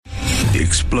The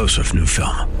explosive new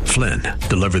film, Flynn,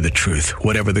 deliver the truth,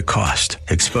 whatever the cost,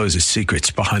 exposes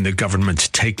secrets behind the government's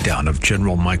takedown of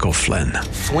General Michael Flynn.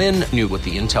 Flynn knew what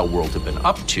the intel world had been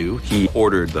up to. He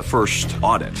ordered the first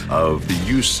audit of the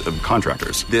use of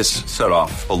contractors. This set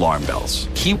off alarm bells.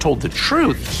 He told the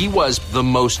truth. He was the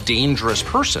most dangerous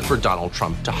person for Donald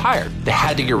Trump to hire. They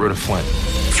had to get rid of Flynn.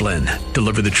 Flynn,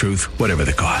 deliver the truth, whatever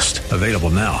the cost. Available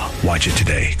now. Watch it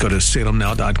today. Go to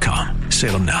salemnow.com.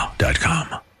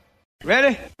 salemnow.com.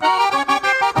 Ready?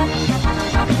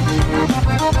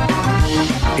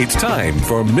 It's time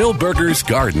for Milberger's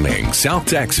Gardening, South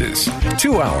Texas.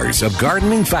 2 hours of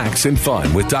gardening facts and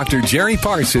fun with Dr. Jerry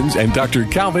Parsons and Dr.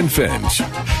 Calvin Finch.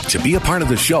 To be a part of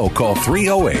the show, call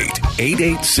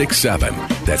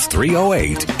 308-8867. That's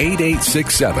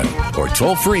 308-8867. Or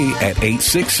toll free at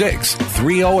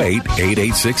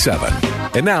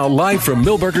 866-308-8867. And now, live from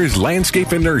Milberger's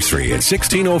Landscape and Nursery at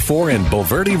 1604 and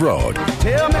Bulverde Road.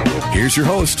 Here's your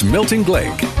host, Milton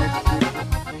Blake.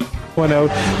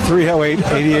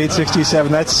 1-308-8867.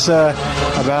 That's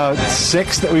about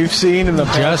 6 that we've seen in the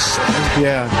past.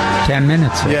 10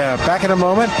 minutes. Yeah, back in a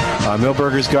moment.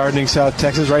 Milberger's Gardening, South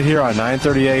Texas, right here on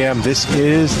 9:30 a.m. This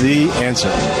is The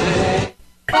Answer.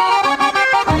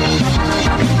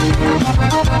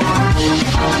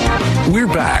 We're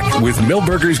back with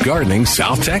Milberger's Gardening,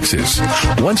 South Texas.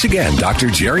 Once again, Dr.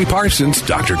 Jerry Parsons,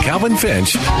 Dr. Calvin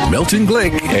Finch, Milton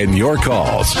Glick, and your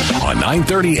calls on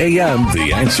 9:30 a.m.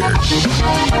 The Answer.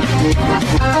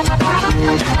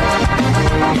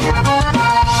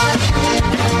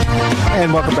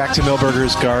 And welcome back to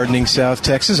Milberger's Gardening, South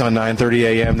Texas on 9:30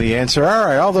 a.m. The Answer. All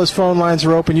right, all those phone lines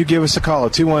are open. You give us a call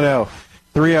at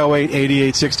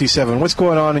 210-308-8867. What's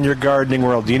going on in your gardening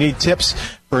world? Do you need tips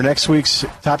for next week's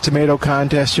Top Tomato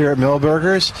Contest here at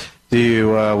Milberger's? Do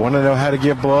you want to know how to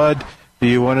give blood? Do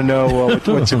you want to know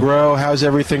what to grow? How's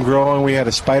everything growing? We had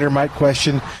a spider mite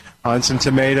question on some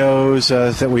tomatoes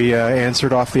that we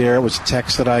answered off the air. It was a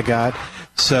text that I got.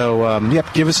 So,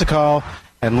 give us a call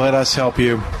and let us help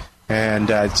you. And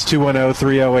it's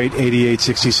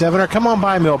 210-308-8867. Or come on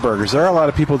by Milberger's. There are a lot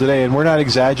of people today, and we're not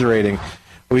exaggerating.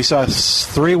 We saw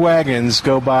 3 wagons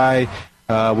go by,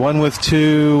 one with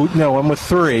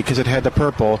 3, because it had the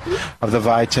purple of the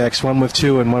Vitex, one with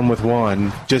 2 and one with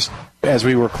 1, just as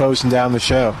we were closing down the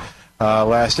show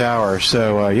last hour.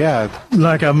 So,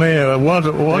 Like I mean, once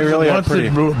it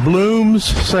blooms,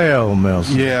 sell,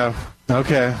 Milton. Yeah,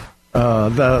 okay.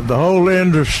 The whole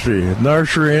industry,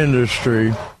 nursery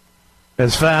industry,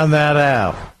 has found that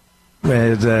out,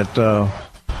 that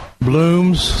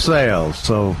blooms sells.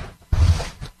 So,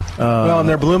 and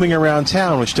they're blooming around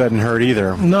town, which doesn't hurt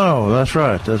either. No, that's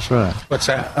right. What's that?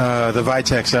 The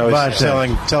Vitex. I was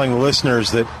telling the listeners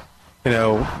that,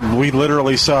 we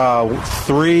literally saw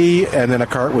 3, and then a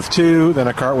cart with 2, then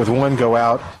a cart with 1 go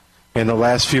out in the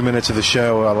last few minutes of the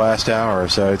show last hour.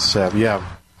 So it's But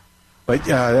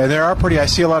there are I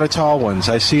see a lot of tall ones.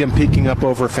 I see them peeking up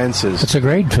over fences. It's a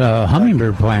great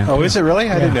hummingbird plant. Oh, is it really?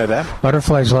 I didn't know that.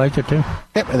 Butterflies like it, too.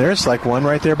 Yep, there's like one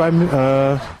right there by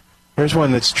there's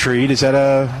one that's treed. Is that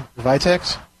a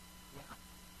Vitex?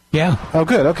 Yeah. Oh,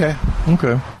 good. Okay.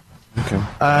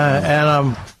 And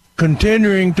I'm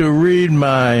continuing to read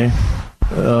my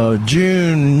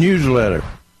June newsletter,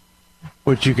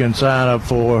 which you can sign up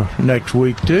for next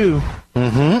week, too.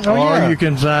 Mm-hmm. Or you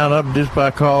can sign up just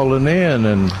by calling in,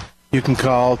 and you can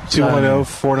call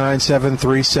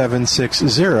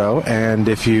 210-497-3760, and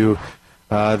if you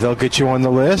they'll get you on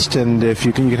the list, and if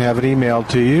you can have it emailed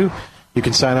to you. You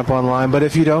can sign up online, but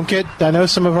if you don't I know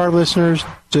some of our listeners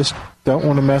just don't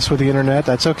want to mess with the internet.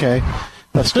 That's okay.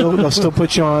 They'll still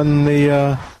put you on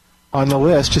the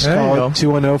list. Just call it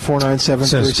 210-497-3760.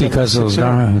 So it's because those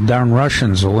darn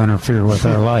Russians will interfere with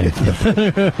our life.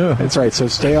 That's right. So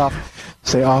stay off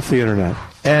the internet.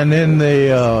 And in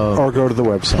the or go to the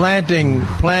website.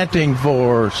 Planting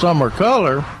for Summer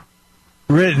Color,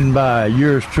 written by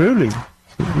yours truly.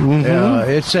 Mm-hmm.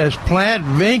 It says plant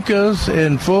vincas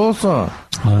in full sun.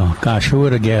 Oh gosh, who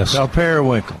would have guessed?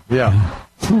 Periwinkle. Yeah.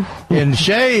 In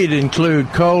shade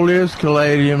include coleus,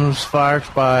 caladiums,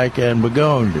 firespike, and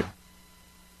begonia.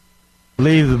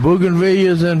 Leave the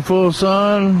bougainvilleas in full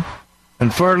sun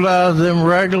and fertilize them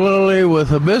regularly with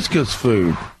hibiscus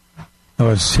food.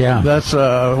 That's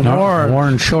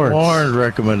Warren Short's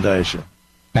recommendation.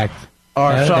 That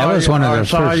was one of the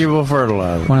soluble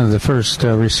fertilizer. One of the first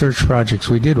research projects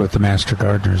we did with the Master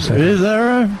Gardeners. Is that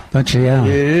right? Don't you? Yeah.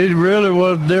 It really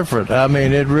was different. I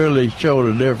mean, it really showed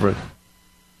a difference.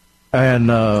 And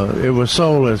it was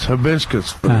sold as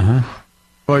hibiscus food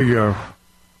for your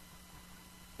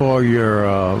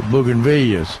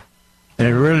bougainvilleas. And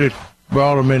it really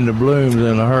brought them into blooms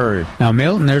in a hurry. Now,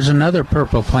 Milton, there's another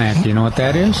purple plant. Do you know what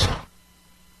that is?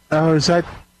 Oh, is that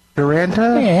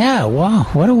Duranta? Yeah, wow.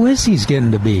 What a whiz he's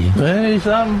getting to be. Hey,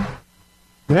 something.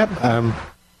 Yep.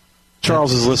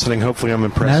 Charles is listening. Hopefully, I'm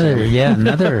impressed.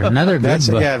 Another good.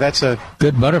 That's a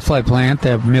good butterfly plant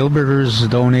that Milberger's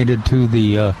donated to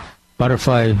the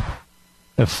butterfly,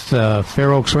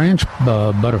 Fair Oaks Ranch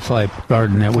butterfly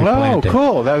garden that we planted. Oh,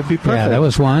 cool! That would be perfect. Yeah, that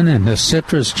was one, and the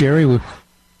citrus, Jerry,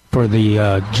 for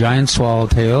the giant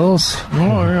swallowtails.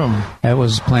 Oh, yeah. That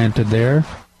was planted there,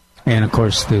 and of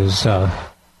course there's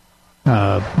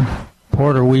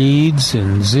porterweeds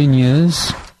and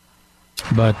zinnias.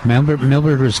 But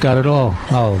Milberger's got it all.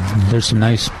 Oh, there's some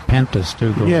nice pentas,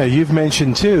 too. Yeah, you've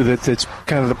mentioned, too, that it's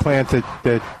kind of the plant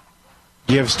that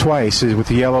gives twice, with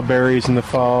the yellow berries in the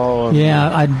fall.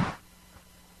 Yeah,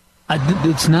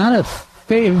 it's not a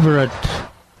favorite.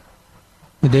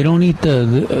 They don't eat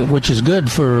which is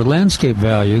good for landscape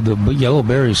value. The yellow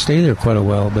berries stay there quite a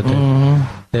while, but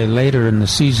they later in the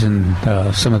season,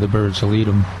 some of the birds will eat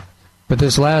them. But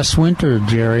this last winter,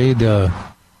 Jerry, it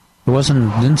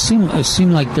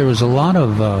seemed like there was a lot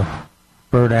of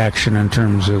bird action in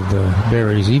terms of the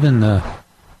berries. Even the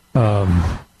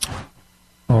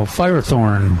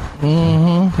firethorn,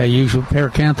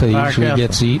 Paracantha usually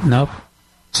gets eaten up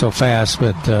so fast,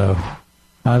 but a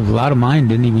lot of mine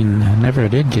never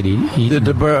did get eaten. Did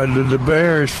the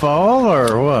berries fall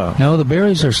or what? No, the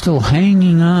berries are still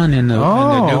hanging on in the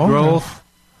new growth.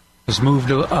 It's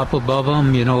moved up above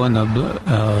them,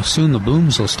 and soon the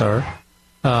blooms will start.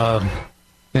 And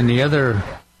the other,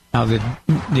 now the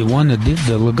one that did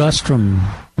the ligustrum,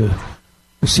 the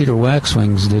cedar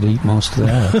waxwings did eat most of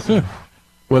that.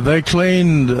 Well, they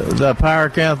cleaned the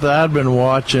Paracantha I'd been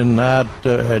watching out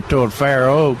toward Fair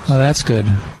Oaks. Oh, that's good.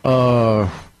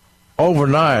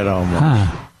 Overnight almost. Huh.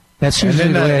 That's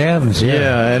usually the way it happens.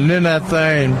 Yeah, and then that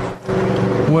thing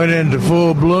went into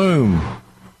full bloom.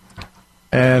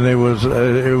 And it was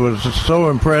so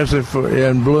impressive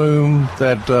in bloom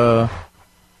that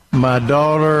my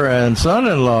daughter and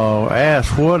son-in-law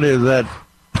asked, "What is that?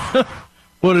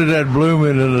 What is that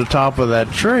blooming in the top of that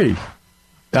tree?"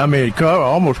 I mean, it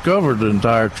almost covered the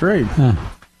entire tree. Huh.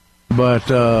 But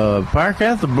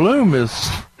Paracantha bloom is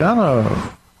kind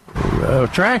of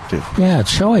attractive. Yeah,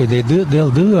 it's showy.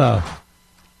 They'll do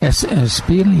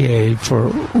espalier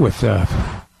with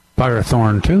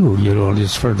firethorn too.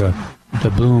 Just for the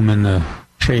bloom and the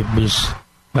shape, just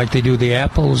like they do the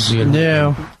apples.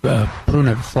 Prune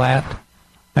it flat.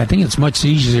 I think it's much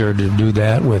easier to do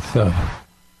that with the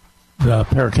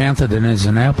Paracantha than is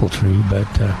an apple tree. But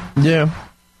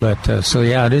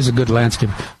it is a good landscape.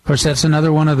 Of course, that's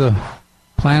another one of the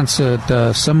plants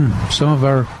that some of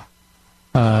our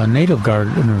native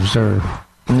gardeners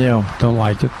don't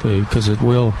like it because it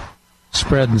will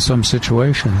spread in some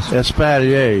situations.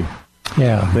 Espalier.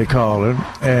 Yeah, they call it.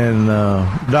 And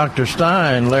Dr.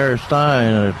 Stein, Larry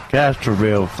Stein at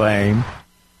Castroville fame,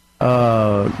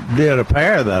 did a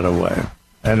pear that way.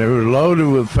 And it was loaded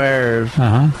with pears,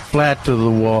 flat to the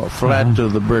wall, to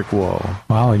the brick wall.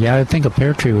 Wow, yeah, I think a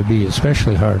pear tree would be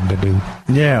especially hard to do.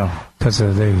 Yeah. Because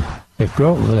they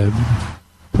put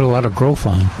a lot of growth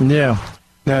on. Yeah.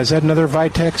 Now, is that another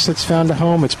Vitex that's found a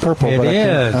home? It's purple. It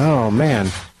is. Oh, man.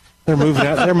 They're moving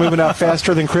out. They're moving out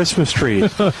faster than Christmas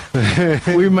trees.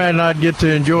 We might not get to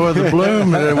enjoy the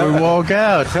bloom as we walk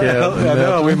out.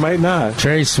 No, we might not.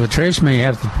 Trace may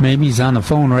have. Maybe he's on the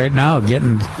phone right now,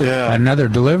 getting another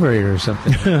delivery or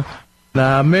something.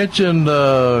 Now I mentioned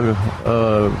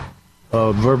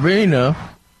verbena,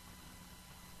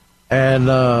 and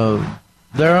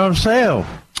they're on sale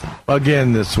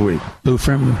again this week. Blue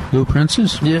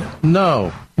Princess? Yeah.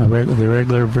 No. The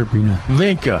regular verbena.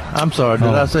 Vinca. I'm sorry. Did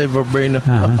I say verbena?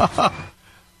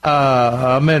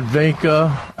 I meant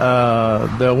Vinca.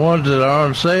 The ones that are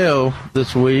on sale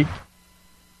this week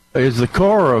is the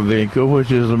Cora Vinca,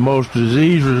 which is the most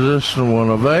disease-resistant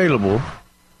one available.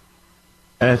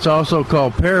 And it's also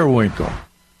called periwinkle.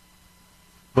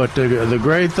 But the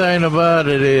great thing about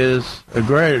it is a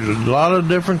lot of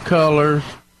different colors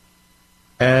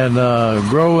and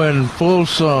grow in full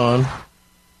sun.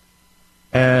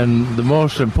 And the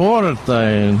most important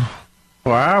thing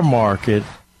for our market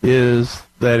is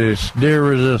that it's deer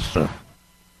resistant.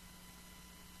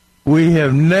 We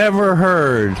have never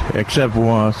heard, except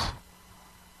once,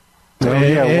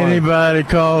 anybody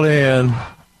call in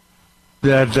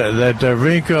that their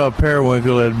Vinca or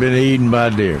periwinkle had been eaten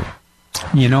by deer.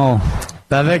 Now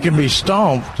they can be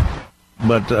stomped,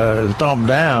 but stomped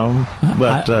down.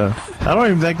 But I don't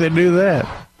even think they do that.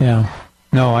 Yeah,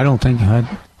 no, I don't think.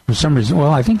 For some reason,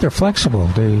 well, I think they're flexible.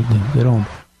 They don't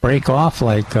break off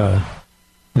like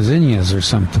zinnias or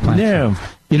something. Yeah.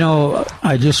 You know,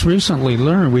 I just recently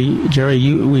learned,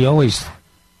 we always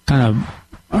kind of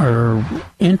are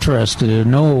interested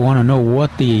want to know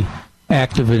what the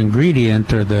active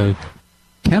ingredient or the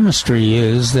chemistry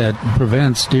is that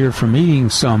prevents deer from eating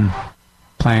some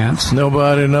plants.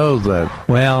 Nobody knows that.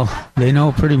 Well, they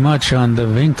know pretty much on the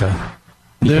vinca.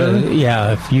 Because,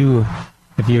 yeah, if you've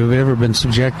ever been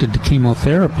subjected to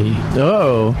chemotherapy,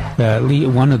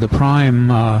 one of the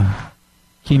prime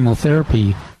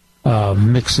chemotherapy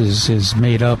mixes is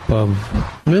made up of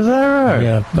is that right?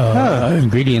 Yeah,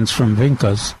 ingredients from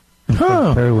vincas.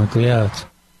 Periwinkle, yeah.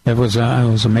 It was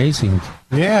amazing.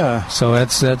 Yeah. So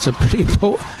that's a pretty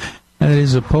that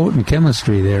is a potent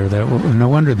chemistry there. That no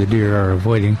wonder the deer are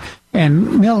avoiding.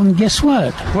 And Milton, guess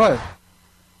what? What?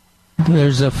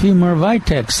 There's a few more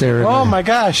Vitex there. Oh my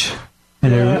gosh! They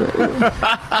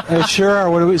sure are.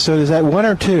 What do we? So is that one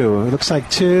or two? It looks like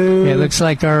two. It looks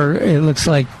like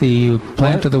the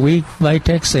plant of the week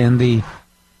Vitex and the.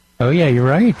 Oh yeah, you're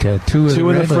right. Two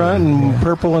in the front and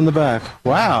purple in the back.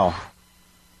 Wow,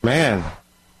 man!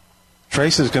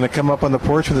 Trace is going to come up on the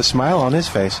porch with a smile on his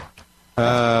face.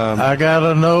 I got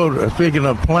a note. Speaking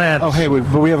of plants. Oh hey,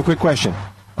 but we have a quick question.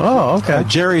 Oh, okay.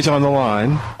 Jerry's on the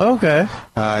line. Okay.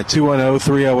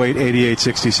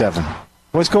 210-308-8867.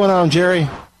 What's going on, Jerry?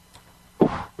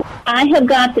 I have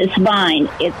got this vine.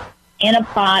 It's in a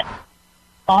pot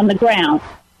on the ground,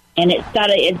 and it's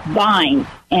vine,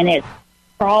 and it's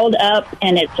crawled up,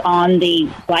 and it's on the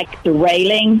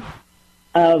railing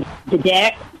of the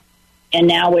deck, and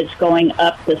now it's going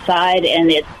up the side, and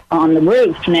it's on the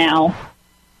roof now.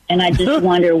 And I just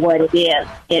wonder what it is.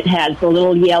 It has the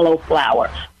little yellow flowers.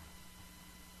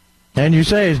 And you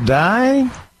say it's dying?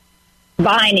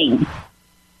 Vining.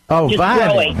 Oh, just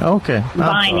vining. Growing. Okay.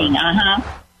 Vining, Yeah.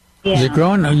 Is it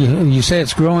growing? You say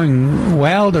it's growing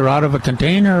wild or out of a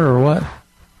container or what?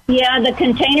 Yeah, the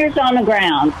container's on the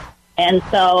ground. And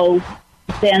so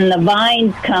then the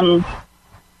vines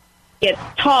get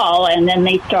tall, and then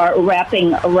they start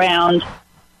wrapping around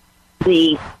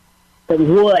the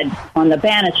wood on the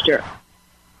banister.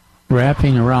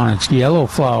 Wrapping around its yellow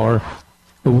flower.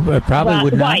 It probably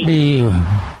would not white. be.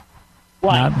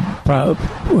 White.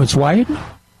 It's white?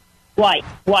 White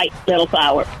little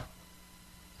flower.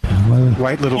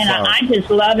 White little flower. And I just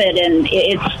love it, and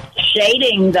it's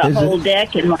shading the whole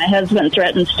deck, and my husband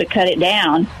threatens to cut it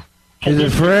down. Is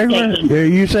it fragrant?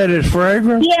 You said it's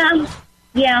fragrant?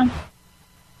 Yeah.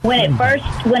 When it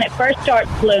first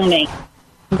starts blooming.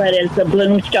 But as the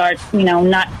bloom starts,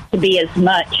 not to be as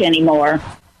much anymore,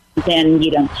 then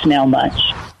you don't smell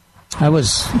much. We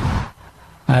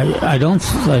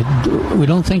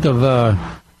don't think of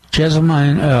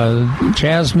jasmine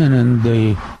and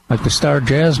the star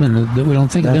jasmine. We don't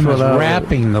think of them as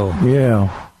wrapping though. Yeah,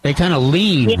 they kind of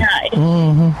lean. Yeah,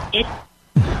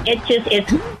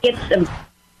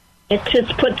 it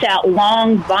just puts out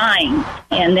long vines,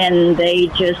 and then they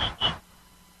just.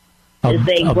 As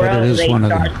they grow, they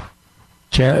start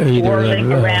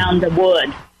whirling around the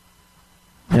wood.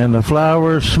 And the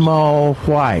flowers small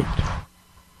white.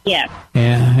 Yeah.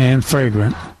 And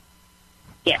fragrant.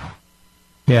 Yeah.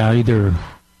 Yeah, either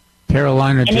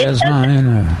Carolina jasmine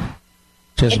or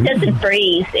jasmine. It doesn't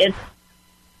freeze.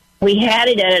 We had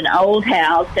it at an old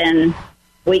house, and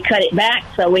we cut it back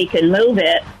so we can move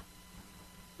it.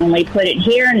 And we put it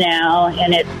here now,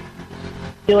 and it's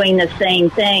doing the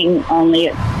same thing, only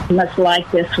it must like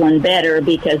this one better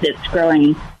because it's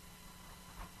growing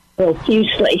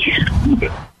profusely.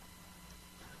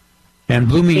 And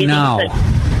blooming now.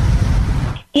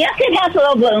 Yes, it has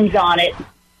little blooms on it.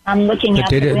 I'm looking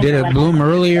at it. Did it bloom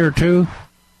earlier too?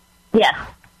 Yeah.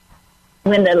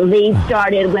 When the leaves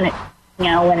started, when it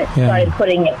started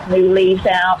putting its new leaves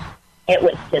out, it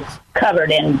was just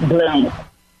covered in bloom.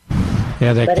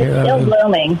 Yeah, but it's still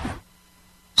blooming.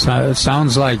 So it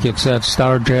sounds like it's that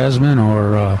star jasmine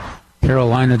or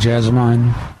Carolina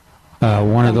jasmine,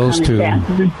 one of those two.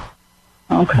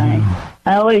 Okay.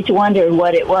 I always wondered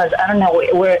what it was. I don't know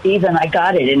where even I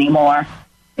got it anymore.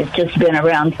 It's just been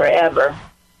around forever.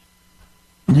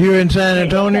 You in San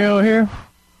Antonio here?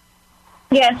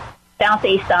 Yes,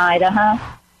 southeast side.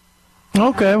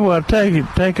 Okay, well,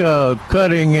 take a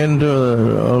cutting into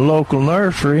a local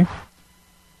nursery,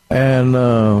 and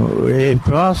if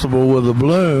possible with a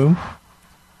bloom,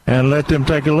 and let them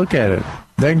take a look at it.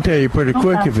 They can tell you pretty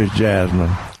quick if it's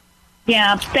jasmine.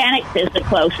 Yeah, Phoenix is the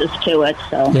closest to it,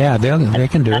 so. Yeah, they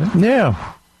can do it. Yeah.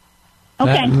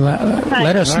 Okay.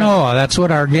 Let us know. That's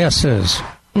what our guess is.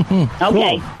 Okay.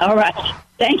 Cool. All right.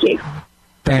 Thank you.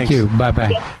 Thank you.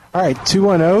 Bye-bye. All right,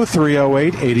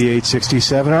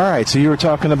 210-308-8867. All right, so you were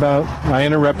talking about, I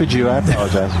interrupted you. I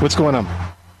apologize. What's going on?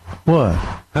 What?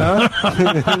 Well,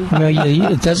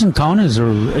 it doesn't count as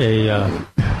a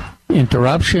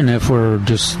interruption if we're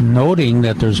just noting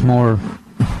that there's more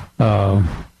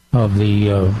of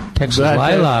the Texas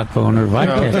lilac or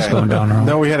Vitex going down the road.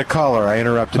 No, we had a caller. I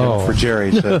interrupted him for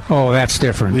Jerry. So. Oh, that's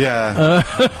different. Yeah.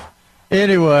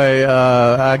 Anyway,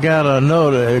 I got a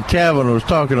note. Kevin was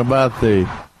talking about the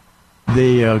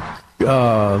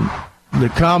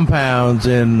compounds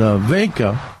in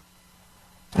Vinca,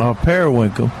 or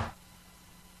periwinkle,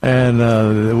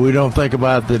 and we don't think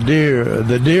about the deer.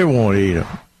 The deer won't eat them,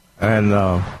 and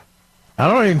I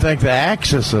don't even think the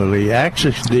axis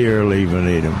deer will even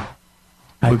eat them,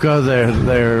 because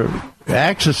they're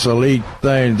axis will eat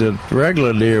things that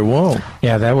regular deer won't.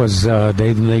 Yeah, that was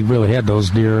they really had those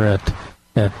deer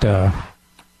at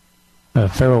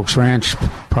Fair Oaks Ranch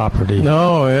property.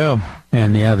 Oh yeah,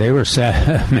 and they were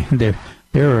sad. I mean,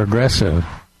 they were aggressive.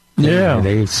 Yeah,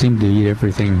 they seemed to eat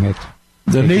everything.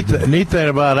 The neat thing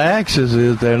about axis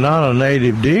is they're not a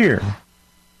native deer.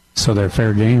 So they're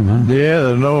fair game, huh? Yeah,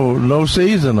 there's no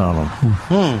season on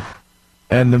them.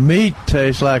 And the meat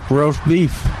tastes like roast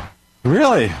beef.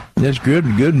 Really? It's good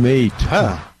meat.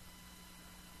 Huh.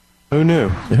 Who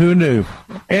knew?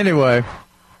 Anyway,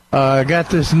 I got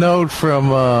this note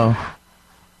from a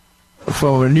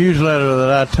newsletter that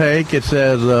I take. It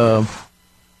says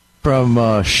from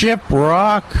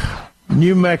Shiprock,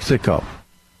 New Mexico.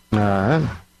 At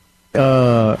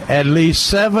least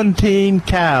 17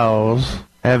 cows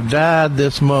have died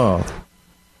this month,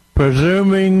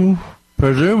 presumably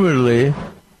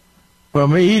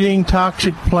from eating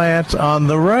toxic plants on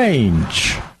the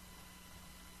range.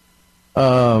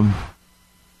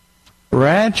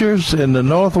 Ranchers in the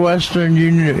northwestern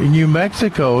New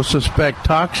Mexico suspect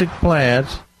toxic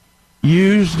plants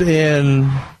used in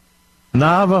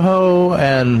Navajo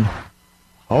and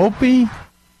Hopi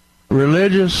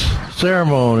religious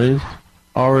ceremonies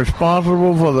are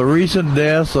responsible for the recent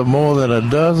deaths of more than a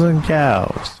dozen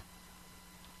cows.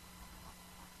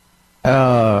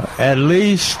 At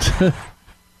least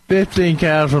 15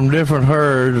 cows from different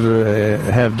herds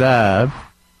have died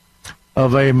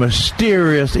of a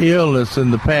mysterious illness in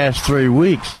the past 3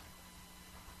 weeks.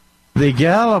 The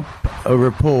Gallup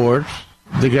reports,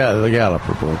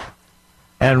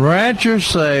 and ranchers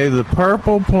say the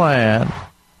purple plant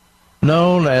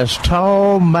known as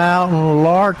tall mountain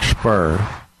larkspur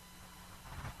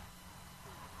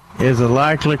is a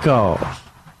likely cause.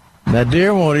 Now,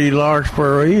 deer won't eat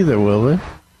larkspur either, will they?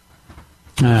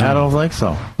 I don't think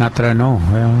so. Not that I know.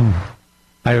 Well,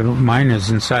 mine is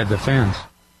inside the fence.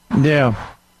 Yeah.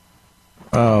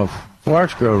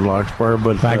 Larks grow larkspur,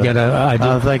 but I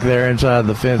think they're inside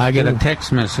the fence. I get a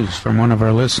text message from one of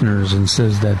our listeners and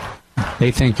says that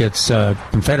they think it's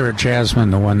Confederate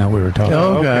jasmine, the one that we were talking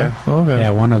about. Okay. Yeah,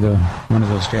 one of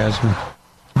those jasmine.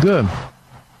 Good.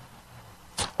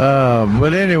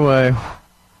 But anyway,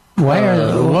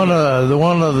 one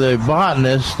of the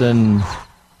botanists and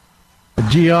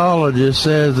geologists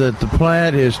says that the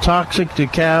plant is toxic to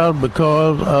cows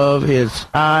because of its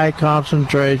high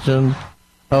concentration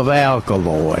of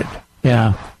alkaloid.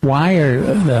 Yeah. Why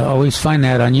I always find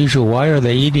that unusual. Why are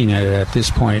they eating it at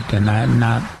this point and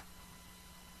not?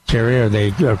 Jerry, are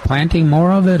they planting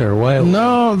more of it, or what?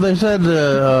 No, they said if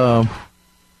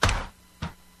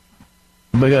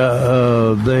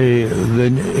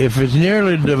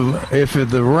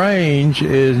the range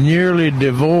is nearly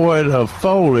devoid of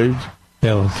foliage,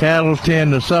 cattle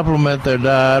tend to supplement their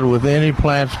diet with any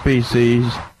plant species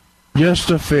just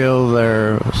to fill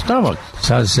their stomach.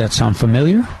 So does that sound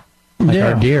familiar? Like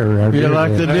yeah. Our deer.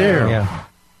 Like the deer.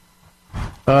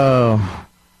 Yeah.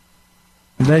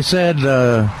 They said,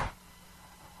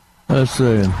 let's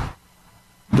see,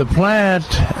 the plant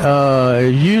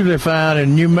is usually found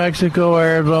in New Mexico,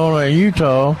 Arizona, and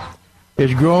Utah.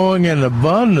 It's growing in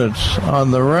abundance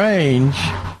on the range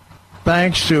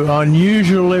thanks to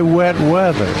unusually wet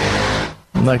weather,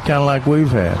 kind of like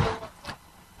we've had.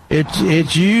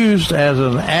 It's used as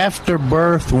an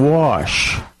after-birth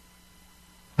wash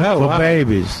for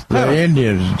babies. The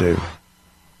Indians do.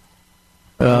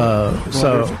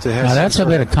 So now that's a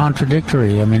bit of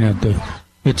contradictory. I mean,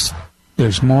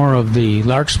 there's more of the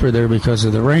larkspur there because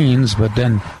of the rains, but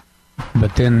then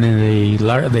they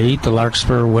eat the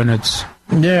larkspur when it's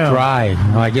dry.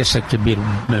 Well, I guess it could be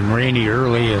been rainy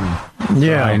early and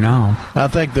dry now. I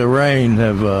think the rain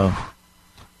have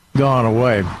gone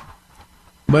away.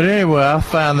 But anyway, I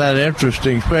found that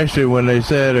interesting, especially when they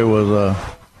said it was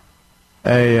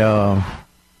a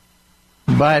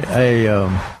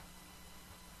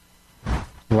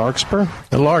larkspur?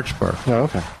 A larkspur. Oh,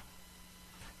 okay.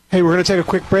 Hey, we're going to take a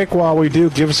quick break. While we do,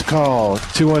 give us a call,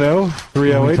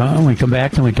 210-308. When we come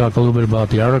back, can we talk a little bit about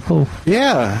the article?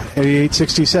 Yeah,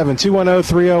 8867,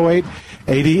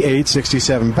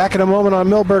 210-308-8867. Back in a moment on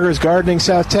Milberger's Gardening,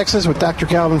 South Texas, with Dr.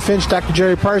 Calvin Finch, Dr.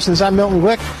 Jerry Parsons. I'm Milton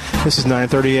Glick. This is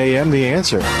 9:30 a.m., The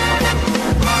Answer.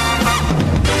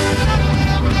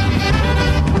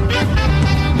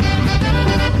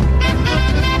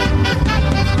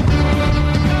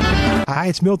 Hi,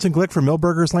 it's Milton Glick from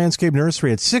Milberger's Landscape Nursery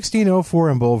at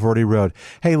 1604 on Boulevardy Road.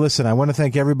 Hey, listen, I want to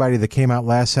thank everybody that came out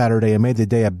last Saturday and made the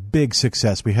day a big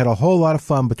success. We had a whole lot of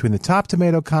fun between the Top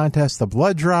Tomato Contest, the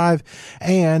Blood Drive,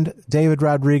 and David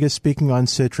Rodriguez speaking on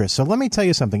citrus. So let me tell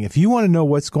you something. If you want to know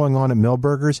what's going on at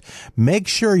Milberger's, make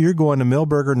sure you're going to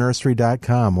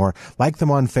milbergernursery.com or like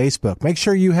them on Facebook. Make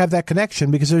sure you have that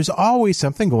connection because there's always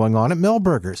something going on at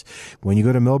Milberger's. When you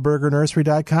go to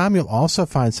milbergernursery.com, you'll also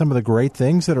find some of the great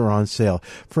things that are on sale.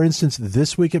 For instance,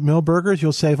 this week at Milberger's,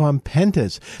 you'll save on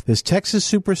pentas. This Texas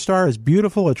Superstar is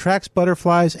beautiful, attracts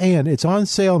butterflies, and it's on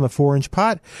sale in the 4-inch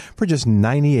pot for just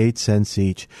 98 cents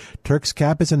each. Turk's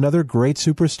Cap is another great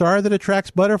superstar that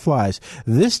attracts butterflies.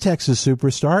 This Texas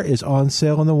Superstar is on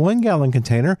sale in the 1-gallon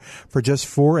container for just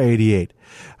 $4.88.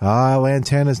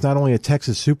 Lantana is not only a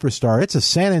Texas superstar, it's a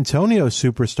San Antonio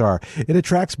superstar. It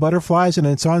attracts butterflies, and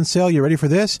it's on sale. You ready for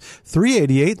this?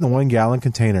 $3.88 in the 1-gallon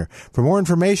container. For more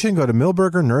information, go to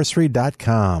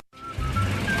milbergernursery.com.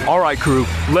 All right, crew,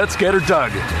 let's get her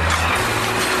dug.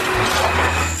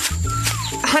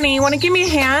 Honey, you want to give me a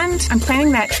hand? I'm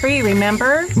planting that tree,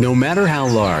 remember? No matter how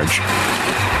large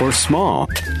or small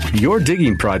your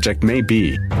digging project may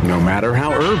be, no matter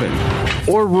how urban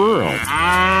or rural,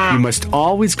 you must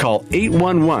always call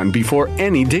 811 before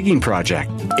any digging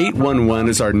project. 811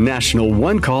 is our national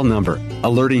one-call number,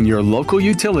 alerting your local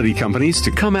utility companies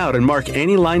to come out and mark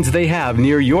any lines they have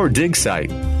near your dig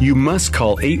site. You must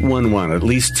call 811 at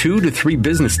least 2 to 3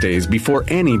 business days before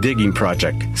any digging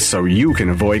project, so you can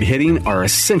avoid hitting our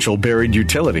essential buried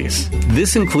utilities.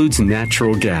 This includes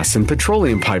natural gas and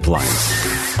petroleum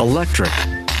pipelines, electric,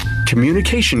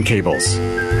 communication cables,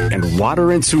 and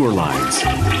water and sewer lines.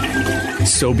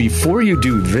 So before you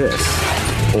do this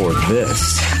or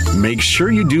this, make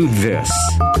sure you do this.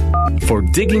 For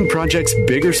digging projects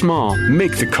big or small,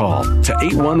 make the call to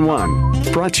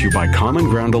 811. Brought to you by Common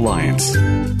Ground Alliance.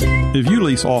 If you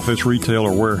lease office, retail,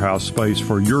 or warehouse space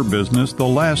for your business, the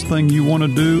last thing you want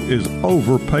to do is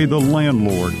overpay the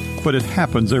landlord, but it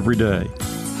happens every day.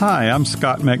 Hi, I'm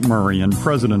Scott McMurray,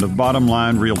 president of Bottom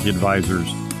Line Realty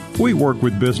Advisors. We work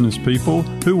with business people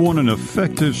who want an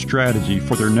effective strategy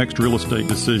for their next real estate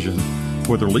decision.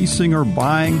 Whether leasing or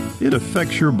buying, it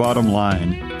affects your bottom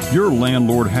line. Your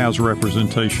landlord has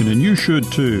representation, and you should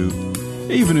too.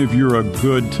 Even if you're a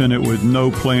good tenant with no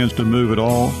plans to move at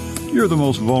all, you're the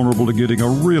most vulnerable to getting a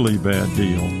really bad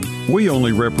deal. We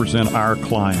only represent our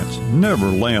clients, never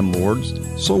landlords,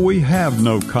 so we have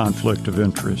no conflict of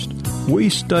interest. We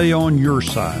stay on your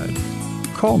side.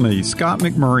 Call me, Scott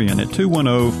McMurray, at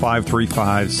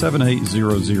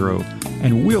 210-535-7800,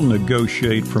 and we'll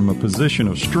negotiate from a position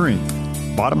of strength.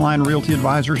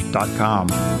 BottomLineRealtyAdvisors.com.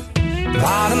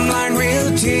 Bottom Line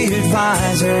Realty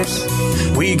Advisors.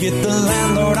 We get the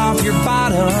landlord off your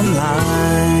bottom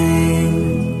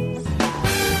line.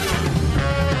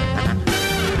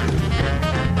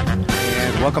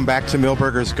 Welcome back to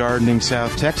Milberger's Gardening,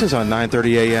 South Texas on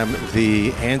 9:30 a.m.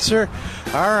 The Answer.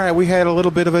 All right, we had a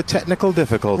little bit of a technical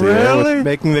difficulty there with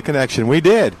making the connection. We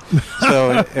did.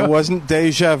 So it wasn't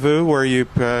deja vu where you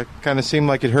kind of seemed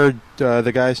like it heard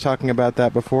the guys talking about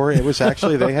that before. It was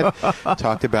actually they had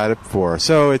talked about it before.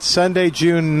 So it's Sunday,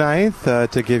 June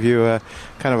 9th, to give you a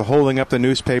kind of holding up the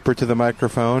newspaper to the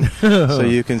microphone so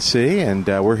you can see. And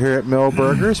we're here at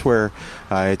Milberger's where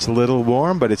it's a little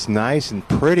warm, but it's nice and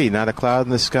pretty, not a cloud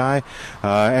in the sky.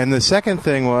 And the second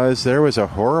thing was there was a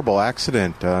horrible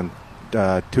accident on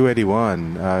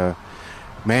 281.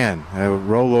 Man, a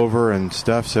rollover and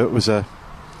stuff. So it was,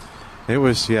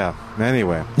 yeah.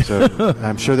 Anyway, so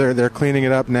I'm sure they're cleaning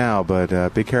it up now,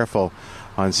 but be careful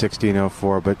on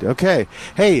 1604. But okay.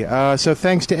 Hey, so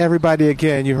thanks to everybody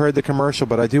again. You heard the commercial,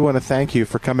 but I do want to thank you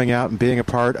for coming out and being a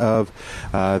part of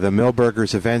the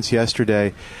Milberger's events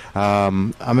yesterday.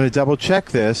 I'm going to double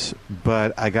check this,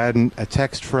 but I got a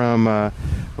text from, I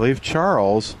believe,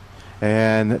 Charles,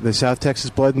 and the South Texas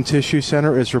Blood and Tissue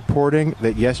Center is reporting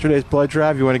that yesterday's blood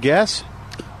drive, you want to guess?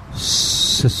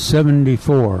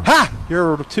 74. Ha!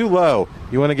 You're too low.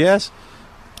 You want to guess?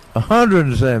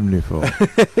 174.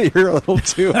 You're a little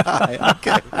too high.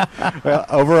 Okay. Well,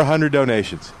 over 100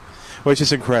 donations. which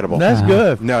is incredible. That's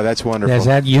good. No, that's wonderful. Is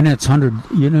that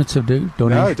 100 units of donation?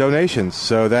 No, donations.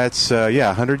 So that's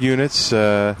 100 units.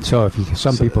 So if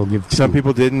some people give 2. Some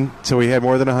people didn't. So we had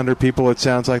more than 100 people, it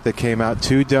sounds like, that came out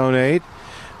to donate.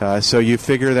 So you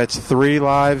figure that's 3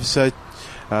 lives that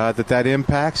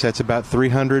impacts. That's about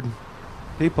 300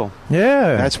 people.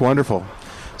 Yeah. That's wonderful.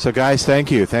 So, guys,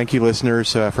 thank you. Thank you,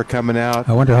 listeners, for coming out.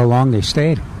 I wonder how long they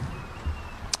stayed.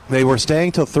 They were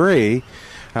staying till 3.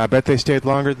 I bet they stayed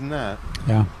longer than that.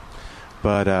 Yeah.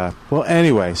 But, well,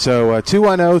 anyway, so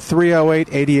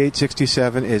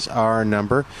 210-308-8867 is our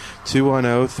number.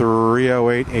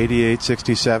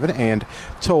 210-308-8867. And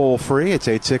toll-free, it's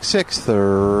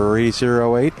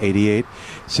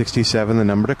 866-308-8867, the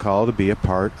number to call to be a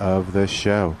part of the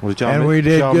show. Well, and we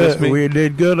did good. We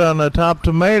did good on the top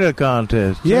tomato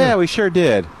contest. Yeah, we sure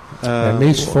did. At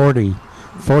least 40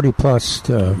 plus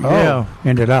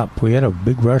ended up. We had a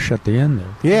big rush at the end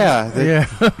there. Yeah.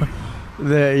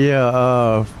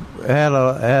 Had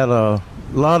a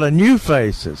lot of new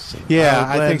faces. Yeah,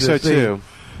 I think so too.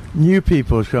 New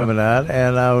people coming out,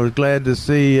 and I was glad to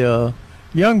see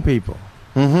young people.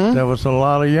 Mm-hmm. There was a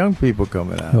lot of young people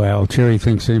coming out. Well, Jerry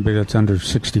thinks anybody that's under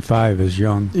 65 is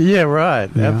young. Yeah, right.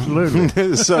 Yeah.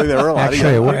 Absolutely. So there were a lot of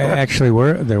young people.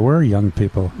 Actually, there were young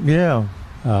people. Yeah.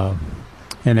 And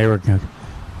they were.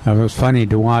 It was funny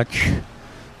to watch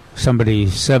somebody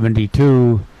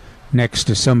 72 next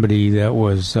to somebody that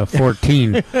was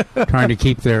 14 trying to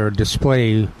keep their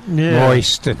display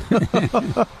moist.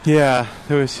 Yeah,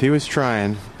 he was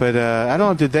trying. But I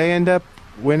don't know, did they end up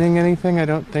winning anything? I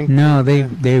don't think. No,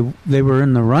 they were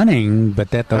in the running,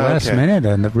 but at the last minute,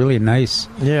 a really nice,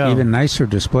 even nicer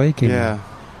display came out.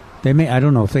 I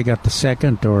don't know if they got the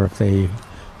second or if they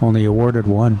only awarded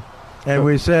one. And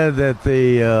we said that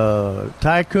the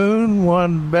Tycoon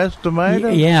won Best Tomato?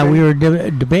 Yeah, we were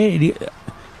debating.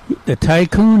 The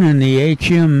Tycoon and the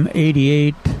HM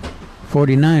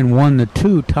 8849 won the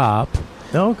 2 top.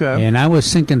 Okay. And I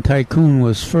was thinking Tycoon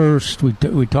was first. We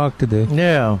talked to the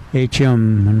HM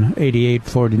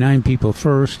 8849 people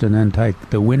first, and then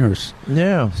the winners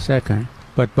second.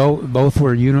 But both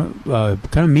were kind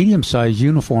of medium-sized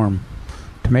uniform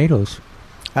tomatoes.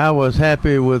 I was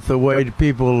happy with the way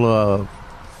people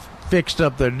fixed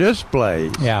up their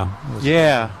displays. Yeah.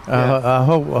 I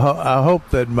hope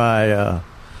that my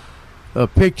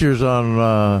pictures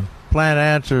on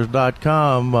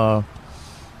plantanswers.com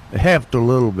helped a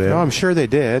little bit. Oh, I'm sure they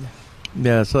did.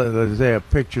 Yeah, so they have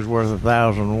pictures worth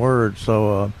 1,000 words.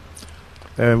 So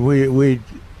we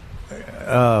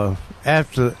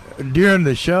during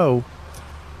the show,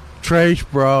 Trace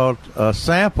brought a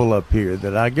sample up here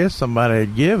that I guess somebody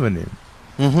had given him.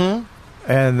 Mm-hmm.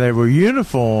 And they were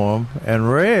uniform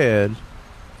and red,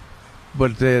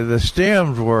 but the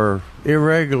stems were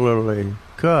irregularly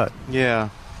cut. Yeah.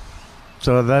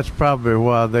 So that's probably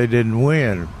why they didn't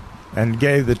win and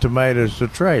gave the tomatoes to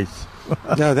Trace.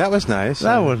 No, that was nice.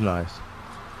 That was nice.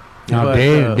 Now, But,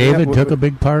 David took a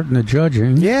big part in the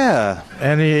judging. Yeah.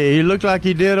 And he looked like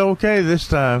he did okay this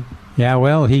time. Yeah,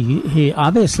 well, he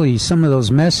obviously, some of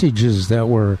those messages that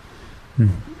were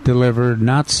delivered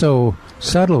not so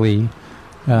subtly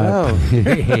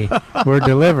were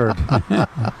delivered.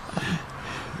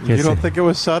 You don't think it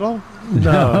was subtle?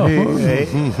 No. He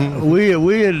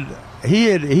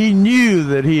knew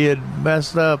that he had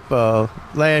messed up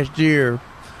last year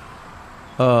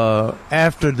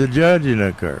after the judging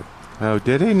occurred. Oh,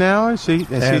 did he now? Has he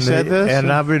said this?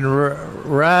 And I've been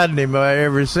riding him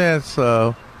ever since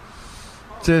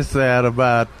that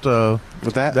about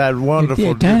that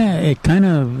wonderful. It kind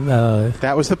of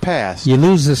that was the past. You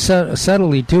lose the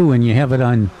subtlety too when you have it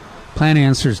on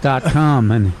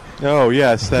plantanswers.com and. Oh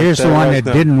yes, here's the one that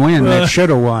didn't win that should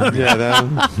have won. Yeah,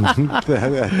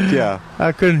 yeah.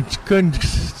 I couldn't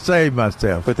save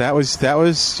myself. But that was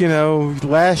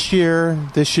last year.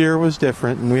 This year was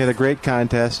different, and we had a great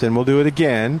contest, and we'll do it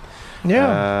again.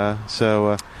 Yeah.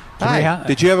 Hi.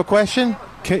 Did you have a question?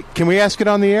 Can we ask it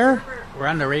on the air? We're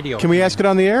on the radio. Can we ask it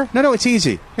on the air? No, it's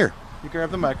easy. Here, you grab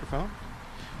the microphone.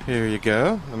 Here you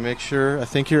go. I'll make sure. I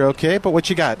think you're okay. But what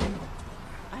you got?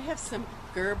 I have some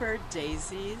Gerber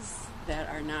daisies that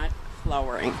are not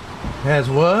flowering. Has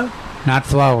what? Not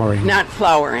flowering. Not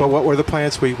flowering. But what were the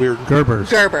plants we were?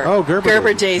 Gerbers. Gerber. Oh, Gerber.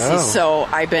 Gerber daisies. Oh. So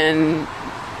I've been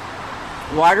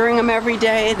watering them every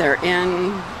day. They're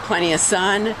in plenty of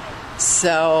sun.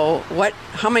 So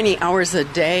how many hours a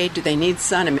day do they need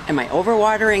sun? Am I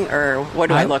overwatering, or what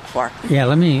do I look for? Yeah,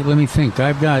 let me think.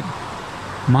 I've got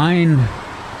mine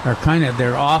are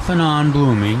they're off and on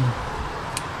blooming.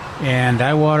 And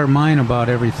I water mine about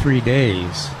every 3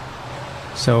 days.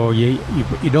 So you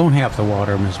don't have to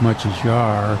water them as much as you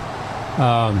are.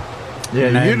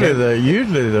 Yeah,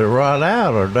 usually they rot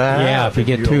out or die. Yeah, if you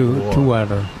get too wet.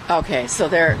 Okay, so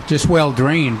they're just well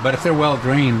drained. But if they're well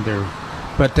drained, they're.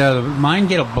 But mine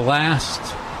get a blast.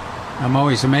 I'm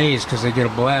always amazed because they get a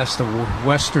blast of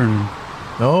western.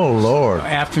 Oh Lord!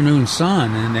 Afternoon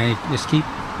sun, and they just keep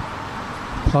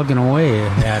plugging away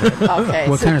at it.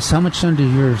 Okay. How much sun do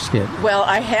yours get? Well,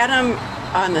 I had them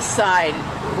on the side,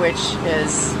 which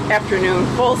is afternoon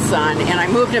full sun, and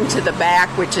I moved them to the back,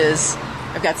 which is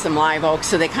I've got some live oak,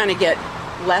 so they kind of get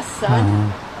less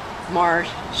sun, more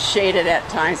shaded at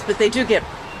times, but they do get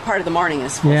part of the morning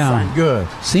is full sun. Good.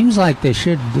 Seems like they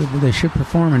should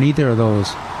perform in either of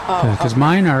those, because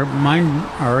mine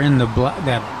are in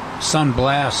that sun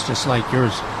blast just like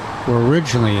yours were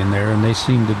originally in there, and they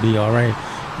seem to be all right.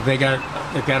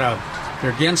 They're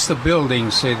against the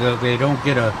building, so they don't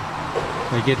get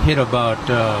they get hit about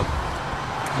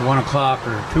 1 o'clock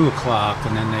or 2 o'clock,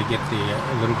 and then they get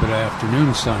a little bit of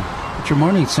afternoon sun. But your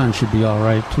morning sun should be all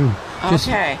right too.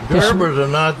 Okay. Gerbers are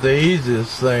not the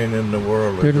easiest thing in the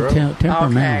world.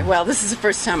 Okay. Well, this is the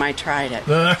first time I tried it.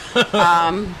 I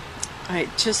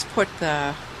just put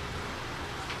I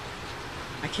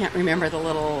can't remember the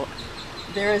little.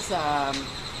 There's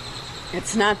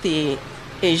it's not the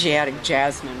Asiatic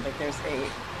jasmine, but there's a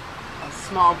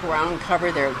small ground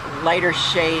cover. They're lighter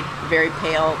shade, very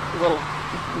pale, a little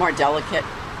more delicate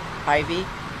ivy.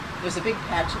 There's a big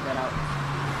patch of it out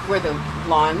where the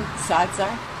lawn sods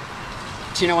are.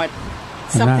 Do you know what?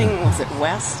 Was it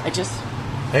West?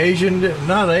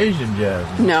 not Asian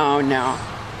jasmine. No.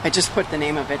 I just put the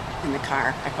name of it in the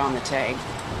car. I found the tag.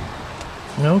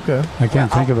 Okay. I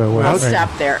can't think of it. I'll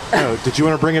stop there. Oh, did you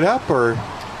want to bring it up, or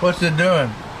what's it doing?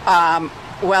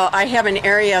 Well, I have an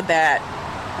area that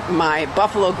my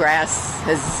buffalo grass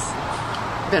has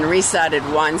been resodded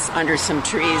once under some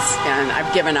trees, and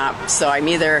I've given up. So I'm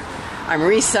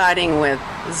resodding with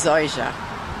zoysia.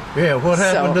 Yeah, what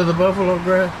happened to the buffalo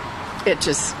grass? It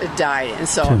died, and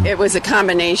so it was a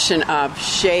combination of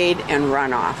shade and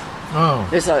runoff. Oh,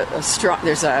 there's a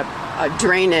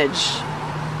drainage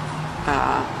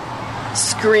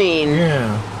screen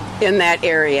in that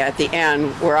area at the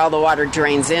end where all the water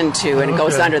drains into, and it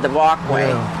goes under the walkway.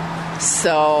 Yeah.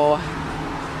 So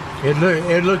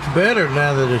it looks better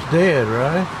now that it's dead,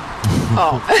 right?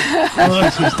 Oh,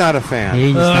 he's not a fan.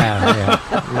 He's not. Yeah.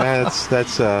 That's.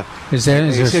 Is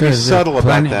there subtle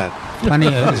about that?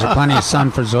 Is there plenty of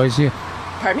sun for zoysia?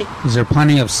 Pardon me? Is there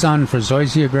plenty of sun for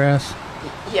zoysia grass?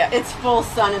 Yeah, it's full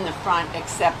sun in the front,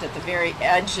 except at the very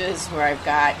edges where I've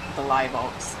got the live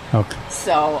oaks. Okay.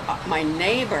 So my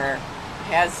neighbor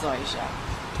has zoysia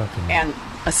and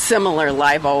a similar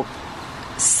live oak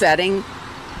setting,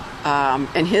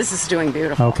 and his is doing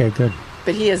beautiful. Okay, good.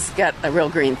 But he has got a real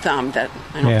green thumb that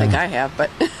I don't think I have. But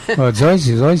well,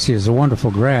 zoysia is a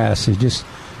wonderful grass. You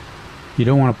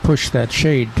don't want to push that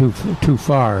shade too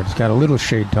far. It's got a little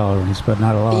shade tolerance, but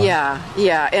not a lot.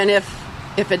 Yeah. And if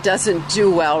it doesn't do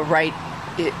well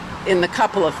in the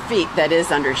couple of feet that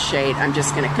is under shade, I'm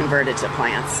just going to convert it to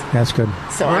plants. That's good.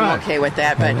 So I'm okay with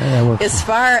that. But as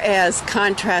far as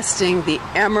contrasting the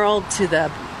emerald to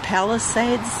the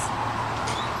palisades,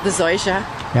 the zoysia,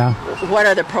 what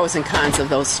are the pros and cons of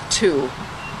those two?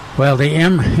 Well, the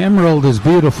emerald is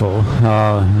beautiful.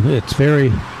 It's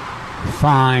very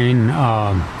fine.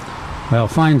 Well,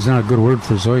 fine's not a good word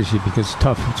for zoysia because it's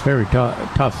tough. It's very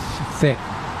tough, thick.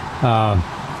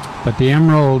 But the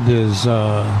emerald is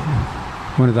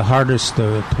one of the hardest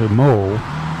to mow.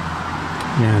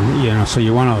 And, so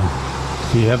you want to,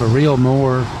 if you have a real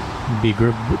mower, it'd be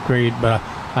great. But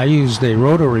I used a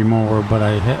rotary mower, but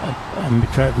I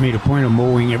made a point of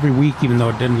mowing every week, even though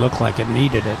it didn't look like it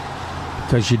needed it,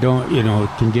 because you don't, it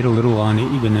can get a little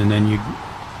uneven, and then you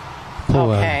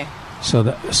pull it. So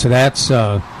that's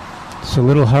it's a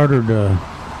little harder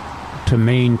to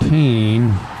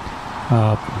maintain.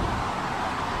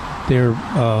 They're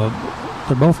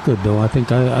both good though. I think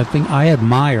I had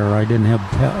Meyer. I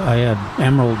had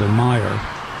Emerald and Meyer,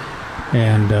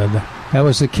 and that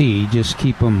was the key. Just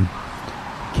keep them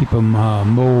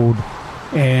mowed,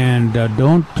 and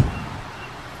don't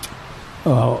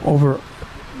over.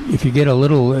 If you get a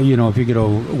little, if you get a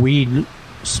weed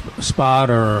spot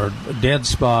or a dead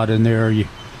spot in there,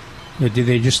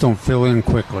 they just don't fill in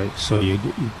quickly. So you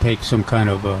take some kind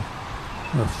of a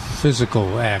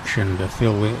physical action to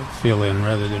fill in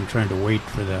rather than trying to wait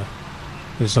for the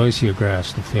zoysia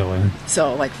grass to fill in.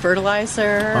 So like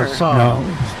fertilizer? Or sod? No,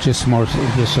 just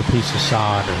a piece of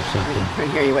sod or something. I can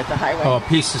hear you with the highway. Oh, a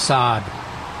piece of sod.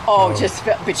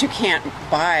 But you can't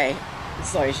buy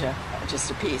zoysia,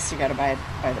 just a piece. You got to buy it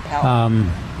by the pallet.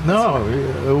 No,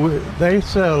 they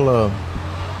sell.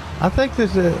 I think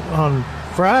this is on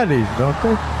Fridays, don't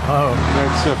they? Oh,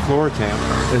 that's Floratam.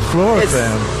 It's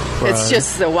Floratam. It's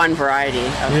just the one variety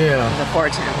of the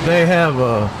Floratam. They have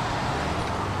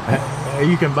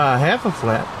you can buy half a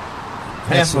flat,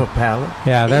 half a pallet.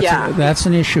 Yeah, that's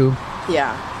an issue.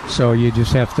 Yeah. So you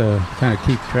just have to kind of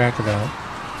keep track of that.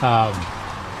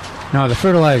 No, the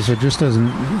fertilizer just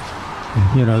doesn't,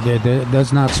 it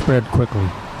does not spread quickly.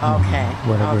 Okay.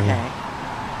 Whatever. Okay.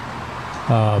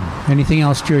 Anything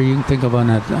else, Jerry, you can think of on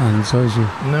zoysia?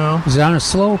 No. Is it on a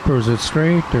slope or is it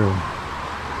straight or?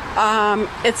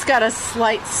 It's got a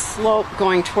slight slope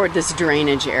going toward this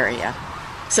drainage area.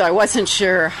 So I wasn't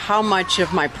sure how much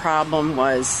of my problem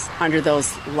was under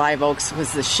those live oaks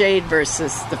was the shade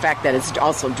versus the fact that it's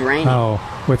also draining. Oh,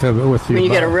 with when you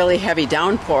get a really heavy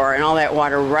downpour and all that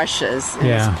water rushes and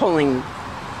it's pulling.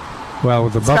 Well,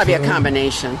 with the it's got to be a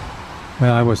combination.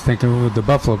 Well, I was thinking with the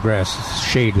buffalo grass,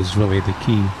 shade is really the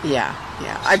key. Yeah.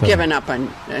 I've given up on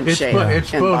shade. It's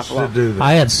supposed to do that.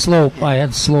 I had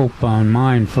slope on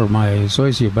mine for my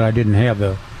zoysia, but I didn't have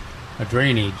a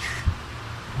drainage.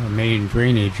 A main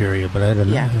drainage area, but I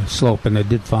had a slope, and it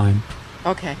did fine.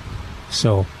 Okay.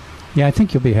 So, I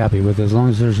think you'll be happy with it as long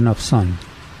as there's enough sun.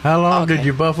 How long did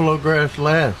your buffalo grass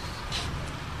last?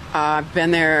 I've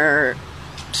been there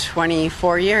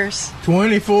 24 years.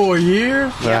 24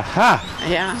 years? Yeah. Aha.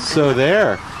 Yeah. So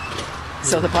there.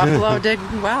 So the buffalo did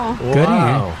well.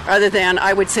 Wow. Other than,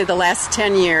 I would say the last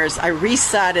 10 years, I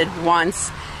resodded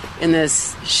once in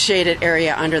this shaded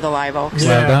area under the live oaks.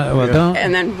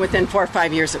 And then within 4 or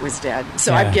 5 years it was dead.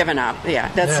 So I've given up.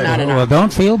 That's not enough. Well,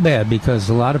 don't feel bad because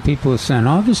a lot of people with San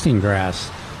Augustine grass,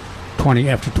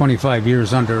 after 25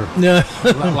 years under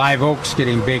live oaks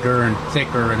getting bigger and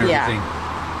thicker and everything,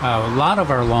 a lot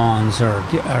of our lawns are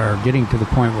getting to the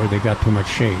point where they got too much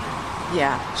shade.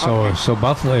 Yeah. So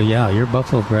buffalo, your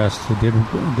buffalo grass did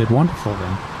wonderful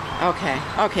then.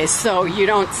 Okay. So you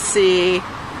don't see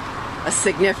a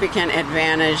significant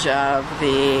advantage of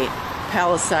the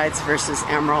Palisades versus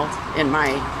Emerald in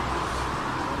my...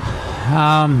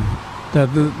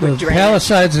 The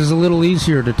Palisades is a little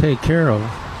easier to take care of.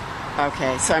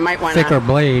 Okay, so I might want thicker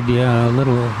blade, a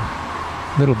little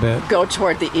bit. Go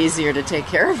toward the easier to take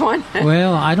care of one.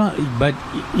 Well, I don't, but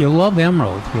you love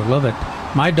Emerald. You love it.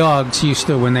 My dogs used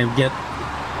to, when they get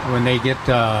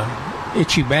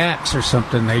itchy backs or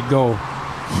something, they'd go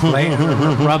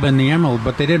rubbing the Emerald,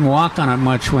 but they didn't walk on it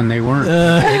much when they weren't.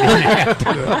 They didn't have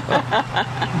to.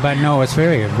 But no, it's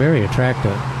very, very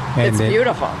attractive. And it's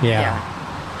beautiful. Yeah.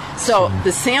 So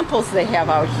the samples they have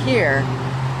out here,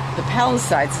 the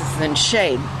Palisades is in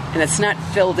shade, and it's not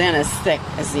filled in as thick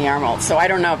as the Emerald. So I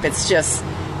don't know if it's just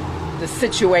the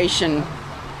situation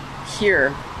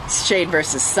here, shade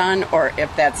versus sun, or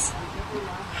if that's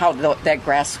how that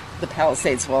grass, the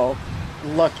Palisades, will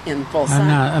look in full sun.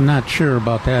 I'm not sure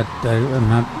about that. I'm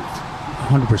not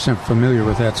 100% familiar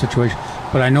with that situation,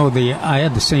 but I know I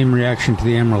had the same reaction to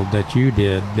the Emerald that you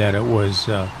did. That it was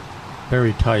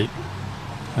very tight,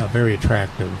 very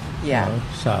attractive. Yeah.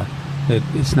 So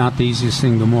it's not the easiest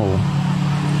thing to mow.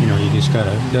 You just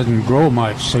gotta. It doesn't grow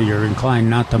much, so you're inclined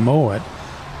not to mow it.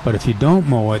 But if you don't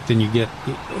mow it, then you get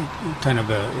kind of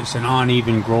it's an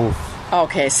uneven growth.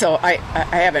 Okay, so I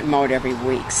haven't mowed every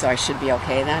week, so I should be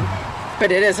okay then. But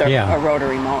it is a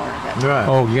rotary mower. Right.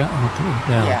 Oh, yeah. Okay.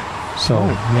 Yeah. So,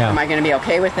 Am I going to be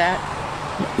okay with that?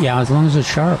 Yeah, as long as it's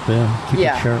sharp. Yeah. Keep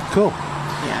it sharp. Cool.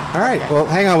 Yeah. All right. Okay. Well,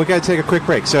 hang on. We got to take a quick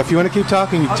break. So if you want to keep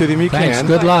talking to them, you Thanks. can.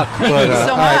 Good luck. Thank you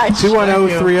so much.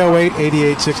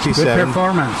 210-308-8867. Good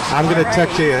performance. I'm going to talk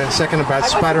to you a second about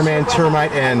Spider-Man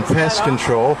termite and pest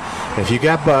control. If you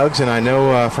got bugs, and I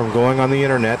know from going on the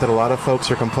internet that a lot of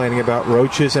folks are complaining about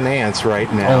roaches and ants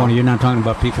right now. Oh, you're not talking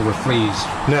about people with fleas.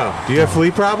 No. Do you have flea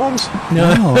problems?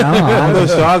 No. All those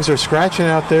dogs are scratching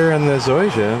out there in the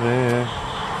zoysia.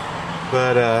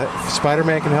 But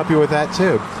Spider-Man can help you with that,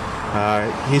 too.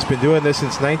 He's been doing this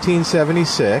since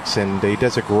 1976, and he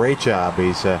does a great job.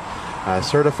 He's a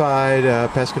certified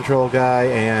pest control guy,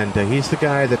 and he's the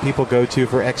guy that people go to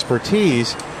for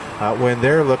expertise when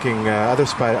they're looking other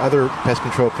pest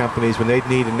control companies when they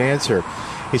need an answer.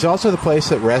 He's also the place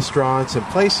that restaurants and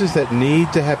places that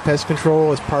need to have pest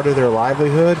control as part of their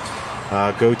livelihood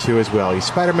go to as well. He's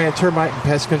Spider-Man Termite and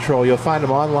Pest Control. You'll find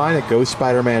him online at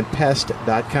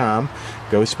GoSpidermanPest.com.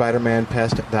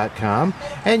 GoSpidermanPest.com.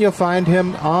 And you'll find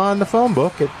him on the phone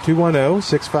book at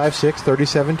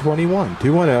 210-656-3721.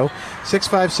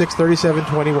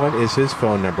 210-656-3721 is his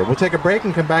phone number. We'll take a break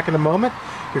and come back in a moment.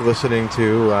 You're listening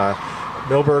to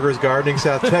Milberger's Gardening,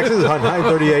 South Texas on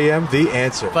 9:30 a.m. The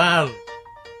Answer. Finally.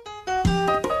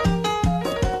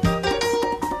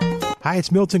 Hi, Hi, it's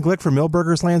Milton Glick from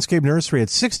Milberger's Landscape Nursery at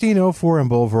 1604 on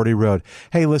Boulevardy Road.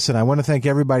 Hey, listen, I want to thank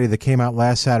everybody that came out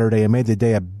last Saturday and made the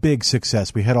day a big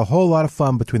success. We had a whole lot of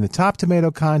fun between the Top Tomato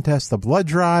Contest, the Blood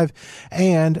Drive,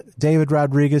 and David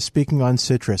Rodriguez speaking on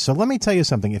citrus. So let me tell you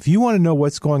something. If you want to know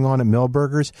what's going on at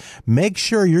Milberger's, make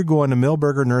sure you're going to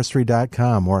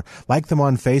milbergernursery.com or like them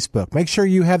on Facebook. Make sure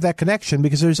you have that connection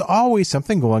because there's always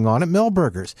something going on at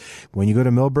Milberger's. When you go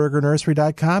to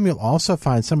milbergernursery.com, you'll also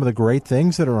find some of the great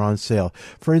things that are on sale.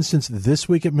 For instance, this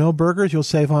week at Milberger's, you'll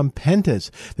save on pentas.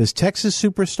 This Texas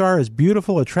Superstar is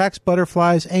beautiful, attracts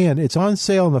butterflies, and it's on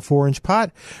sale in the 4-inch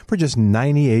pot for just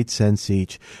 98 cents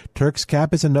each. Turk's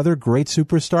Cap is another great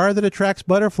superstar that attracts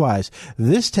butterflies.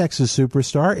 This Texas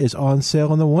Superstar is on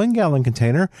sale in the 1-gallon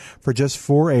container for just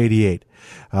 $4.88.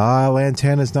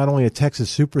 Lantana is not only a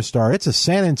Texas superstar, it's a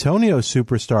San Antonio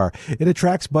superstar. It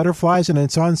attracts butterflies and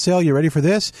it's on sale. You ready for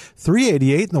this?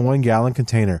 $3.88 in the 1-gallon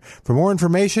container. For more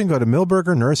information, go to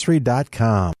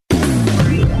milbergernursery.com.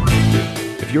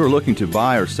 If you're looking to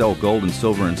buy or sell gold and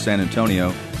silver in San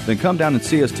Antonio, then come down and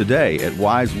see us today at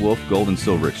Wise Wolf Gold and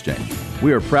Silver Exchange.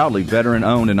 We are proudly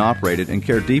veteran-owned and operated and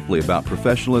care deeply about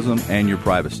professionalism and your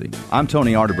privacy. I'm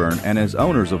Tony Arterburn, and as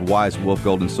owners of Wise Wolf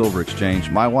Gold and Silver Exchange,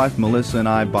 my wife Melissa and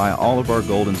I buy all of our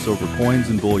gold and silver coins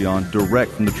and bullion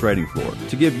direct from the trading floor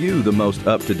to give you the most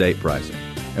up-to-date pricing.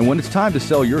 And when it's time to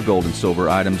sell your gold and silver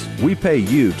items, we pay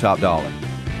you top dollar.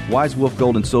 Wise Wolf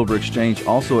Gold and Silver Exchange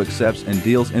also accepts and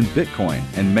deals in Bitcoin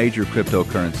and major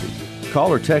cryptocurrencies.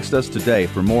 Call or text us today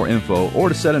for more info or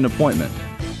to set an appointment.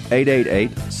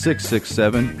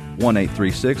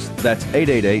 888-667-1836. That's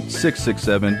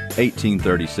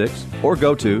 888-667-1836. Or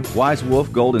go to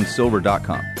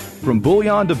wisewolfgoldandsilver.com. From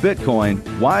bullion to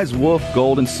Bitcoin, Wise Wolf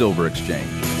Gold and Silver Exchange.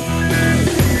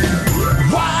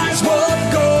 Wise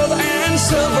Wolf Gold and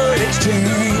Silver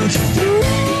Exchange.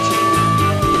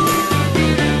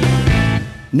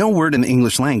 No word in the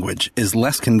English language is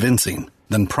less convincing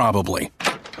than probably.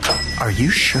 Are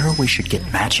you sure we should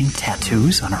get matching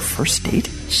tattoos on our first date?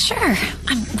 Sure.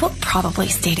 We'll probably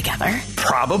stay together.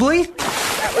 Probably?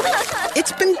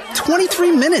 It's been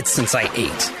 23 minutes since I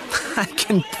ate. I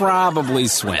can probably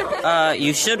swim.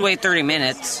 You should wait 30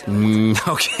 minutes.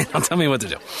 Okay, now tell me what to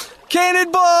do.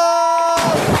 Cannonball!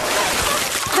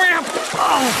 Cramp!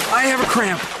 Oh, I have a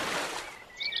cramp.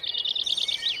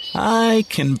 I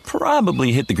can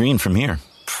probably hit the green from here.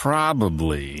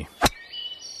 Probably.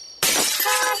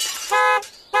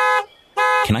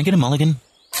 Can I get a mulligan?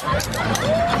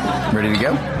 Ready to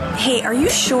go? Hey, are you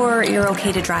sure you're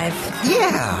okay to drive?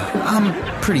 Yeah, I'm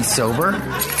pretty sober.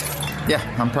 Yeah,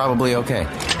 I'm probably okay.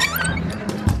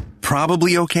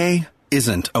 Probably okay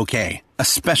isn't okay,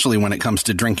 especially when it comes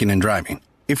to drinking and driving.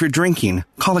 If you're drinking,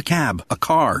 call a cab, a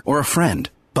car, or a friend.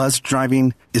 Buzzed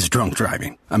driving is drunk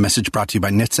driving. A message brought to you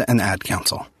by NHTSA and the Ad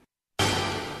Council.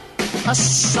 A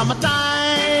summertime,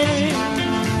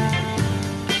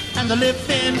 and the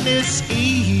living is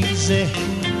easy.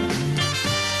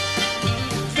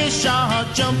 Fish are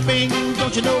jumping,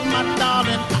 don't you know, my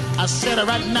darling? I said it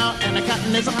right now, and the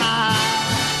cotton is high.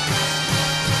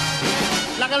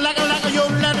 Like a, your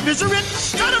land is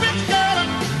rich, got a rich girl,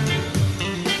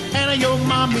 and your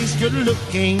mommy's good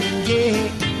looking, yeah.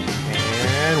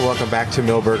 And welcome back to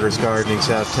Milberger's Gardening,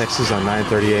 South Texas on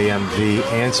 9:30 a.m. The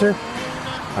Answer.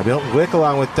 I'm Milton Glick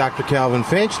along with Dr. Calvin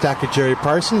Finch, Dr. Jerry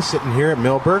Parsons, sitting here at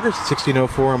Milberger's,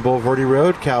 1604 on Boulevardy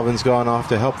Road. Calvin's gone off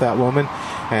to help that woman,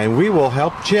 and we will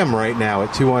help Jim right now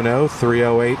at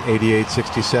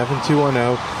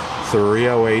 210-308-8867,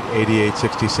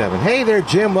 210-308-8867. Hey there,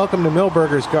 Jim. Welcome to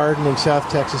Milberger's Gardening, South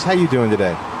Texas. How you doing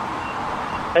today?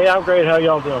 Hey, I'm great. How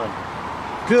y'all doing?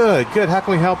 Good. How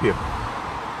can we help you?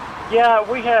 Yeah,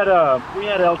 we had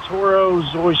El Toro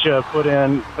zoysia put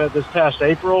in this past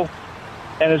April,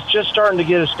 and it's just starting to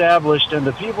get established. And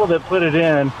the people that put it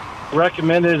in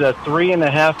recommended a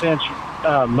 3.5-inch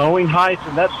mowing height,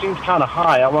 and that seems kind of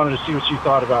high. I wanted to see what you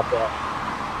thought about that.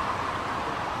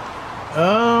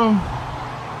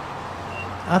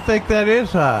 I think that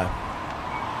is high.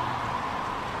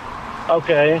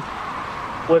 Okay.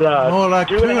 Would more like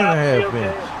 2.5 okay?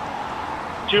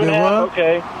 inches. 2.5.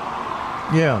 Okay.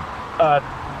 Yeah.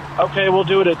 Okay, we'll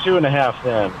do it at 2.5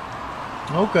 then.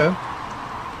 Okay.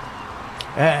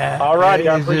 All right,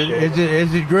 I appreciate it.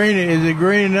 Is it green? Is it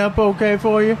greening up okay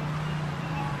for you?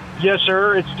 Yes,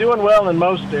 sir. It's doing well in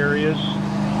most areas.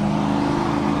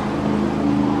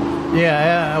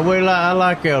 Yeah, I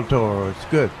like El Toro. It's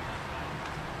good.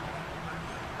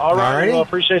 All right. Alrighty. Well,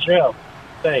 appreciate your help.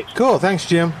 Thanks. Cool. Thanks,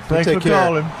 Jim. Thanks Take for care.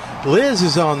 calling. Liz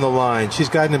is on the line. She's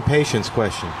got an impatience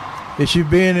question. Is she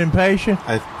being impatient?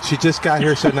 She just got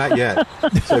here, so not yet.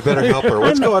 So I better help her.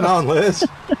 What's going on, Liz?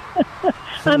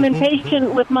 I'm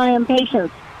impatient with my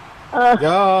impatience. Oh, I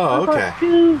bought okay.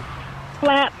 2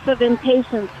 flats of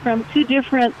impatience from 2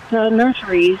 different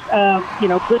nurseries,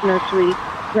 good nurseries,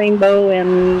 Rainbow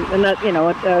and a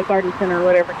garden center or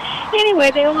whatever.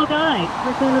 Anyway, they all died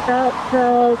within about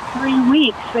 3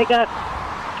 weeks. They got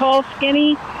tall,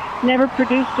 skinny, never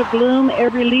produced a bloom.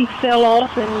 Every leaf fell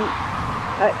off, and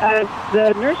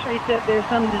the nursery said there's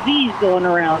some disease going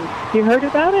around. You heard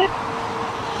about it?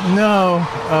 No.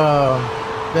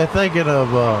 They're thinking of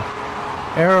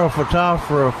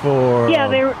Aerophytophthora for... Yeah,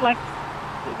 they were like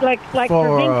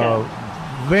for Vinca.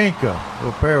 Vinca,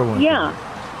 or periwinkle. Yeah.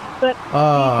 But these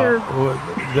are...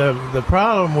 the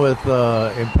problem with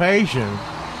impatiens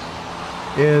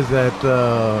is that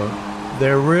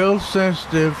they're real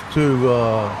sensitive to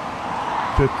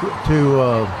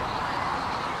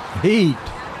heat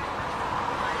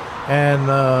and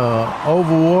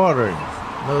overwatering.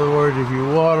 In other words, if you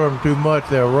water them too much,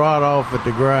 they'll rot off at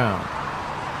the ground.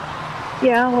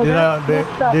 Yeah, well,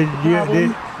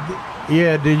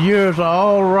 did yours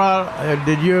all rot?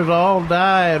 Did yours all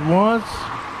die at once?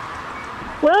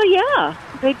 Well, yeah,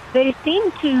 they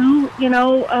seem to,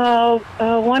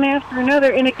 one after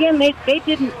another. And again, they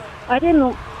didn't. I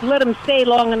didn't let them stay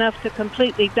long enough to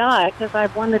completely die because I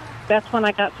wanted. That's when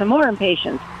I got some more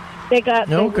impatience. They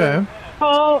were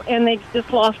tall, and they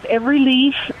just lost every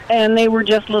leaf, and they were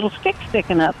just little sticks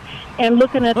sticking up. And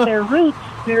looking at their roots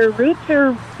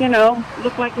are,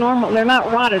 look like normal. They're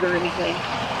not rotted or anything.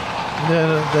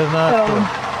 They're not.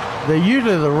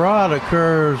 Usually the rot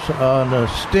occurs on the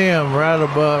stem right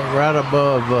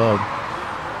above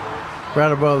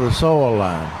the soil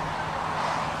line.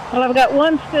 Well, I've got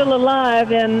one still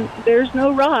alive, and there's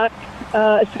no rot.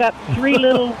 It's got 3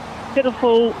 little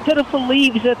pitiful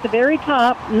leaves at the very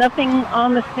top. Nothing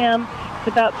on the stem. It's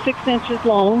about 6 inches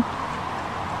long,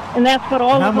 and that's what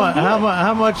all of them did.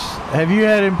 How much have you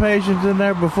had impatiens in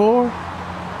there before?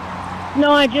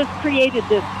 No, I just created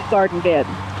this garden bed.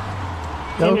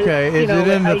 Okay, is it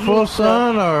in the full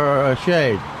sun or a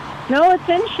shade? No, it's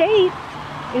in shade.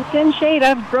 It's in shade.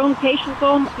 I've grown impatiens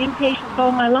all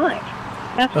my life.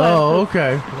 That's why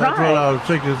okay. That's what I was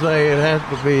thinking to say. It has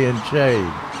to be in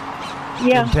shade.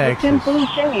 Yeah, in Texas. It's in full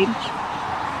shade.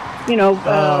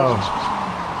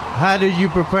 How did you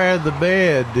prepare the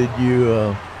bed? Did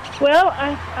you... Well,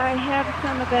 I have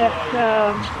some of that,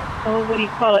 what do you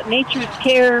call it? Nature's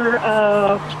Care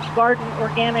garden,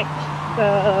 organic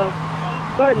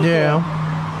garden. Yeah.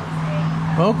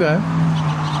 Care. Okay.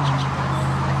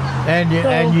 And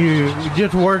you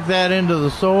just work that into the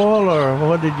soil, or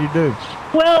what did you do?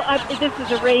 Well, this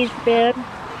is a raised bed.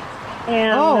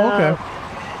 And, okay.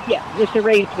 Yeah, it's a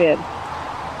raised bed.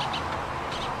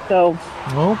 So.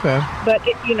 Okay. But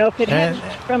if it had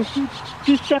from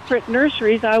two separate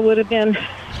nurseries, I would have been.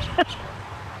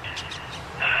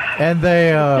 And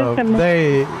they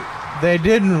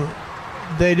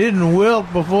didn't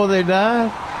wilt before they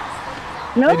died.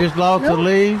 No, they just lost the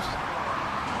leaves.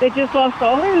 They just lost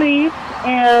all their leaves,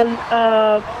 and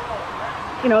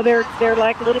they're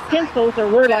like little pencils, or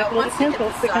were like little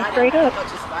pencils sticking straight up.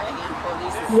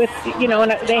 With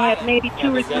and they had maybe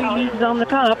 2 or 3 leaves on the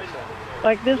top,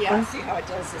 like this one. See how it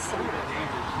does this summer.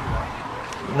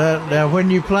 Now, when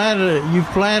you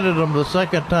planted them the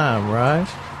second time, right?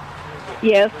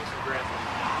 Yes.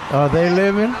 Are they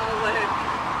living?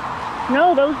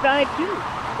 No, those died too.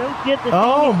 Those did the same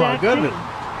Oh my exact goodness! thing.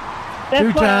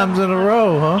 That's 2 times in a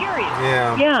row, huh? Curious.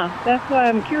 Yeah. Yeah, that's why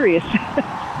I'm curious.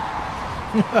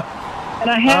 And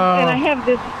I have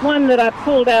this one that I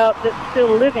pulled out that's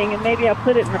still living, and maybe I'll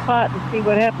put it in a pot and see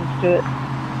what happens to it.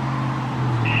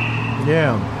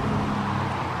 Yeah.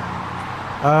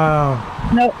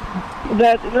 No,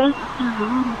 the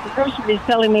grocery is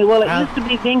telling me, well, it used to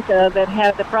be Vinca that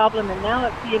had the problem, and now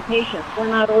it's the impatiens. We're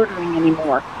not ordering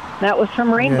anymore. That was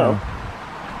from Rainbow.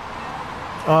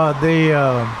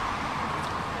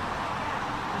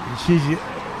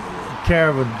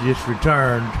 Calvin just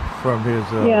returned from his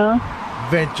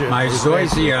venture. My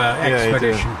Zoysia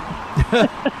expedition.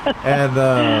 And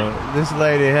this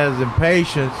lady has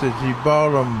impatiens, and she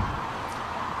bought them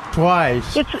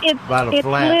twice by the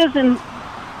flat. Liz and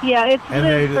it's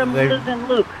Liz from Liz and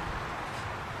Luke.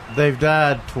 They've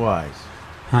died twice.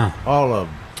 Huh. All of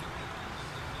them.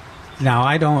 Now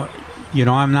I don't.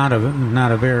 I'm not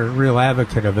a very real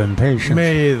advocate of impatiens.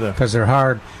 Me either. Because they're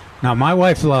hard. Now my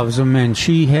wife loves them, and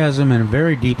she has them in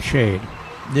very deep shade.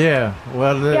 Yeah.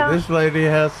 Well, this lady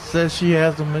says she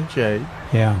has them in shade.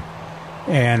 Yeah.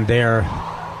 And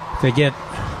they get.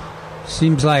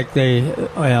 Seems like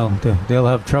they'll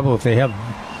have trouble if they have.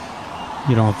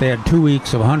 If they had 2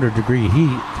 weeks of 100-degree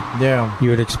heat. Yeah. You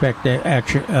would expect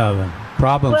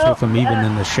problems with them even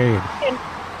in the shade. And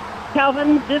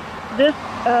Calvin, this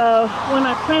when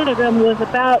I planted them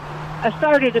I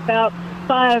started about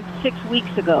 5-6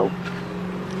 weeks ago.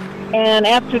 And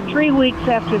after 3 weeks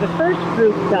after the first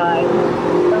group died,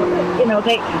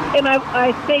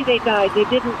 I say they died. They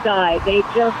didn't die. They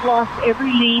just lost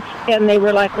every leaf, and they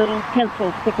were like little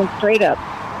pencils sticking straight up.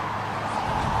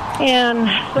 And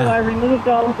so I removed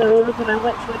all of those, and I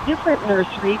went to a different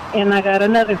nursery, and I got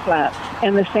another flat,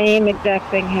 and the same exact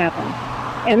thing happened.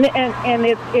 And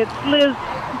it's Liz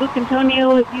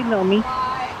Bucantonio, if you know me.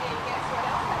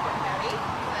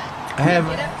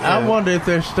 I wonder if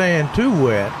they're staying too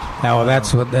wet. Now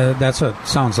that's what it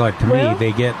sounds like to me.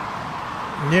 They get.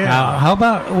 Yeah. Now, how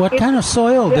about what kind of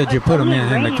soil did you put them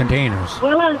in the containers?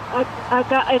 Well, I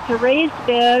got it's a raised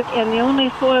bed, and the only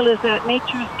soil is that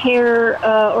Nature's Care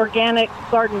organic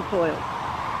garden soil.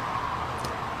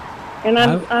 And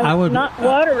I'm not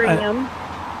watering them.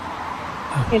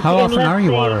 How often are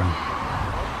you watering?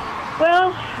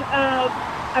 Well,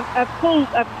 I've still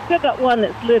got one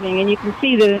that's living, and you can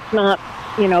see that it's not,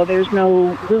 there's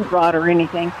no root rot or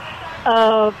anything.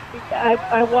 I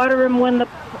water them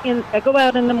I go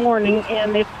out in the morning,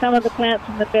 and if some of the plants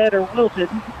in the bed are wilted,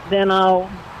 then I'll,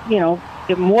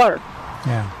 give them water.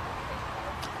 Yeah.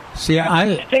 See,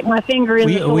 I stick my finger in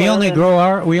the soil. We only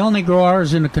grow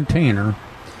ours in a container,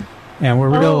 and we're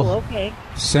real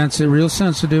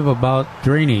sensitive about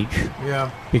drainage. Yeah.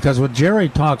 Because what Jerry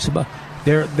talks about,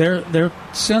 they're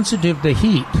sensitive to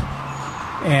heat,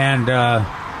 and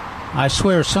I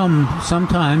swear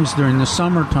sometimes during the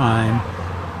summertime,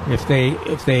 if they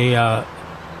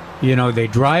they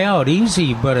dry out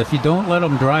easy, but if you don't let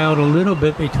them dry out a little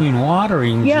bit between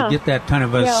waterings, you get that kind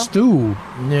of a stew.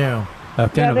 Yeah.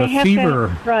 Kind of a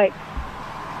fever. Right.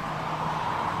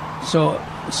 So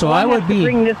I would be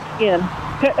bring this in.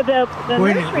 The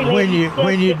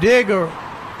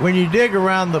when you dig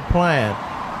around the plant,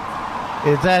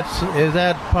 is that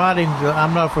potting?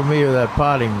 I'm not familiar with that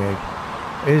potting mix.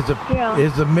 Is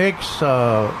the mix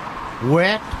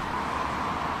wet?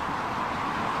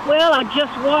 Well, I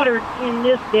just watered in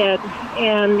this bed,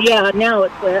 and now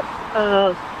it's wet.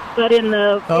 But in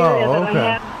the area that I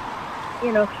had,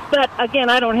 but again,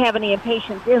 I don't have any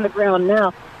impatiens in the ground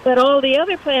now. But all the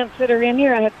other plants that are in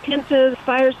here, I have pentas,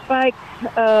 fire spike,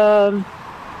 some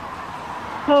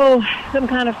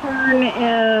kind of fern,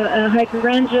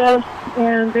 hydrangea,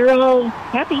 and they're all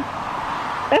happy.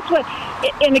 That's what.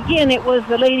 And again, it was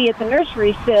the lady at the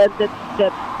nursery said that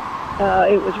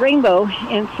it was rainbow,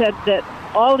 and said that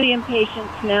all the impatiens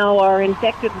now are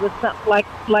infected with something like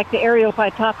the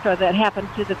Aerophytoptera that happened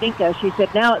to the vinca. She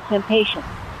said now it's impatient.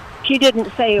 She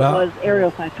didn't say it was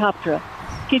Aerophytoptera.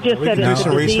 She just said it's a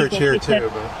some disease. research here too. She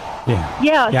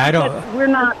said,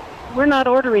 we're not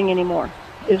ordering anymore,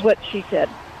 is what she said.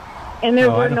 And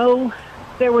there was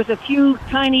a few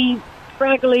tiny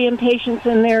scraggly impatiens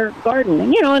in their garden.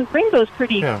 And and Rainbow's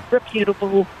pretty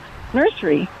reputable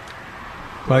nursery.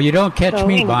 Well, you don't catch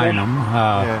me buying them.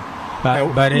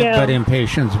 But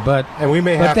impatiens. But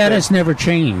that has never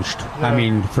changed. Yeah. I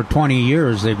mean, for 20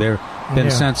 years they've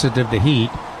been sensitive to heat,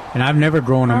 and I've never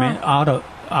grown them out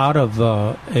of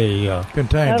a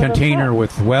container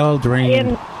with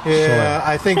well-drained soil.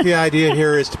 I think the idea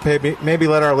here is to maybe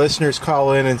let our listeners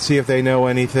call in and see if they know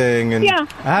anything. And I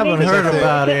haven't heard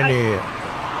about any.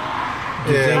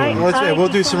 We'll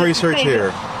do some research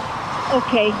here.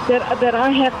 Okay, that I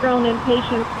have grown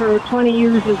impatiens for 20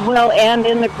 years as well, and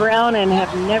in the ground, and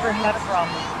have never had a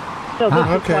problem. So this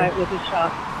is why it was a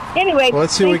shock. Anyway,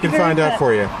 let's see what we can find out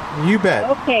for you. You bet.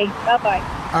 Okay, bye-bye.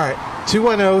 All right,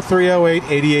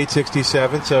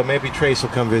 210-308-8867. So maybe Trace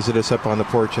will come visit us up on the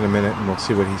porch in a minute, and we'll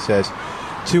see what he says.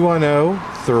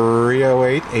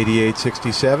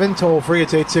 210-308-8867. Toll free,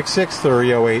 it's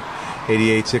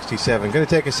 866-308-8867. Going to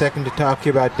take a second to talk to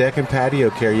you about deck and patio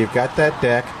care. You've got that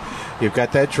deck. You've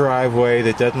got that driveway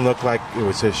that doesn't look like it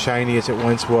was as shiny as it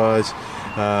once was.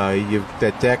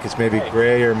 That deck is maybe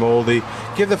gray or moldy.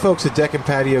 Give the folks at Deck and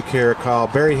Patio Care a call.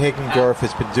 Barry Hagendorf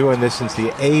has been doing this since the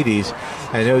 80s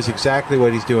and knows exactly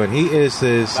what he's doing. He is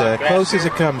as close as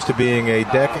it comes to being a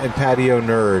deck and patio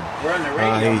nerd.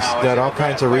 He's done all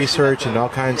kinds of research and all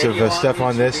kinds of stuff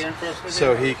on this,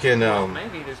 so he can...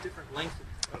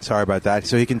 Sorry about that.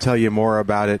 So he can tell you more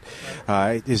about it.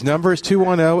 His number is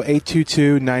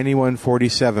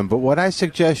 210-822-9147. But what I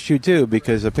suggest you do,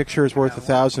 because a picture is worth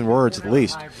 1,000 words at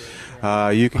least,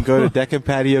 you can go to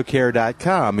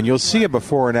deckandpatiocare.com, and you'll see a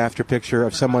before and after picture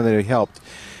of someone that he helped.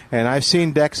 And I've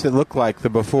seen decks that look like the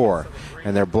before,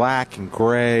 and they're black and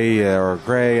gray,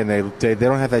 and they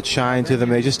don't have that shine to them.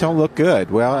 They just don't look good.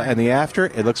 Well, and the after,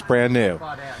 it looks brand new.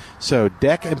 So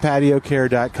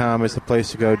deckandpatiocare.com is the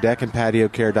place to go,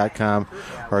 deckandpatiocare.com,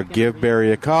 or give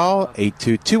Barry a call,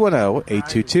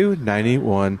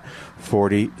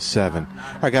 822-822-9147.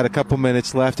 I got a couple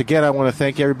minutes left. Again, I want to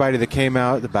thank everybody that came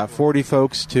out, about 40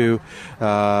 folks, to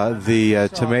the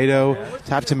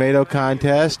Top Tomato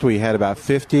Contest. We had about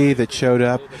 50 that showed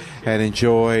up and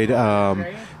enjoyed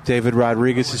David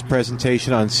Rodriguez's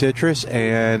presentation on citrus.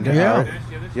 And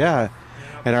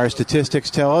and our statistics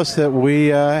tell us that we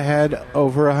had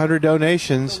over 100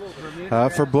 donations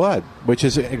for blood, which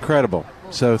is incredible.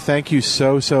 So thank you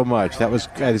so much. That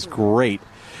is great.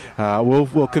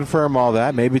 We'll confirm all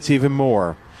that. Maybe it's even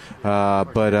more.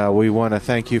 But we want to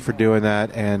thank you for doing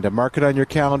that. And mark it on your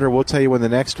calendar. We'll tell you when the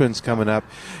next one's coming up.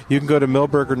 You can go to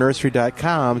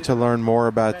millburgernursery.com to learn more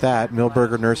about that,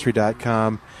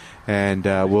 millburgernursery.com. And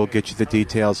we'll get you the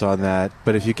details on that.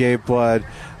 But if you gave blood,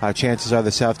 chances are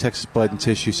the South Texas Blood and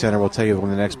Tissue Center will tell you when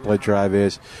the next blood drive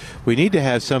is. We need to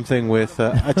have something with,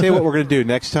 I'll tell you what we're going to do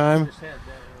next time.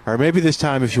 Or maybe this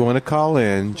time if you want to call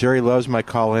in. Jerry loves my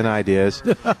call-in ideas.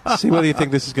 See whether you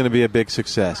think this is going to be a big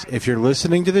success. If you're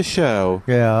listening to the show,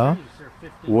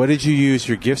 what did you use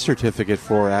your gift certificate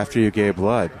for after you gave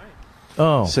blood?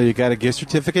 Oh. So you got a gift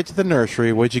certificate to the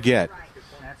nursery. What'd you get?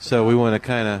 So we want to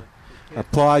kind of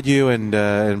applaud you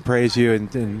and praise you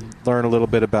and learn a little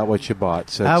bit about what you bought.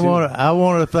 So I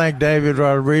want to thank David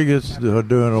Rodriguez for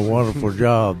doing a wonderful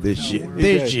job this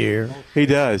year. He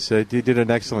does. He did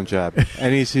an excellent job,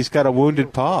 and he's got a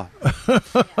wounded paw.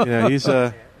 He's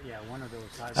a.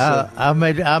 I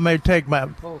may take my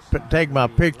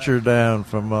picture down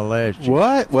from my last year.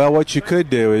 What? Well, what you could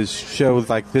do is show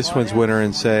like this one's winner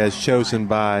and say as chosen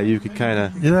by. You could kind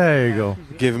of there you go.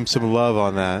 Give him some love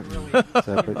on that.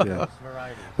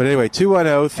 But anyway,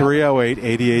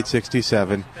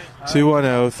 210-308-8867.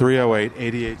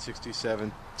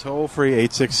 210-308-8867. Toll free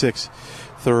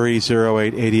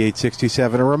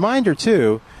 866-308-8867. A reminder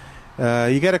too.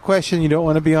 You got a question, you don't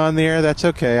want to be on the air, that's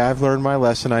okay. I've learned my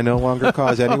lesson. I no longer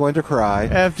cause anyone to cry.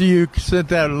 After you sent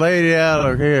that lady out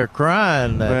of here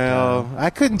crying that time. I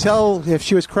couldn't tell if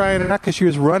she was crying or not because she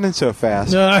was running so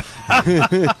fast.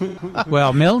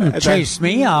 Well, Milton chased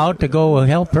me out to go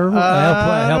help her,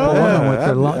 help a woman with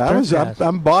the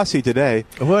I'm bossy today.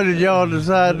 What did y'all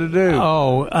decide to do?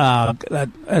 Oh,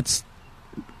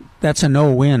 that's a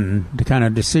no-win kind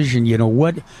of decision.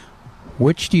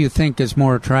 Which do you think is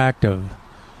more attractive?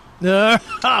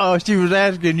 Oh, she was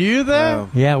asking you that?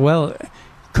 Yeah, well,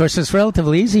 of course, it's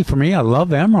relatively easy for me. I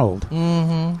love emerald.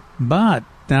 Mm-hmm. But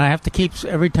then I have to keep,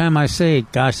 every time I say,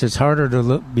 gosh, it's harder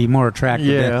to be more attractive.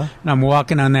 Yeah. And I'm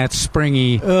walking on that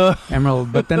springy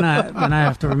emerald. But then I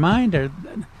have to remind her,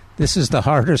 this is the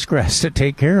hardest grass to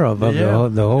take care of the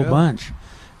whole bunch.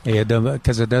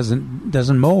 Because it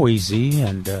doesn't mow easy,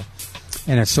 and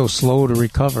it's so slow to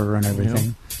recover and everything.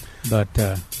 Yeah. But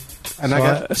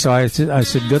I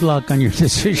said, good luck on your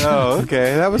decision. Oh,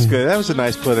 okay. That was good. That was a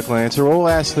nice political answer. Well,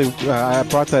 lastly, I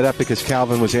brought that up because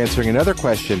Calvin was answering another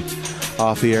question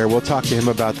off the air. We'll talk to him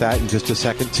about that in just a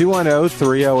second.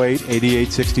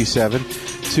 210-308-8867.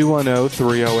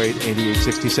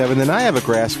 210-308-8867. Then I have a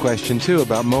grass question, too,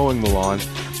 about mowing the lawn.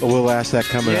 But we'll ask that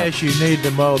coming up. Yes, you need to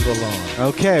mow the lawn.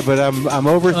 Okay, but I'm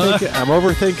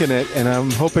overthinking it, and I'm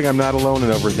hoping I'm not alone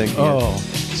in overthinking it.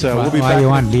 So we'll be back. You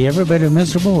want to be everybody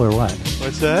miserable or what?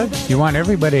 What's that? You want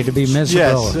everybody to be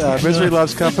miserable. Yes, misery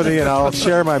loves company, and I'll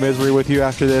share my misery with you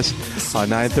after this on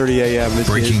 9:30 a.m.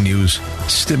 Breaking news,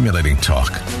 stimulating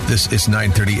talk. This is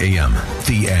 9:30 a.m.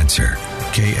 The Answer.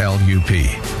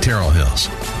 KLUP, Terrell Hills,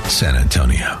 San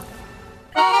Antonio.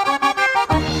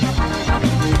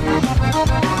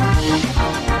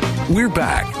 We're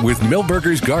back with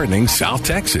Milberger's Gardening, South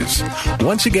Texas.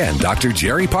 Once again, Dr.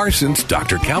 Jerry Parsons,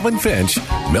 Dr. Calvin Finch,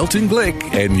 Milton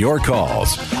Glick, and your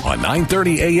calls on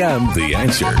 9:30 a.m. The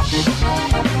Answer. And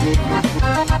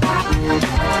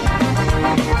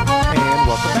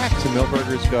welcome back to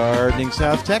Milberger's Gardening,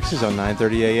 South Texas on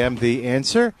 9:30 a.m. The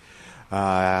Answer.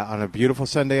 On a beautiful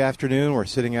Sunday afternoon, we're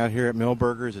sitting out here at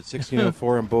Milberger's at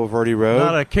 1604 on Boulevardy Road.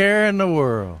 Not a care in the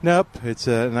world. Nope. It's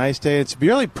a nice day. It's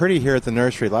really pretty here at the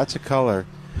nursery. Lots of color.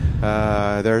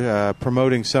 They're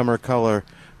promoting summer color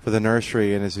for the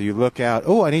nursery. And as you look out...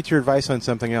 Oh, I need your advice on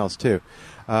something else, too.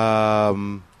 Yeah.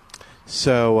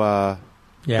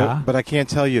 But I can't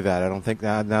tell you that. I don't think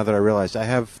now that I realized. I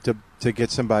have to get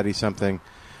somebody something.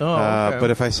 Oh, okay.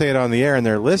 But if I say it on the air and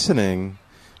they're listening...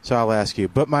 So I'll ask you.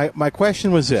 But my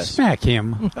question was this. Smack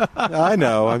him. I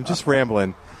know. I'm just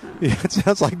rambling. It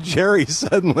sounds like Jerry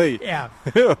suddenly. Yeah.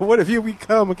 What have you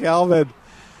become, Calvin?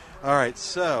 All right.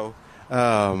 So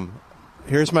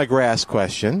here's my grass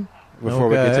question before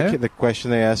we get to the question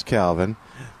they asked Calvin.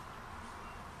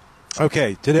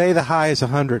 Okay, today the high is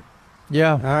 100.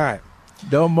 Yeah. All right.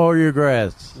 Don't mow your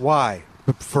grass. Why?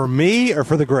 For me or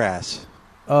for the grass?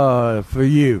 For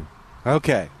you.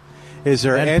 Okay. Is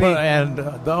there and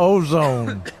the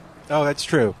ozone. Oh, that's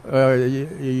true.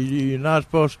 You're not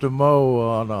supposed to mow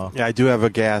on a... Yeah, I do have a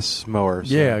gas mower.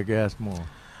 So. Yeah, a gas mower.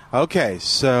 Okay,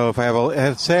 so if I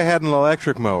have say I had an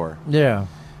electric mower. Yeah.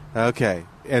 Okay,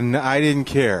 and I didn't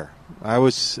care. I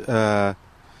was...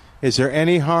 is there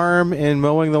any harm in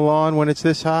mowing the lawn when it's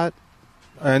this hot?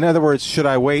 In other words, should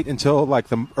I wait until like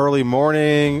the early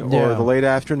morning or the late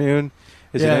afternoon?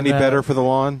 Is it any better for the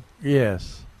lawn?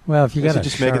 Yes. Well, if you got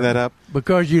just making that up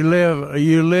because you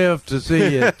live to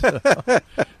see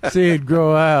it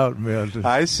grow out, Milton.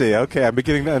 I see. Okay, I'm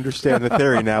beginning to understand the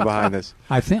theory now behind this.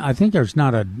 I think there's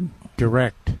not a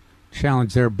direct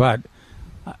challenge there, but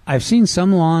I've seen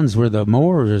some lawns where the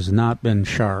mower has not been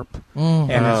sharp,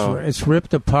 and it's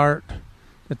ripped apart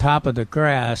the top of the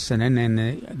grass, and then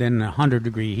the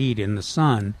 100-degree heat in the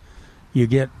sun, you'll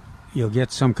get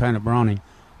some kind of browning.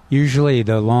 Usually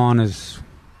the lawn is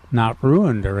not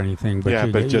ruined or anything, but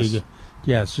it's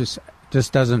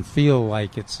just doesn't feel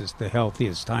like it's just the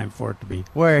healthiest time for it to be.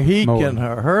 Where heat mowed. can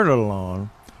hurt a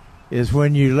lawn is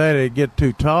when you let it get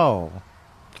too tall.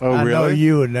 Oh, I really? know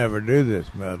you would never do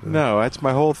this, Milton. No, that's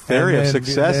my whole theory of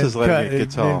success is letting it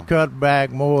get tall. And cut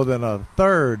back more than a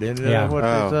third, isn't that what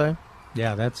they say?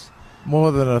 Yeah, that's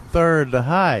more than a third the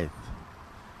height.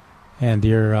 And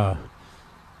you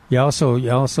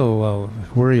also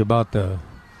worry about the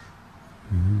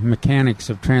mechanics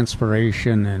of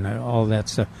transpiration and all that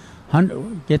stuff.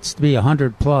 Gets to be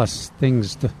 100+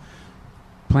 things. The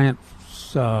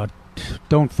plants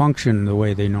don't function the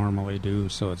way they normally do,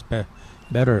 so it's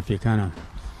better if you kind of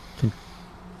can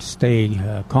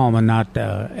stay calm and not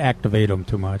activate them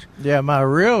too much. Yeah, my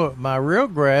real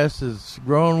grass is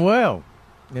growing well.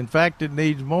 In fact, it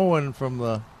needs mowing from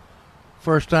the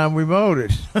first time we mowed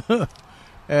it,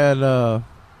 and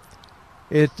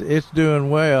it's doing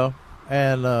well.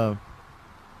 And what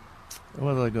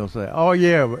was I going to say? Oh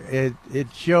yeah, it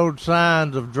showed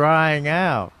signs of drying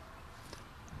out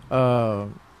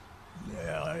around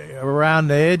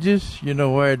the edges. You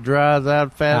know where it dries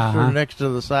out faster, next to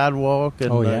the sidewalk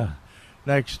and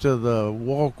next to the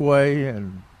walkway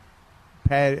and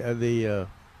next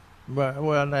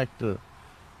to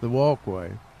the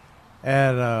walkway.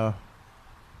 And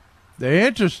the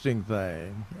interesting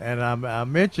thing, and I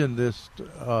mentioned this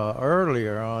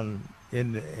earlier on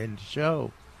in the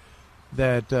show,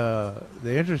 that the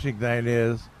interesting thing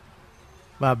is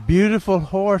my beautiful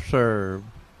horse herb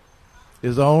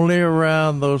is only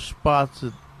around those spots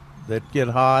that get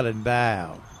hot and die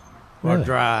out or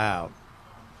dry out.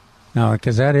 No,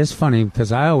 because that is funny,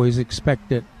 because I always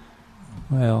expect it,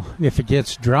 well, if it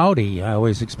gets droughty, I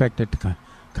always expect it to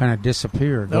kind of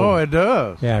disappear. It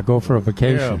does. Yeah, go for a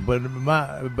vacation.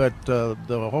 Yeah, but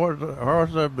the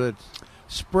horse herb that's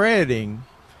spreading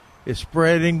is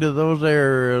spreading to those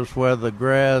areas where the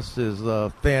grass is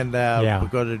thinned out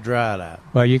because it dried out.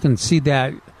 Well, you can see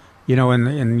that,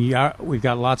 we've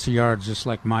got lots of yards just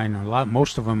like mine.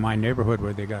 Most of them in my neighborhood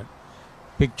where they got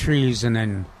big trees and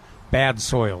then bad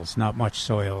soils, not much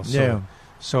soil.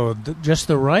 So just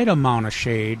the right amount of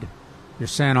shade. Your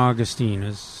San Augustine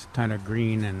is kind of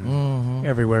green and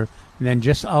everywhere. And then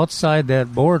just outside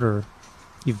that border,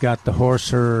 you've got the horse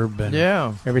herb and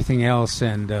everything else,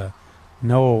 and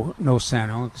no San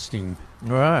Augustine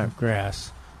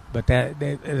grass. But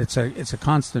it's a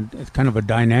constant. It's kind of a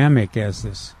dynamic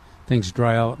as things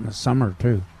dry out in the summer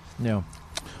too. Yeah.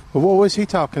 But what was he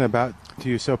talking about to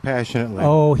you so passionately?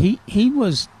 Oh, he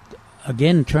was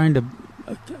again trying to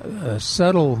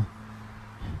settle.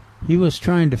 He was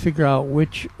trying to figure out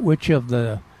which of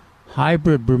the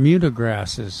hybrid Bermuda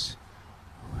grasses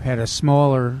had a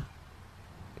smaller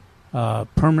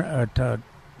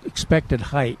expected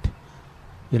height.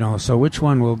 So which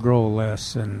one will grow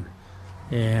less, and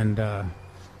I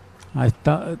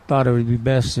thought it would be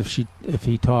best if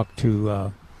he talked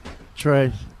to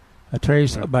Trace, but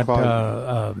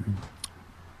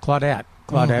Claudette.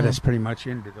 Claudette is pretty much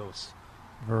into those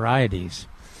varieties,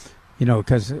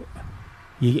 because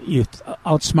you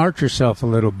outsmart yourself a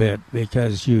little bit,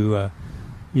 because you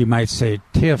might say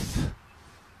Tiff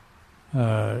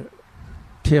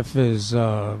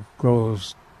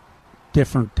grows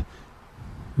different,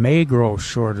 may grow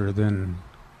shorter than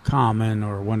common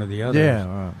or one of the others.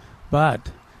 Yeah, right.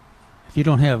 But if you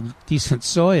don't have decent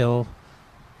soil,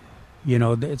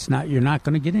 it's not. You're not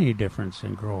going to get any difference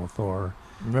in growth, or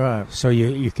right. So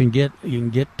you can get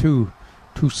too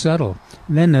subtle.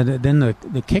 And then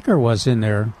the kicker was in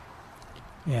there.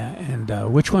 Yeah,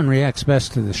 and which one reacts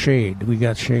best to the shade? We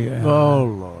got shade. Oh,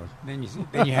 Lord. Then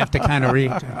you have to kind of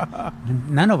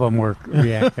none of them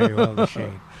react very well to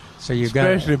shade. So you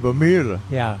got especially Bermuda.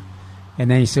 Yeah,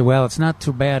 and then you say, well, it's not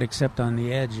too bad except on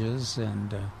the edges,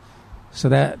 and so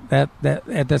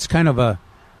that's kind of a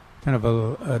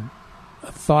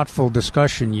thoughtful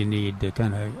discussion you need to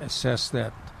kind of assess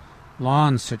that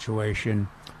lawn situation,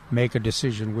 make a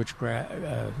decision which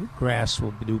grass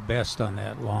will do best on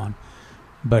that lawn.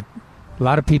 But a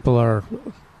lot of people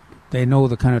they know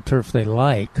the kind of turf they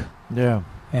like. Yeah.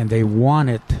 And they want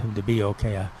it to be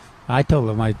okay. I told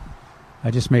them, I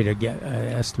just made an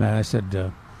estimate. I said,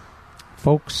 a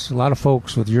lot of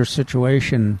folks with your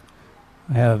situation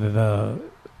have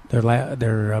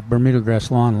their Bermuda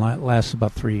grass lawn lasts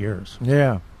about 3 years.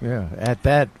 Yeah. If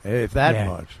that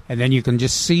much. And then you can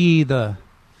just see the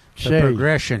shade.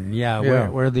 Progression. Yeah.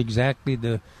 Where exactly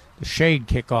the shade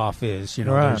kickoff is. You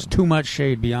know, right. There's too much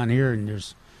shade beyond here, and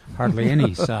there's hardly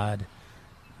any sod.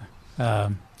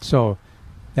 So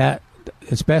that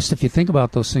it's best if you think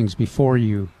about those things before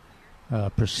you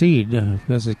proceed,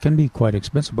 because it can be quite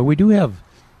expensive. But we do have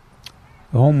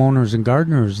homeowners and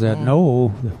gardeners that know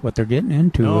what they're getting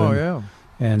into.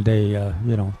 And they,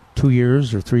 2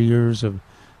 years or 3 years of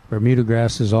Bermuda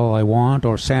grass is all I want,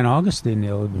 or San Augustine,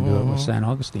 they'll even do it with San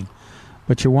Augustine.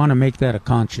 But you want to make that a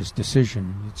conscious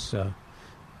decision. It's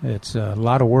a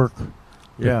lot of work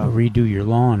to redo your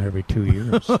lawn every 2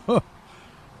 years.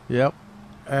 Yep.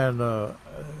 And it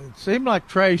seemed like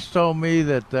Trace told me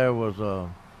that there was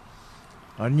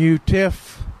a new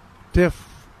tiff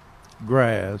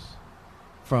grass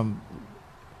from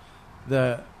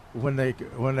when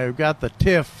they got the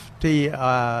tiff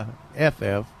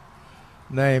TIFF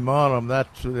name on them.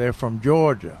 They're from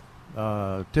Georgia,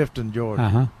 Tifton,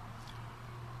 Georgia.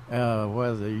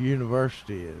 Where the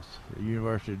university is, the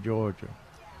University of Georgia,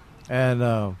 and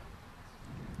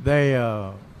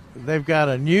they've got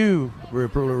a new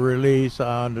release,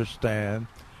 I understand,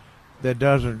 that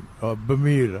doesn't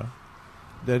Bermuda,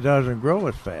 that doesn't grow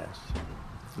as fast.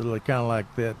 It's kind of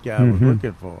like that guy was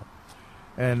looking for,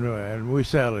 and we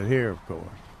sell it here, of course.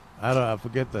 I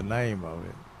forget the name of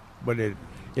it, but it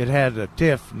has a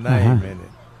TIFF name in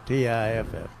it,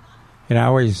 TIFF. And I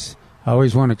always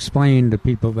want to explain to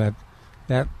people that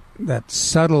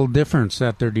subtle difference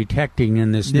that they're detecting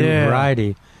in this new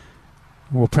variety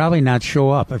will probably not show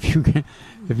up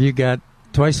if you got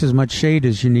twice as much shade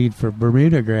as you need for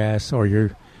Bermuda grass, or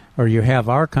you have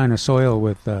our kind of soil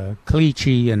with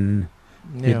caliche and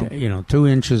 2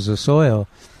 inches of soil.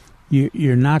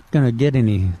 You're not going to get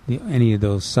any of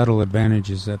those subtle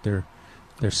advantages that they're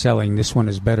selling. This one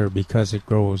is better because it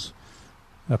grows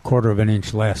a quarter of an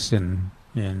inch less in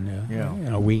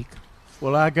a week.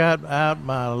 Well, I got out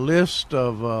my list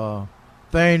of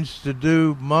things to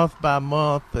do month by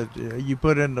month that you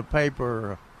put in the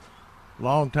paper a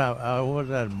long time. What was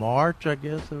that, March, I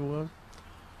guess it was?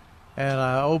 And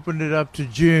I opened it up to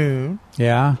June.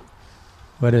 Yeah?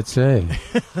 What'd it say?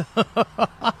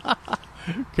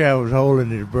 Cal was holding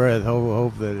his breath.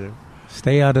 Hope that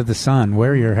stay out of the sun.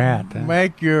 Wear your hat.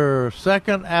 Make your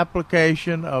second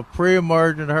application of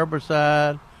pre-emergent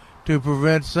herbicide to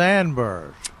prevent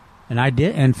sandburrs. And I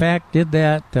did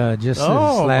that just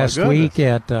last week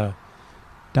at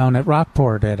down at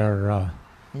Rockport at our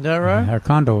is that right? Our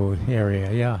condo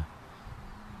area. Yeah.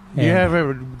 You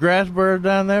have grass burrs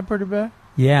down there pretty bad?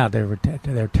 Yeah,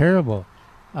 they're terrible.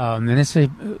 And it's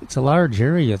a large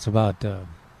area. It's about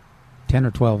 10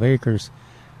 or 12 acres.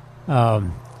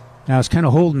 And I was kind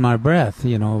of holding my breath,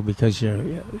 because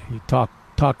you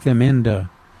talk them into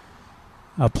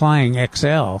applying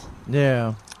XL.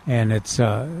 Yeah. And it's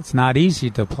not easy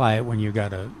to apply it when you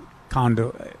got a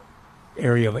condo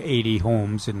area of 80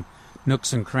 homes and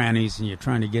nooks and crannies, and you're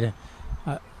trying to get it.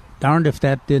 Darned if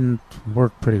that didn't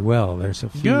work pretty well. There's a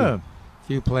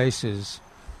few places,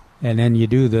 and then you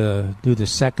do the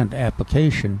second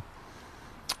application.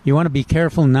 You want to be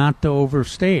careful not to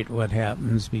overstate what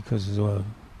happens, because it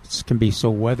can be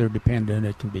so weather dependent.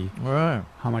 It can be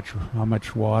how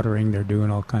much watering they're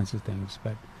doing, all kinds of things.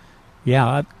 But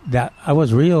yeah, I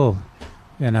was real,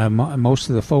 and most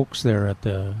of the folks there at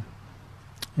the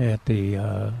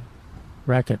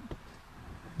racket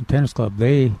tennis club,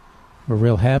 they were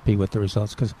real happy with the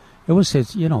results, because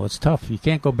it's tough. You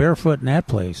can't go barefoot in that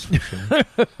place for sure.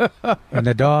 And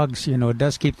the dogs, it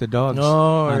does keep the dogs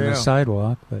on the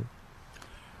sidewalk. But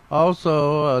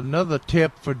also, another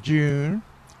tip for June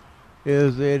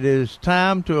is it is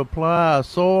time to apply a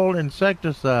soil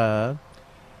insecticide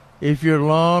if your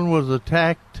lawn was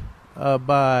attacked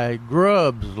by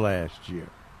grubs last year.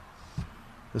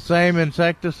 The same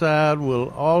insecticide will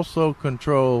also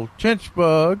control chinch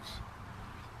bugs,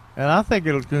 and I think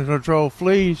it'll control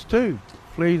fleas too,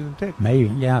 fleas and ticks. Maybe,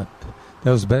 yeah.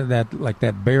 Those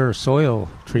that bare soil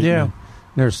treatment. Yeah.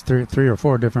 There's three or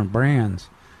four different brands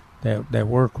that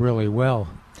work really well.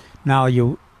 Now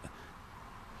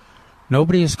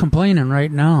nobody is complaining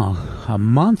right now. A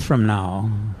month from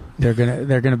now, they're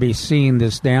gonna be seeing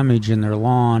this damage in their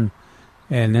lawn,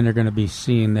 and then they're gonna be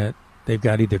seeing that they've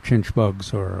got either chinch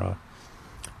bugs or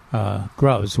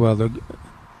grubs. Well,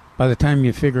 by the time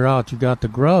you figure out you got the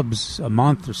grubs a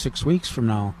month or 6 weeks from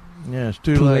now, yeah, it's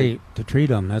too late to treat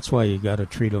them. That's why you got to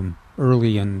treat them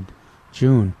early in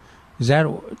June. Is that,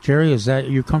 Jerry? Is that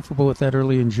you comfortable with that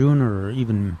early in June or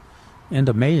even end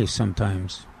of May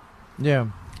sometimes? Yeah,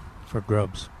 for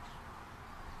grubs.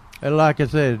 And like I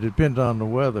said, it depends on the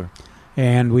weather.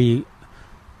 And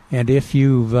if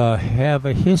you have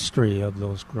a history of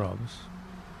those grubs,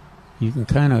 you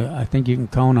can I think you can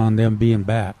count on them being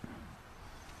back.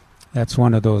 That's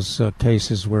one of those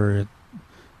cases where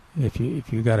if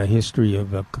you got a history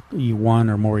of 1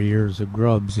 or more years of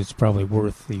grubs, it's probably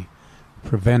worth the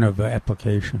preventive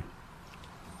application.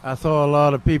 I saw a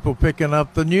lot of people picking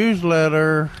up the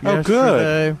newsletter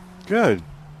yesterday. Good.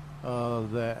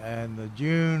 And the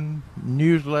June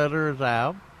newsletter is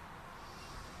out,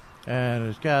 and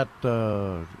it's got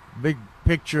a big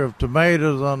picture of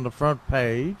tomatoes on the front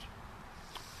page.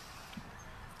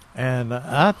 And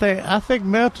I think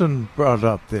Milton brought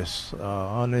up this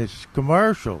on his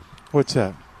commercial. What's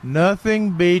that?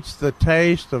 Nothing beats the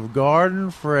taste of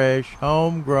garden fresh,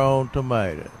 homegrown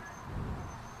tomato.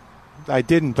 I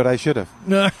didn't, but I should have.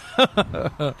 Maybe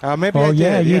I did.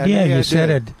 Yeah, you did. You said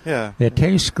did. it. Yeah. It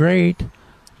tastes great,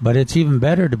 but it's even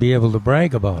better to be able to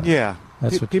brag about it. Yeah.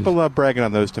 That's what people love bragging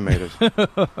on those tomatoes.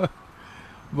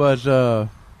 But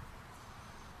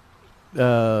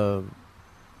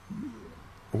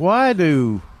why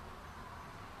do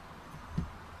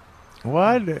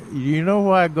you know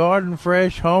why garden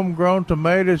fresh homegrown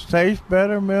tomatoes taste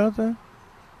better, Milton?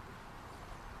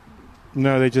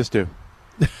 No, they just do.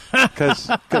 Because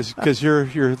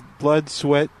your blood,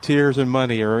 sweat, tears, and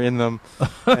money are in them,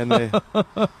 and they.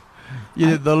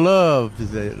 The love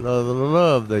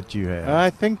that you have. I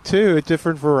think too, at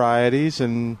different varieties,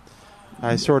 and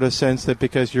I sort of sense that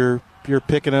because you're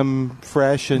picking them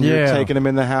fresh and you're taking them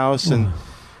in the house and.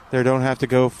 They don't have to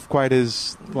go quite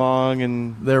as long,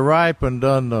 and they're ripened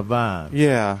on the vine.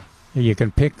 Yeah, you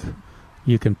can pick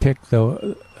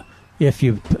the. If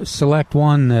you select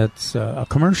one that's a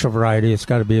commercial variety, it's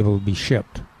got to be able to be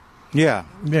shipped. Yeah,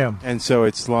 yeah, and so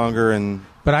it's longer and.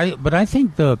 But I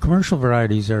think the commercial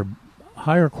varieties are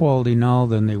higher quality now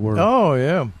than they were.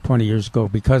 20 years ago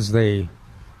because they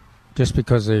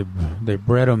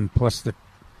bred them, plus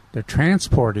they're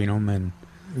transporting them and.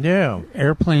 Yeah,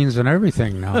 airplanes and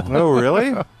everything now. Oh,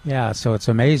 really? Yeah, so it's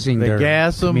amazing. They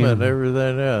gas them and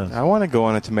everything else. I want to go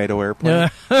on a tomato airplane.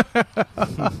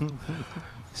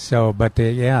 So, but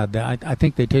I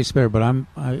think they taste better. But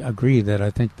I agree that I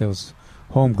think those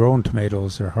homegrown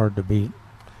tomatoes are hard to beat.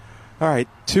 All right,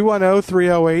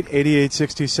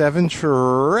 210-308-8867.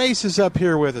 Trace is up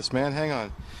here with us, man. Hang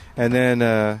on, and then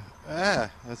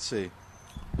let's see.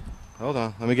 Hold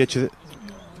on, let me get you.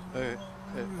 Okay.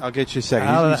 I'll get you a second.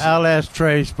 I'll ask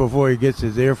Trace before he gets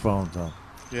his earphones on.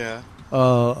 Yeah.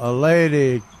 A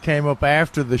lady came up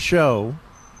after the show.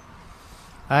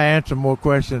 I answer more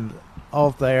questions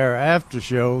off the air after the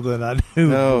show than I do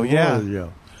before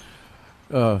the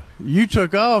show. You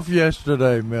took off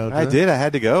yesterday, Milton. I did. I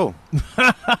had to go.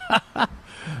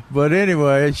 But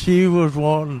anyway, she was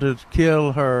wanting to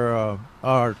kill her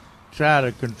or try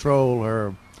to control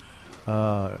her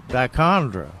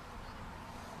dichondra.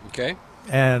 Okay.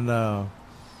 And I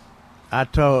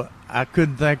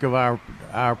couldn't think of our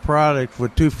product for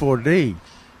 2,4-D.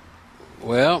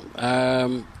 Well,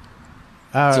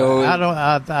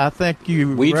 I think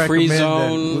you weed free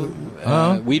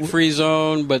zone, weed free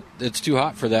zone, but it's too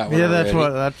hot for that one. Yeah, already.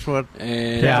 that's what.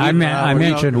 And I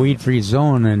mentioned weed free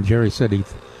zone, and Jerry said he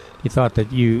thought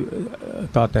that you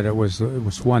thought that it was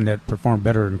one that performed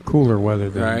better in cooler weather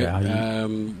than right.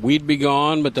 Weed be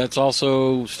gone, but that's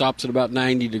also stops at about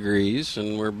 90 degrees,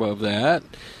 and we're above that.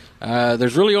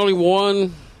 There's really only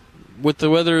one with the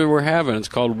weather we're having. It's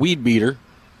called Weed Beater.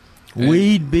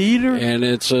 Weed Beater, and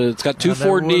it's got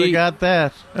 2,4-D. Got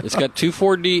that. It's got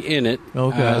 2,4-D in it.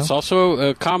 Okay. It's also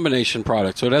a combination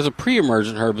product, so it has a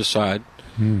pre-emergent herbicide.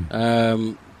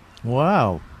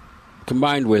 Wow.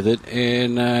 Combined with it,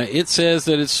 and it says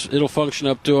that it'll function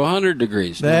up to 100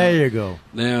 degrees. There you go.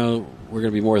 Now we're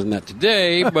going to be more than that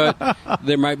today, but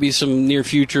there might be some near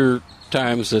future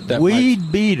times that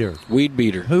Weed beater. Weed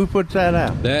beater. Who puts that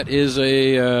out? That is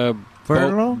a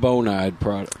Bonide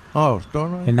product. Oh,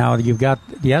 Stonewall. And now you've got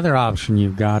the other option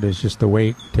you've got is just to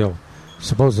wait till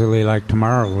supposedly like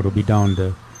tomorrow it'll be down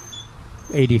to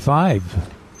 85.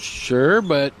 Sure,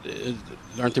 but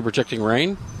aren't they projecting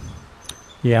rain?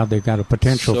 Yeah, they've got a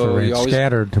potential for rain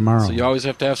scattered tomorrow. So you always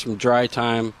have to have some dry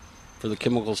time for the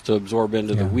chemicals to absorb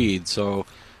into the weeds. So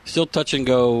still touch and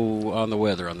go on the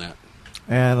weather on that.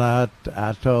 And I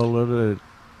told her that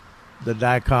the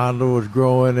dichondra was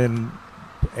growing in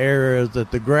areas that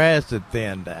the grass had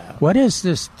thinned out. What is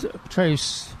this,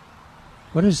 Trace?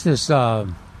 What is this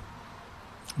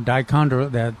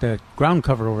dichondra, that ground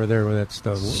cover over there? That's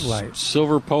the light.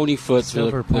 Silver ponyfoot,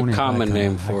 Silver the common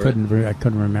name for it. I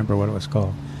couldn't remember what it was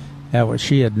called. That was,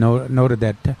 she had noted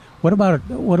that. What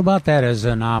about that as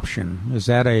an option? Is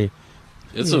that a?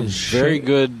 It's a very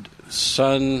good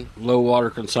sun, low water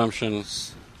consumption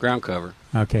ground cover.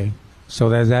 Okay, so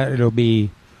that it'll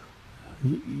be.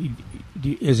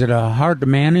 Is it hard to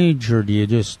manage, or do you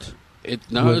just?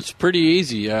 It's pretty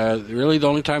easy. Really, the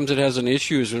only times it has an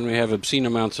issue is when we have obscene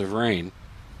amounts of rain.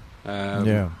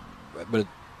 But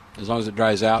as long as it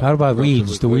dries out. How about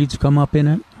weeds? Do weeds come up in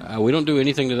it? We don't do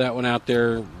anything to that one out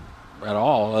there at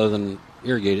all, other than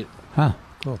irrigate it. Huh.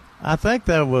 Cool. I think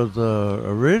that was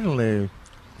originally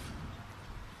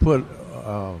put.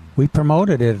 We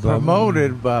promoted it.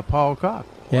 Promoted by Paul Cox.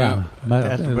 Yeah,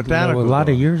 at the botanical a lot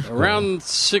of years ago. Around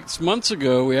 6 months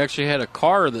ago, we actually had a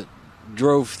car that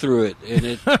drove through it,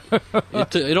 and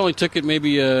it only took it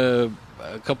maybe a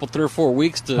couple, 3 or 4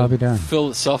 weeks to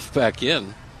fill itself back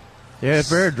in. Yeah, it's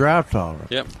very drought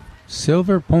tolerant. Yep.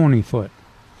 Silver ponyfoot.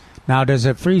 Now, does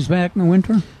it freeze back in the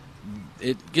winter?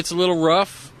 It gets a little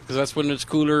rough because that's when it's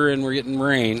cooler and we're getting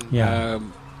rain. Yeah.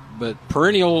 But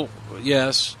perennial,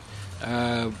 yes.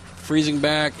 Freezing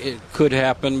back, it could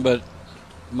happen, but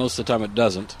most of the time it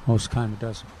doesn't. Most of the time it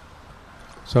doesn't.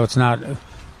 So it's not.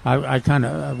 I kind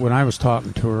of, when I was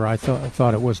talking to her, I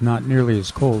thought it was not nearly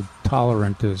as cold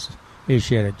tolerant as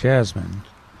Asiatic jasmine.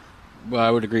 Well,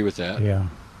 I would agree with that. Yeah.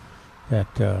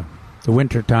 That the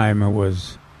winter time it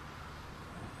was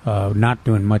not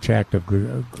doing much active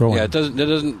growing. Yeah, it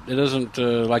doesn't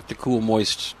like the cool,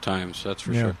 moist times. That's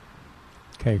for sure.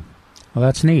 Okay. Well,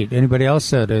 that's neat. Anybody else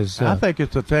that is? I think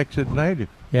it's a Texas native.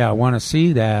 Yeah, I want to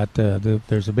see that.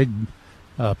 There's a big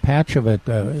patch of it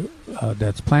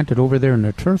that's planted over there in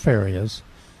the turf areas,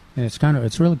 and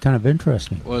it's really kind of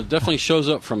interesting. Well, it definitely shows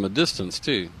up from a distance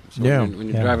too. So when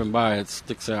you're driving by, it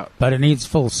sticks out. But it needs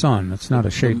full sun. It's not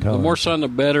a shade tolerant. The more sun, the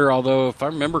better. Although, if I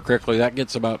remember correctly, that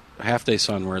gets about half-day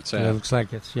sun where it's at. Yeah, it looks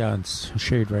like it's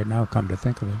shade right now. Come to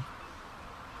think of it.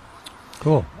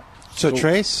 Cool. So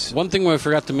Trace, one thing I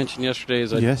forgot to mention yesterday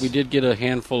is we did get a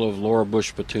handful of Laura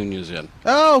Bush petunias in.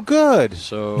 Oh, good.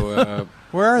 So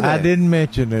where are they? I didn't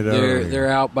mention it earlier. They're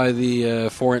out by the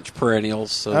 4-inch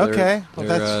perennials. So okay,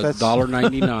 they're that's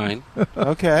 $1.99.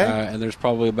 Okay, and there's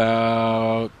probably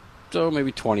about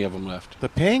maybe 20 of them left. The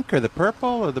pink or the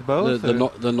purple or the both?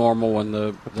 The normal one,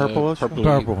 the purple.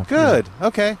 Purple. Good.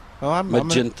 Okay. Well, I'm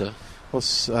magenta.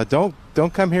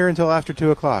 Don't come here until after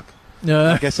 2:00.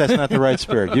 I guess that's not the right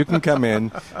spirit. You can come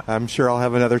in. I'm sure I'll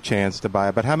have another chance to buy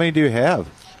it. But how many do you have?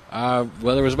 Well,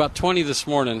 there was about 20 this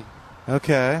morning.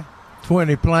 Okay.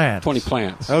 20 plants. 20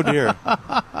 plants. Oh, dear.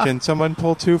 Can someone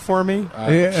pull 2 for me?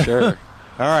 Sure.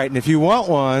 All right. And if you want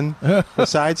one,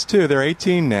 besides 2, they're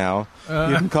 18 now.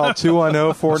 You can call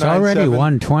 210-497. It's already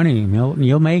 120, Milton.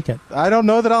 You'll make it. I don't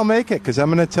know that I'll make it because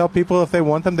I'm going to tell people if they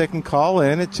want them, they can call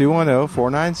in at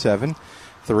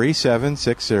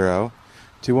 210-497-3760.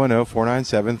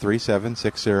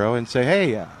 210-497-3760 and say,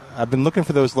 hey, I've been looking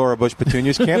for those Laura Bush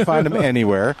petunias. Can't find them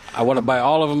anywhere. I want to buy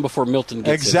all of them before Milton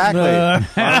gets exactly.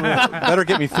 Better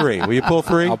get me 3. Will you pull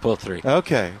 3? I'll pull 3.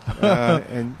 Okay.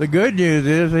 And the good news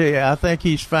is I think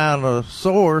he's found a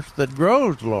source that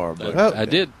grows Laura Bush. I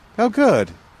did. Oh, good.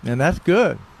 And that's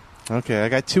good. Okay. I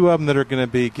got 2 of them that are going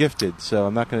to be gifted, so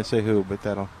I'm not going to say who, but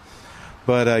that'll...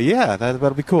 But, yeah,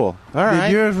 that'll be cool. All right.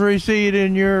 Did yours reseed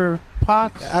in your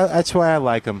pots? That's why I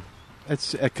like them.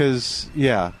 It's because,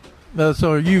 yeah.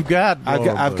 So you've got...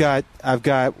 I've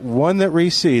got one that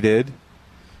reseeded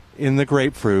in the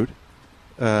grapefruit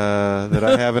that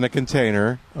I have in a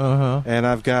container. And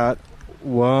I've got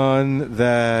one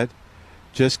that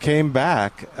just came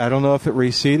back. I don't know if it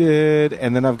reseeded.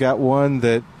 And then I've got one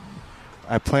that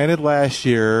I planted last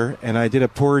year, and I did a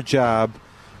poor job.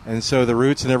 And so the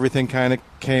roots and everything kind of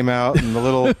came out, and the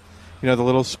little, the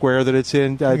little square that it's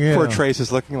in. Poor Trace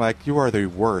is looking like, you are the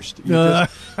worst. I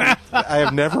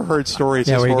have never heard stories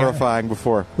as horrifying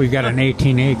before. We've got an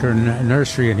 18-acre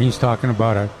nursery, and he's talking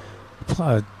about a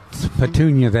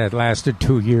petunia that lasted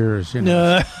 2 years. You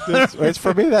know. It's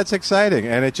for me. That's exciting,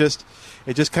 and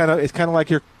it's kind of like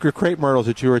your crepe myrtles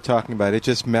that you were talking about. It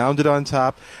just mounded on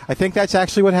top. I think that's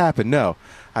actually what happened. No,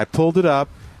 I pulled it up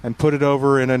and put it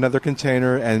over in another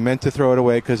container and meant to throw it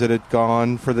away because it had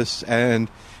gone for this, and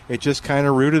it just kind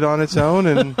of rooted on its own,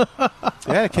 and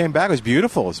yeah, it came back. It was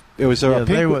beautiful. It was a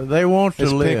pink. They want to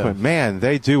live. Pink, man,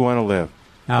 they do want to live.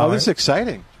 Now, this is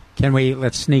exciting.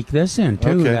 Let's sneak this in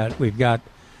too. Okay. That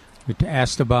we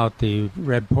asked about the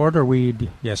red porterweed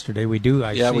yesterday. We do.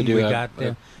 We got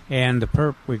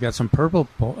we got some purple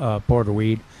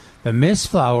porterweed. The mist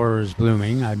flower is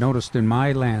blooming. I noticed in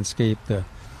my landscape the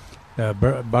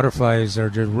butterflies are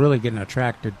just really getting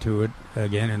attracted to it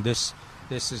again, and this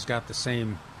has got the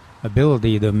same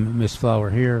ability, the mist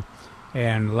flower here,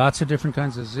 and lots of different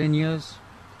kinds of zinnias.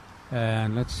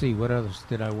 And let's see, what others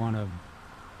did I want to?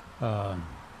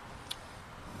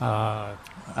 I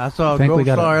saw Gold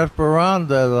Star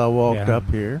Esperanza as I walked up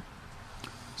here.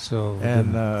 So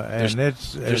and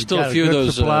it's still got a few of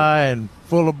those supply and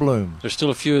full of bloom. There's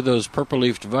still a few of those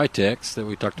purple-leafed vitex that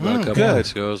we talked about a couple of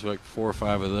weeks ago. It was like 4 or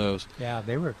 5 of those. Yeah,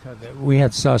 they were. We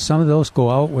saw some of those go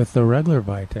out with the regular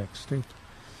vitex too.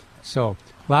 So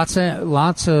lots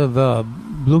of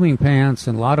blooming plants,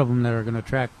 and a lot of them that are going to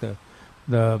attract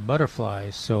the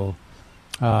butterflies. So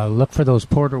look for those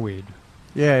porterweed.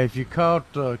 Yeah, if you caught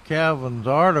Calvin's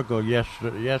article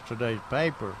yesterday's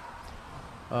paper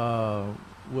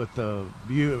with the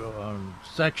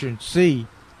section C,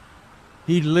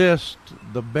 he lists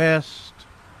the best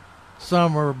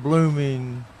summer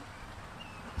blooming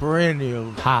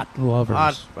perennials, hot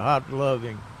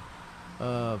loving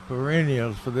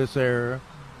perennials for this area,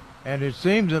 and it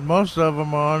seems that most of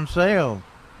them are on sale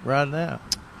right now,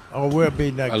 or will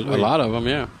be next week. A lot of them,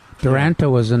 yeah. Duranta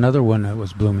was another one that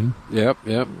was blooming. Yep.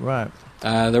 Right.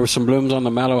 There were some blooms on the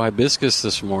mallow hibiscus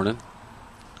this morning.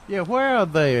 Yeah, where are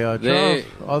they, Charles?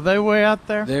 Are they way out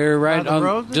there? They're right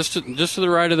on just to the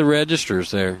right of the registers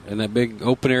there, in that big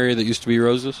open area that used to be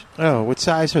roses. Oh, what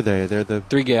size are they? They're the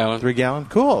 3 gallon. 3 gallon.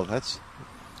 Cool.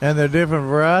 And they're different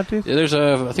varieties? Yeah, there's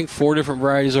I think 4 different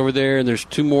varieties over there, and there's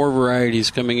 2 more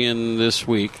varieties coming in this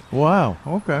week. Wow.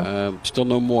 Okay. Still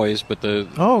no mois, but the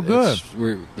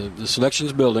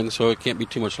selection's building, so it can't be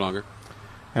too much longer.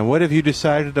 And what have you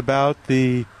decided about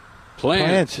the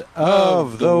plant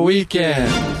of the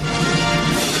weekend?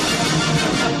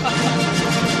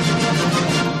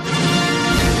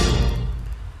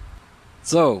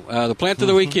 So, the plant of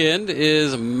the weekend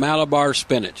is Malabar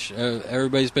spinach.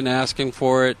 Everybody's been asking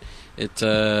for it.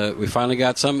 We finally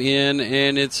got some in,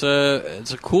 and it's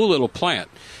a cool little plant.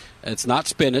 It's not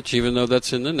spinach, even though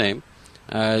that's in the name.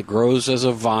 It grows as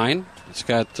a vine. It's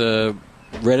got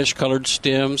reddish-colored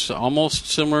stems, almost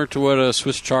similar to what a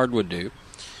Swiss chard would do.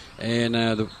 And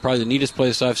probably the neatest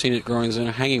place I've seen it growing is in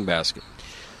a hanging basket.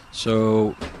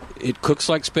 So it cooks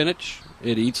like spinach.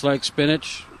 It eats like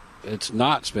spinach. It's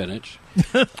not spinach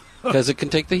because it can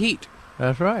take the heat.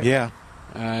 That's right. Yeah.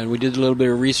 And we did a little bit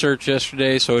of research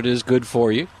yesterday, so it is good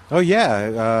for you. Oh,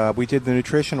 yeah. We did the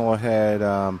nutritional. It had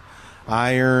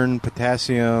iron,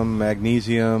 potassium,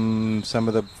 magnesium, some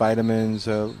of the vitamins,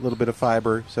 a little bit of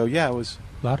fiber. So, yeah, it was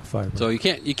a lot of fiber. So you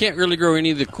can't really grow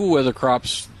any of the cool weather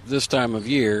crops this time of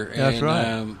year. That's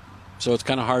right. So it's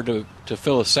kind of hard to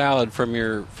fill a salad from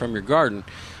your garden.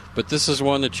 But this is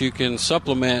one that you can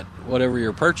supplement whatever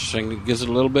you're purchasing. It gives it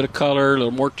a little bit of color, a little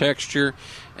more texture,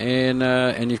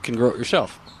 and you can grow it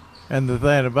yourself. And the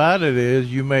thing about it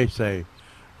is, you may say,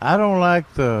 I don't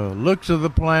like the looks of the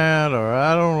plant, or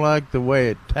I don't like the way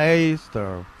it tastes,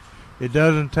 or it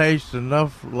doesn't taste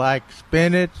enough like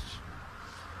spinach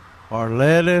or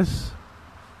lettuce.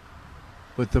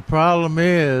 But the problem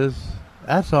is,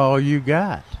 that's all you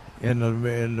got in the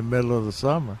middle of the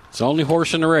summer. It's the only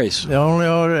horse in the race. The only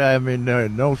order. I mean,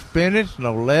 no spinach,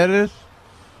 no lettuce.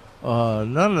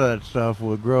 None of that stuff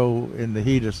will grow in the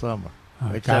heat of summer.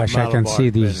 Gosh, I can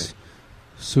see these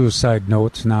suicide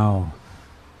notes now.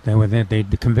 They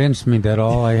convinced me that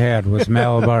all I had was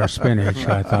Malabar spinach.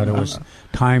 I thought it was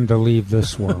time to leave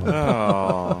this world.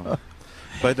 Oh,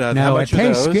 but now it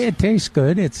tastes good. It tastes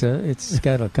good. It's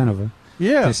got a kind of a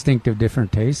distinctive,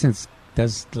 different taste. It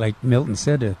does, like Milton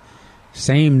said, the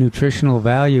same nutritional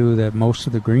value that most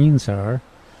of the greens are.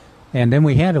 And then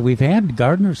we've had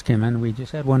gardeners come in. We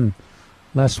just had one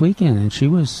last weekend, and she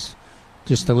was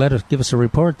just to give us a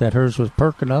report that hers was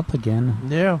perking up again.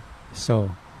 Yeah.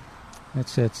 So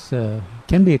it's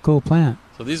can be a cool plant.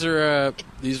 So these are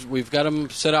we've got them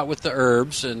set out with the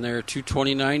herbs, and they're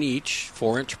 $2.29 each,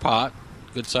 4-inch pot,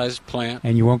 good sized plant.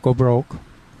 And you won't go broke.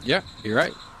 Yeah, you're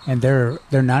right. And they're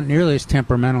not nearly as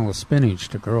temperamental as spinach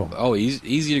to grow. Oh,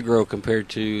 easy to grow compared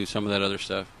to some of that other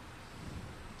stuff.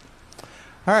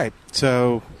 All right,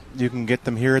 so you can get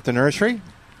them here at the nursery.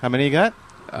 How many you got?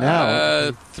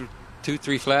 Now,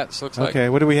 2-3 flats, looks like. Okay,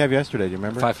 what did we have yesterday? Do you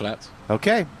remember? 5 flats.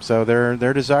 Okay, so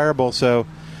they're desirable. So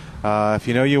if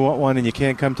you know you want one and you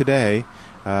can't come today,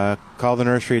 call the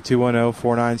nursery at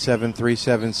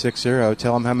 210-497-3760.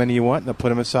 Tell them how many you want, and they'll put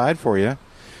them aside for you.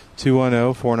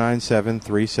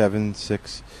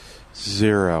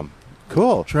 210-497-3760.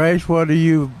 Cool. Trace, what do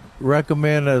you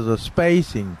recommend as a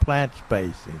plant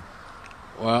spacing?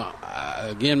 Well,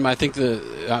 again, I think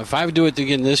if I would do it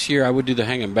again this year, I would do the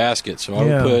hanging basket. So I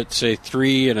would put, say,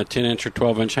 3 in a 10-inch or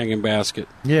 12-inch hanging basket.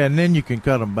 Yeah, and then you can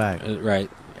cut them back.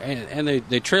 Right. And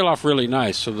they trail off really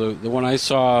nice. So the one I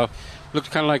saw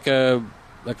looked kind of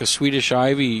like a Swedish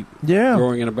ivy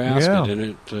growing in a basket. And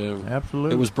it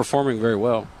absolutely. It was performing very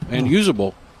well and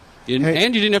usable.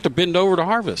 And you didn't have to bend over to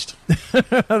harvest.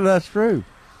 That's true.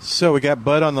 So we got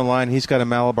Bud on the line. He's got a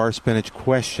Malabar spinach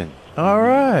question. All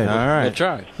right. We'll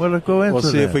try. Well, let's go into We'll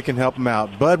see if we can help him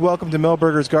out. Bud, welcome to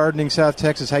Milberger's Gardening, South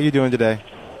Texas. How you doing today?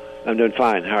 I'm doing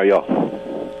fine. How are y'all?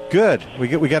 Good. We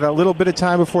got a little bit of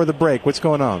time before the break. What's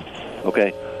going on?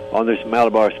 Okay. On this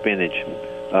Malabar spinach,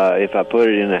 if I put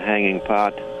it in a hanging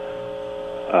pot,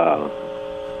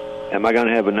 am I going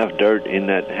to have enough dirt in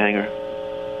that hanger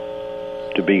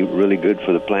to be really good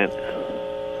for the plant?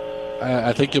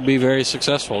 I think you'll be very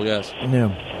successful, yes.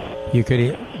 Yeah. You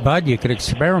could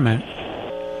experiment.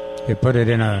 You put it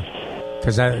in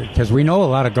because we know a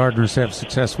lot of gardeners have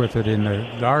success with it in the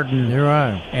garden. You're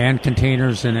right. And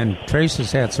containers, and then Trace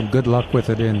has had some good luck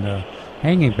with it in the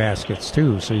hanging baskets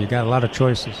too. So you got a lot of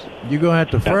choices. You're gonna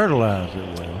have to fertilize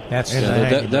it well. That's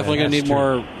definitely gonna need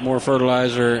more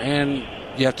fertilizer, and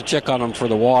you have to check on them for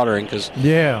the watering because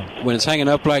when it's hanging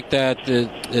up like that, it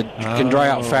can dry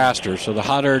out faster. So the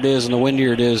hotter it is and the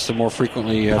windier it is, the more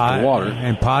frequently you have to water.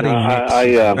 And potting makes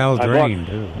well drained.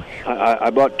 I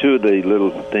bought 2 of the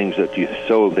little things that you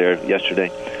sold there yesterday.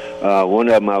 One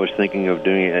of them I was thinking of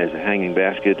doing it as a hanging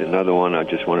basket. Another one I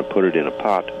just want to put it in a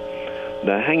pot.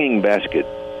 The hanging basket,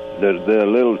 the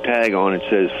little tag on it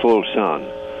says full sun.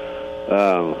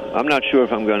 I'm not sure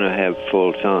if I'm going to have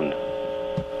full sun.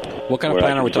 What kind of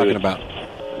plant are we talking about?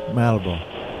 Malabar.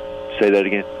 Say that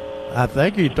again. I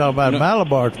think you're talking about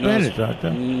Malabar spinach, aren't you?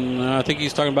 No, I think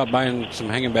he's talking about buying some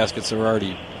hanging baskets that were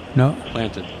already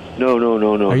planted. No.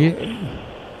 Are you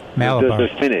Malabar? The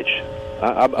spinach.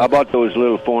 I bought those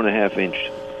little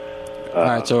 4.5-inch. All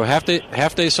right, so half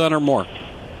day sun or more.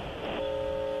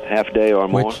 Half day or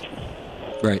more.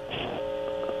 Right.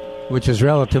 Which is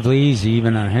relatively easy,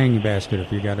 even on a hanging basket,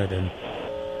 if you got it in.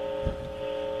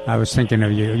 I was thinking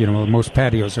of most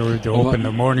patios are to open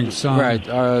the morning sun. Right.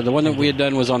 The one that we had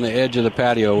done was on the edge of the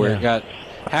patio where it got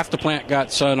half the plant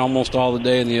got sun almost all the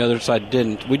day and the other side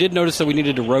didn't. We did notice that we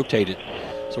needed to rotate it.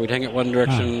 So we'd hang it one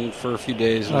direction for a few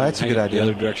days and that's hang a good it idea.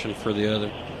 the other direction for the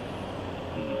other.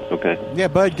 Okay. Yeah,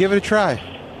 Bud, give it a try.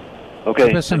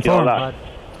 Okay. Thank you a lot.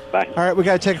 Bye. All right, we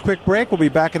got to take a quick break. We'll be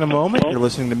back in a moment. You're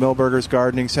listening to Milberger's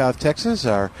Gardening, South Texas.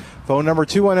 Our phone number,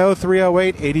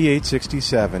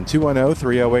 210-308-8867.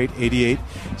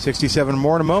 210-308-8867.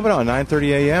 More in a moment on 9:30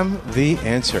 a.m., The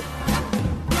Answer.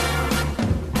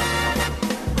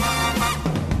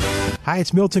 Hi,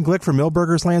 it's Milton Glick from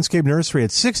Milberger's Landscape Nursery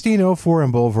at 1604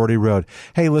 on Boulevardy Road.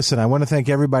 Hey, listen, I want to thank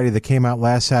everybody that came out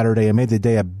last Saturday and made the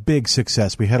day a big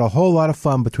success. We had a whole lot of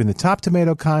fun between the Top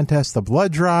Tomato Contest, the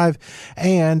Blood Drive,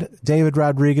 and David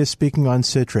Rodriguez speaking on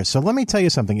citrus. So let me tell you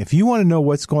something. If you want to know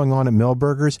what's going on at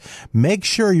Milberger's, make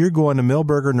sure you're going to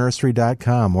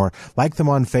milbergernursery.com or like them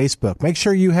on Facebook. Make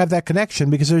sure you have that connection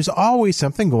because there's always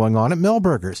something going on at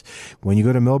Milberger's. When you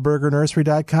go to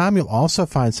milbergernursery.com, you'll also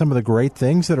find some of the great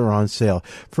things that are on sale.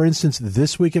 For instance,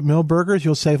 this week at Milberger's,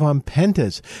 you'll save on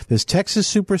pentas. This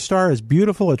Texas Superstar is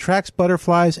beautiful, attracts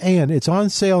butterflies, and it's on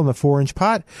sale in the 4-inch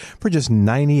pot for just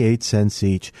 98 cents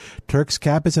each. Turk's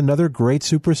Cap is another great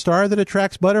Superstar that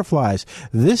attracts butterflies.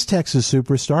 This Texas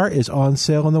Superstar is on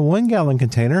sale in the 1-gallon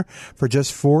container for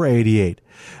just $4.88.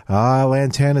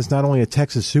 Lantana is not only a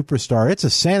Texas Superstar, it's a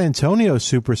San Antonio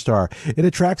Superstar. It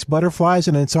attracts butterflies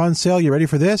and it's on sale. You ready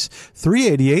for this?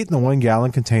 $3.88 in the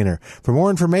 1-gallon container. For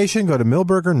more information, go to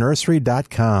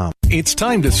milbergernursery.com. It's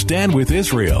time to stand with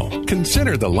Israel.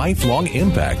 Consider the lifelong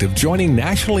impact of joining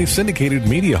nationally syndicated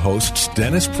media hosts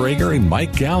Dennis Prager and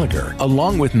Mike Gallagher,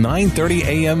 along with 9:30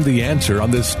 a.m. The Answer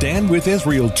on the Stand with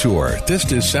Israel tour this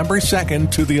December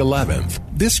 2nd to the 11th.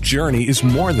 This journey is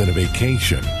more than a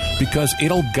vacation because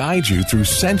it'll guide you through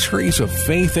centuries of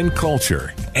faith and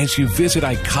culture as you visit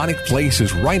iconic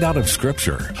places right out of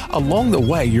Scripture. Along the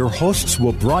way, your hosts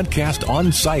will broadcast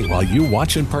on site while you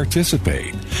watch and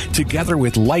participate. Together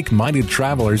with like-minded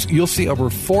travelers, you'll see over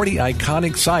 40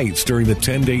 iconic sites during the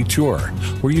 10-day tour,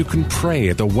 where you can pray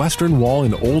at the Western Wall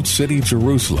in Old City,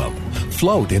 Jerusalem,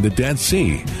 float in the Dead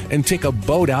Sea, and take a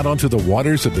boat out onto the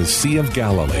waters of the Sea of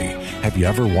Galilee. Have you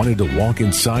ever wanted to walk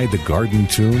inside the Garden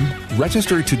Tomb?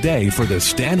 Register today for the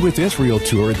Stand With Israel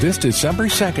tour this December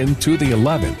 2nd to the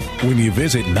 11th when you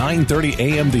visit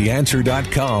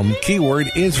 930amtheanswer.com,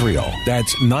 keyword Israel.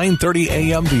 That's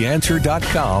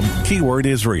 930amtheanswer.com, keyword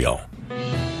Israel.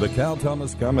 The Cal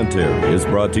Thomas Commentary is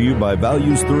brought to you by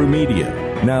Values Through Media.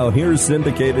 Now here's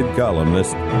syndicated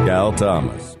columnist Cal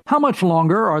Thomas. How much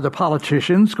longer are the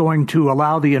politicians going to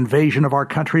allow the invasion of our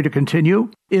country to continue?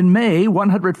 In May,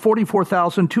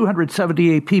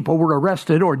 144,278 people were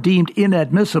arrested or deemed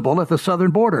inadmissible at the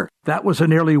southern border. That was a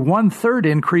nearly one-third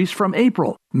increase from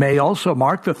April. May also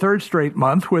marked the third straight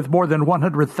month with more than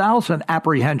 100,000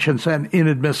 apprehensions and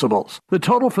inadmissibles. The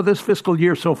total for this fiscal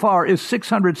year so far is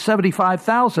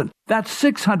 675,000. That's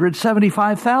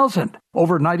 675,000.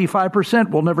 Over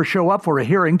 95% will never show up for a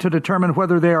hearing to determine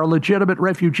whether they are legitimate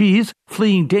refugees,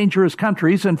 fleeing dangerous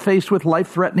countries and faced with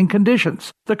life-threatening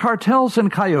conditions. The cartels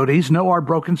and coyotes know our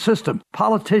broken system.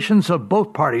 Politicians of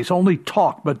both parties only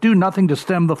talk but do nothing to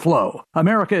stem the flow.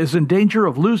 America is in danger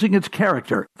of losing its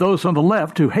character. Those on the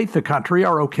left who hate the country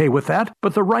are okay with that,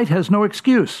 but the right has no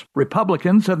excuse.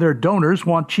 Republicans and their donors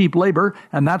want cheap labor,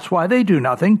 and that's why they do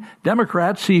nothing.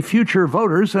 Democrats see future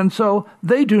voters, and so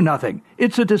they do nothing.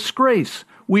 It's a disgrace.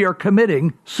 We are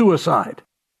committing suicide.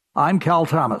 I'm Cal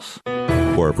Thomas.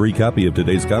 For a free copy of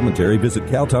today's commentary, visit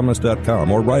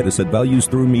calthomas.com or write us at Values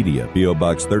Through Media, P.O.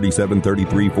 Box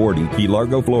 373340, Key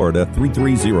Largo, Florida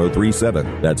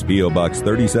 33037. That's P.O. Box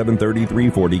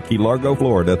 373340, Key Largo,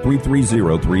 Florida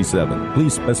 33037.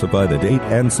 Please specify the date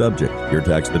and subject. Your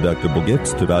tax-deductible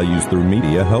gifts to Values Through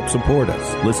Media help support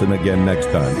us. Listen again next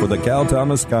time for the Cal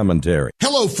Thomas Commentary.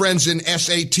 Hello, friends in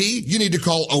SAT. You need to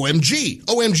call OMG.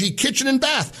 OMG Kitchen and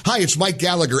Bath. Hi, it's Mike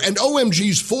Gallagher, and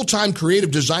OMG's full-time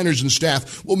creative designers and staff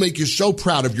will make you so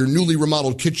proud of your newly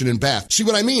remodeled kitchen and bath. See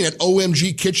what I mean at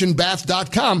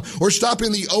omgkitchenbath.com or stop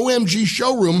in the OMG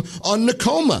showroom on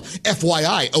Nakoma.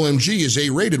 FYI, OMG is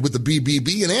A-rated with the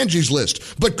BBB and Angie's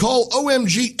List. But call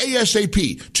OMG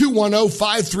ASAP,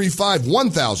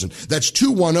 210-535-1000. That's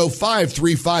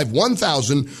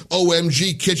 210-535-1000,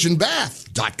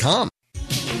 omgkitchenbath.com.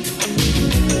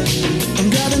 I'm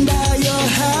driving by your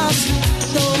house,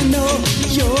 so I know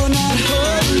you're not home.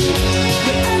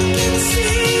 But I can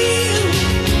see you,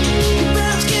 your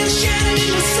brown skin shining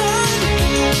in the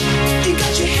sun. You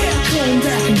got your hair combed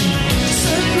back and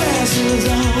sunglasses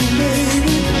on,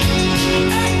 baby.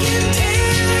 I can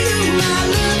tell you my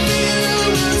love for you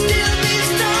will still be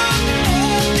strong.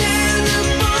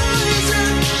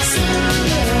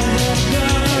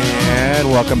 And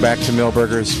welcome back to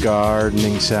Millburgers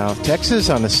Gardening, South Texas.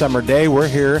 On a summer day, we're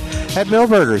here at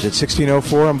Millburgers at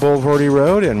 1604 on Boulevardy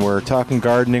Road, and we're talking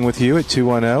gardening with you at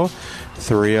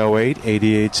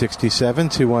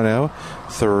 210-308-8867,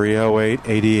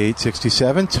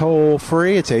 210-308-8867. Toll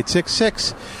free, it's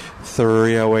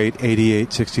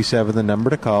 866-308-8867, the number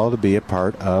to call to be a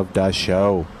part of the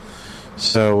show.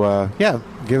 So,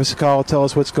 give us a call, tell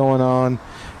us what's going on,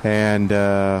 and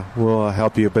we'll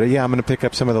help you. But, I'm going to pick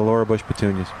up some of the Laura Bush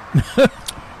petunias.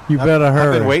 You better hurry.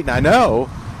 I've been waiting. I know.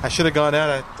 I should have gone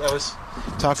out. I was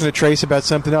talking to Trace about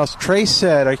something else. Trace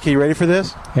said, "Are you ready for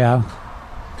this?" Yeah.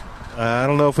 I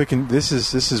don't know if we can. This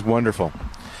is wonderful.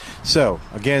 So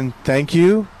again, thank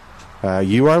you,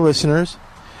 you our listeners,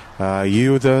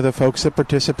 you the folks that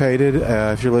participated.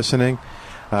 If you're listening,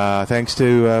 thanks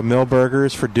to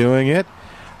Millburgers for doing it.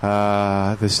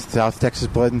 The South Texas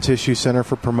Blood and Tissue Center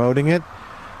for promoting it.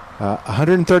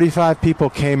 135 people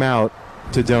came out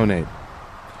to donate.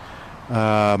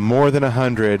 More than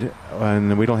 100,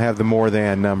 and we don't have the more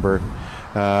than number,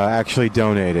 actually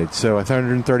donated. So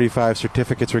 135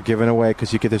 certificates were given away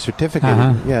because you get the certificate.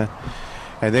 Yeah.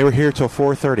 And they were here till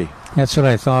 4:30. That's what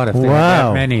I thought. If they had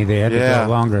that many, they had to go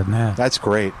longer than that. That's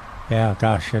great. Yeah,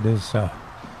 gosh, it is.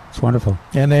 It's wonderful.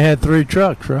 And they had 3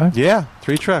 trucks, right? Yeah,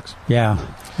 3 trucks. Yeah.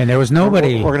 And there was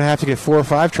nobody. We're going to have to get 4 or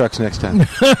 5 trucks next time.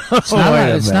 It's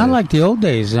not like the old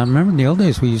days. I remember in the old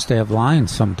days we used to have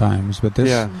lines sometimes, but this.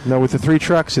 Yeah, no, with the 3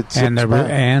 trucks, it's and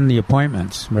the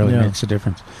appointments really makes a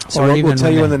difference. So we'll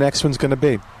tell you when the next one's going to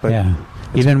be. But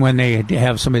even when they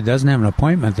have somebody doesn't have an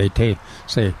appointment, they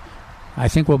say, "I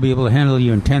think we'll be able to handle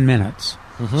you in 10 minutes."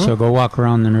 So go walk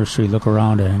around the nursery, look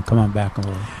around it, and come on back a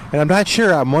little. And I'm not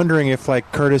sure. I'm wondering if,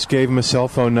 like, Curtis gave him a cell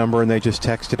phone number and they just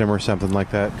texted him or something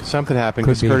like that. Something happened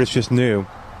because Curtis just knew.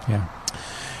 Yeah.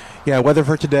 Yeah, weather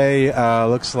for today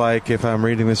looks like, if I'm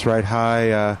reading this right,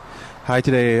 high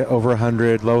today over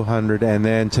 100, low 100, and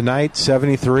then tonight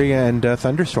 73 and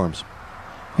thunderstorms.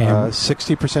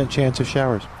 60% chance of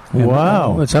showers.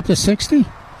 Wow. It's up to 60?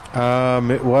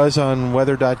 It was on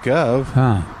weather.gov.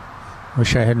 Huh.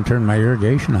 Wish I hadn't turned my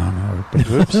irrigation on.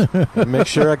 Oops. Make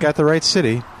sure I got the right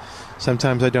city.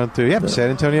 Sometimes I don't do. Yep, San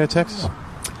Antonio, Texas.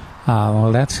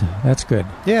 Well, that's good.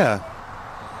 Yeah.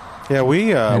 Yeah,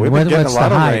 we've been what's getting a lot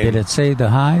the of high? rain. Did it say the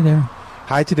high there?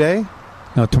 High today?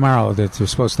 No, tomorrow. That they're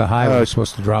supposed to high. We're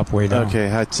supposed to drop way down. Okay.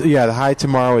 The high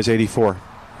tomorrow is 84.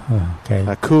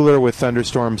 Okay. Cooler with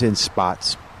thunderstorms in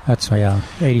spots. That's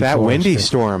 84. That windy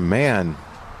storm, man.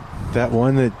 That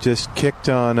one that just kicked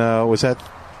on, was that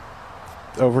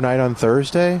overnight on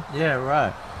Thursday? Yeah,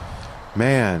 right.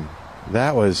 Man,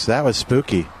 that was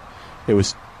spooky. It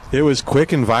was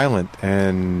quick and violent,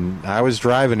 and I was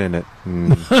driving in it.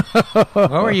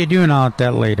 What were you doing out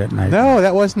that late at night? No,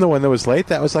 that wasn't the one that was late.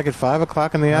 That was like at 5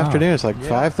 o'clock in the afternoon. It's like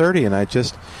 5:30, and I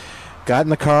just got in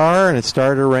the car, and it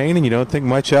started to rain, and you don't think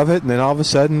much of it, and then all of a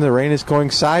sudden the rain is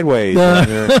going sideways,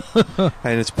 and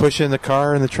it's pushing the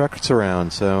car and the trucks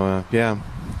around. So, yeah.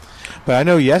 But I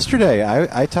know yesterday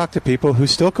I talked to people who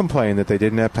still complain that they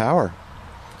didn't have power.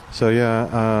 So, yeah.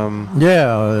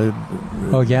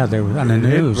 They were on the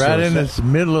news. Right in the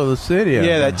middle of the city.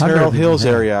 Yeah, that Terrell Hills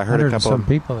area. I heard a couple some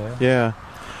people there. Yeah.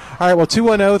 All right, well,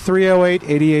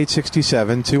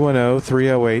 210-308-8867,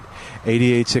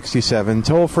 210-308-8867.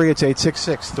 Toll free, it's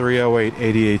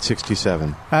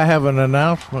 866-308-8867. I have an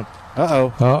announcement.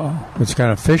 Uh-oh. It's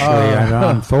kind of officially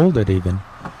unfolded even.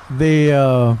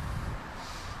 The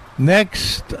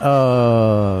next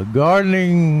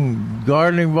gardening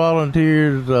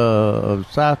volunteers of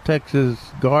South Texas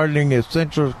Gardening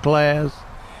Essentials class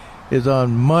is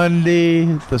on Monday,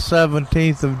 the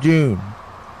 17th of June.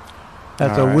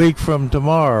 That's a week from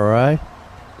tomorrow, right?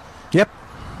 Yep.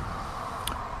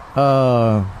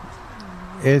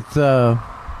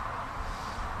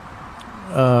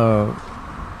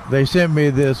 They sent me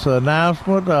this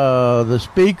announcement. The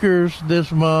speakers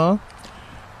this month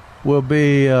will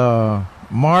be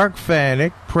Mark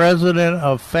Fanek, president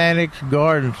of Fanek's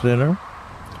Garden Center.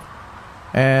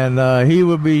 And he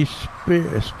will be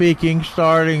speaking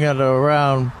starting at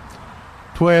around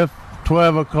 12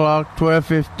 o'clock,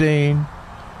 12:15,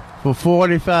 for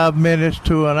 45 minutes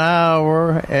to an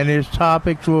hour, and his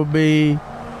topics will be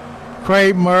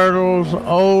crepe myrtles,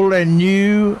 old and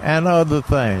new, and other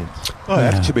things. Oh,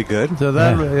 that should be good. So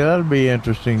that'll be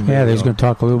interesting. Yeah, he's going to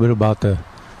talk a little bit about the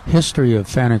history of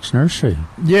Fanek's Nursery.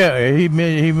 Yeah, he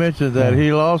mentioned that.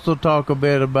 He'll also talk a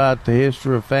bit about the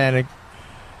history of Fanek,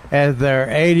 as their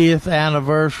 80th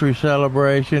anniversary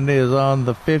celebration is on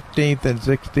the 15th and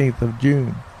 16th of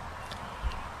June.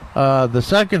 The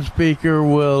second speaker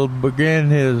will begin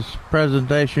his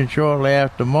presentation shortly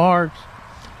after Mark's,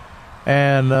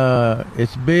 and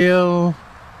it's Bill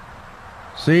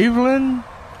Sevelin.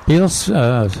 Bill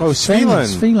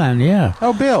Sveland, yeah.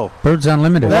 Oh, Bill. Birds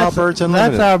Unlimited. Birds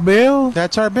Unlimited. That's our Bill?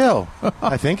 That's our Bill.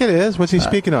 I think it is. What's he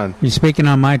speaking on? He's speaking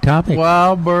on my topic.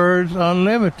 Wild Birds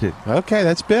Unlimited. Okay,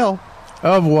 that's Bill.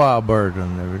 Of Wild Birds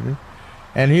Unlimited.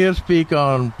 And he'll speak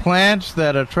on plants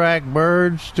that attract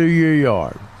birds to your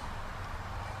yard.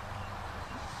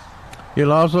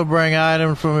 He'll also bring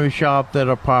items from his shop that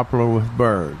are popular with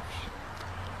birds.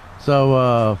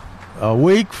 So a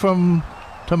week from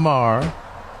tomorrow,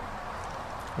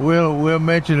 we'll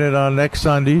mention it on next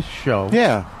Sunday's show.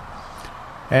 Yeah.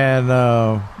 And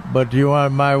but you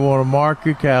might want to mark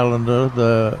your calendar.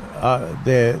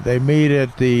 They meet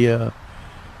at the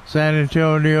San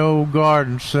Antonio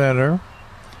Garden Center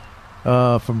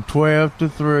from 12 to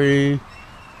 3.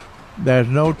 There's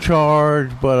no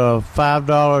charge, but a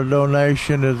 $5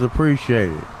 donation is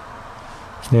appreciated.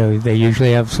 They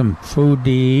usually have some food to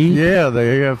eat. Yeah,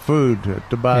 they have food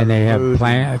to buy. And they have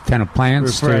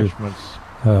plants, refreshments.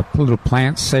 A little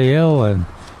plant sale,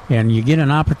 and you get an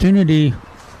opportunity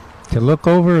to look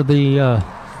over the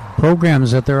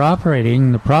programs that they're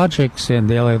operating, the projects, and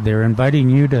they're inviting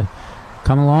you to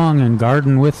come along and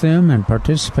garden with them and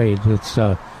participate. It's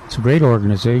a great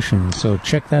organization, so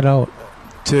check that out.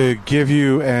 To give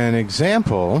you an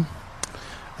example,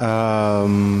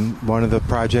 one of the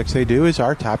projects they do is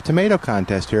our Top Tomato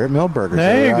Contest here at Millburgers.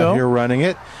 There you go. Here running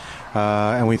it,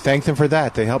 and we thank them for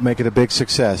that. They help make it a big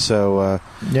success. So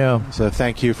So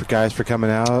thank you guys for coming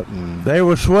out. And they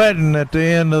were sweating at the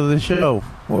end of the show,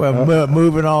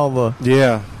 moving all the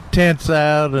tents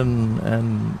out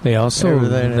and they also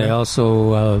everything.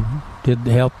 did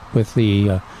help with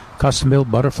the custom-built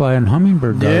butterfly and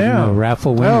hummingbird garden,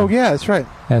 raffle winner. Oh, yeah, that's right.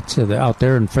 That's out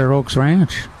there in Fair Oaks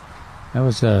Ranch. That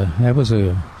was a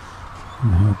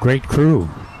great crew.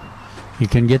 You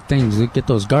can get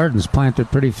those gardens planted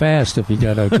pretty fast if you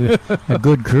got a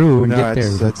good crew and get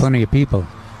there with plenty of people.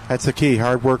 That's the key.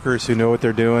 Hard workers who know what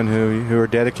they're doing, who are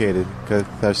dedicated.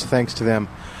 That's thanks to them.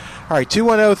 All right,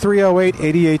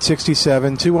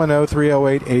 210-308-8867,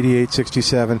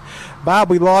 210-308-8867. Bob,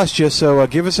 we lost you, so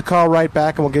give us a call right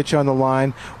back, and we'll get you on the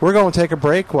line. We're going to take a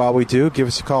break. While we do, give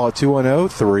us a call at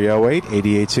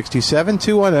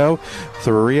 210-308-8867,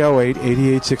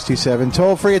 210-308-8867.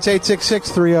 Toll free, it's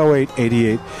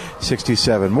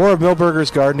 866-308-8867. More of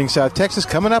Millburgers Gardening South Texas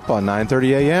coming up on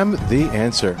 9:30 a.m. The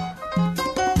Answer.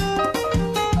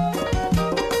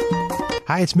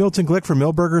 Hi, it's Milton Glick from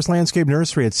Millburgers Landscape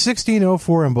Nursery at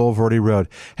 1604 on Boulevardy Road.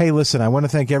 Hey, listen, I want to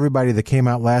thank everybody that came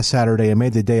out last Saturday and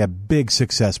made the day a big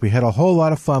success. We had a whole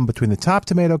lot of fun between the Top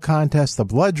Tomato Contest, the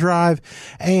Blood Drive,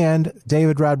 and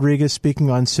David Rodriguez speaking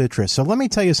on citrus. So let me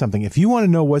tell you something. If you want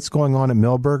to know what's going on at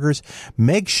Millburgers,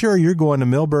 make sure you're going to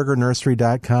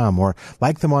millburgernursery.com or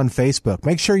like them on Facebook.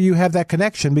 Make sure you have that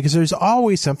connection because there's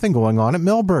always something going on at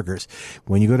Millburgers.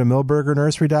 When you go to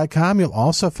millburgernursery.com, you'll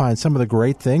also find some of the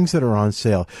great things that are on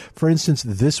sale. For instance,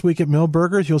 this week at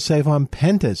Millburgers, you'll save on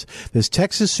pentas. This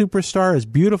Texas Superstar is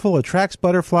beautiful, attracts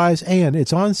butterflies, and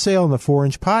it's on sale in the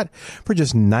 4-inch pot for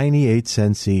just 98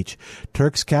 cents each.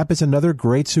 Turk's Cap is another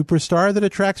great superstar that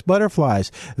attracts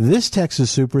butterflies. This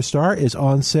Texas Superstar is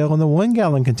on sale in the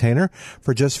 1-gallon container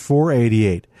for just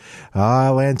 $4.88.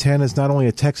 Lantana is not only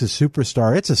a Texas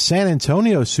superstar, it's a San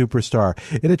Antonio superstar.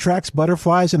 It attracts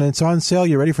butterflies and it's on sale.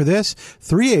 You ready for this?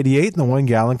 $3.88 in the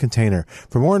 1-gallon container.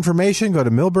 For more information, go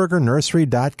to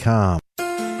millburgernursery.com.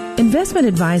 Investment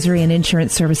advisory and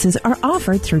insurance services are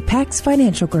offered through Pax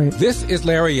Financial Group. This is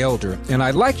Larry Elder, and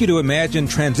I'd like you to imagine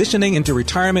transitioning into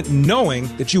retirement knowing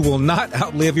that you will not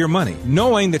outlive your money,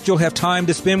 knowing that you'll have time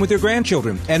to spend with your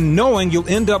grandchildren, and knowing you'll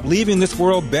end up leaving this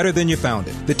world better than you found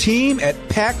it. The team at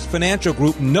Pax Financial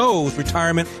Group knows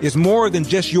retirement is more than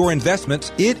just your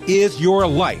investments, it is your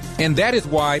life. And that is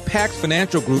why Pax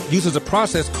Financial Group uses a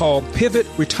process called Pivot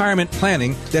Retirement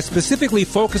Planning that specifically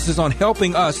focuses on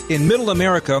helping us in Middle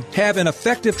America have an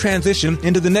effective transition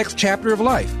into the next chapter of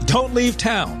life. Don't leave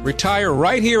town. Retire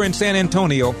right here in San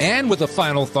Antonio. And with a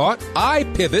final thought, I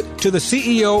pivot to the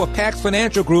CEO of Pax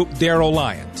Financial Group, Darrell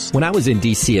Lyons. When I was in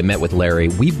D.C. and met with Larry,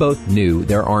 we both knew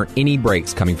there aren't any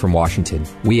breaks coming from Washington.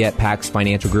 We at Pax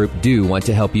Financial Group do want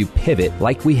to help you pivot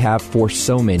like we have for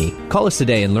so many. Call us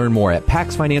today and learn more at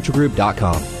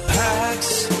paxfinancialgroup.com.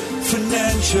 Pax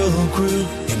Financial Group,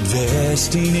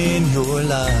 investing in your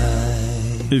life.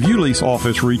 If you lease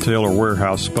office, retail, or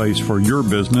warehouse space for your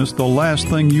business, the last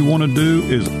thing you want to do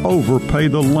is overpay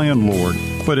the landlord,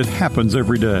 but it happens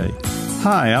every day.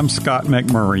 Hi, I'm Scott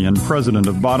McMurray, president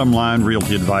of Bottom Line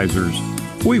Realty Advisors.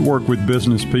 We work with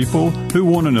business people who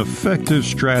want an effective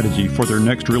strategy for their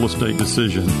next real estate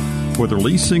decision. Whether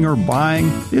leasing or buying,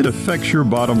 it affects your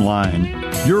bottom line.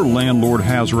 Your landlord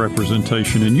has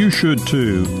representation, and you should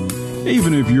too.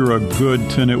 Even if you're a good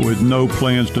tenant with no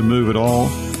plans to move at all,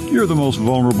 you're the most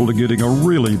vulnerable to getting a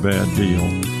really bad deal.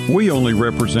 We only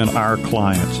represent our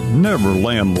clients, never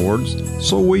landlords,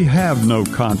 so we have no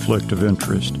conflict of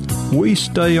interest. We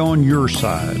stay on your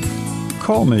side.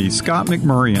 Call me, Scott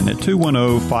McMurray, at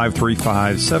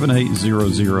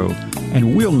 210-535-7800,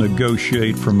 and we'll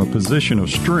negotiate from a position of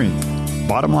strength.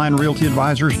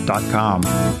 BottomLineRealtyAdvisors.com.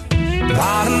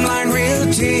 Bottom Line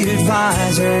Realty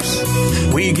Advisors.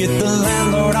 We get the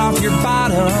landlord off your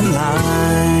bottom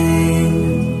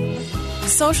line.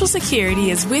 Social Security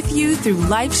is with you through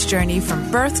life's journey from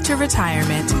birth to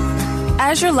retirement.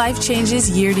 As your life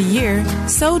changes year to year,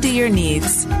 so do your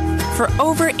needs. For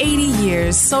over 80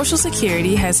 years, Social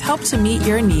Security has helped to meet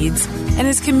your needs and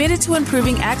is committed to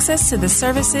improving access to the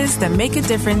services that make a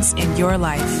difference in your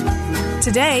life.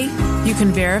 Today, you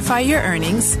can verify your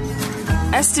earnings,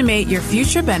 estimate your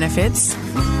future benefits,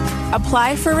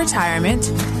 apply for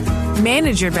retirement,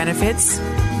 manage your benefits,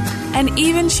 and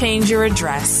even change your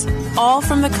address, all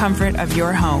from the comfort of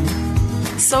your home.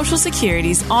 Social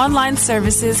Security's online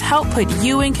services help put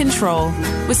you in control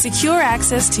with secure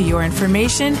access to your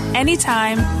information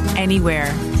anytime,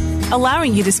 anywhere,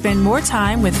 allowing you to spend more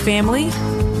time with family,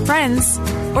 friends,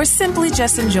 or simply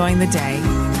just enjoying the day.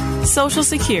 Social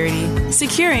Security,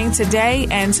 securing today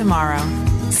and tomorrow.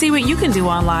 See what you can do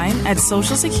online at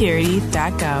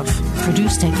socialsecurity.gov.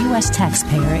 Produced at U.S.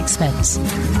 taxpayer expense.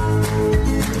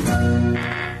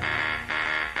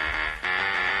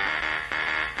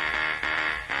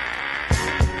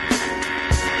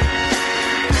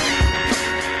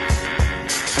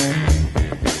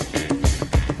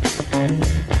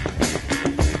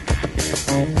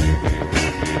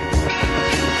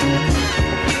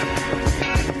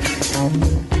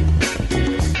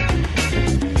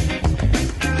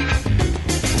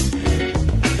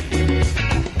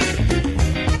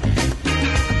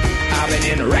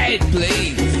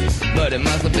 but it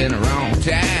must have been the wrong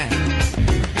time.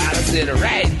 I'd have said the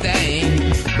right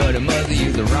thing, but it must have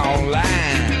used the wrong line.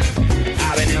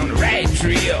 I've been on the right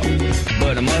trail,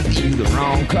 but I must have used the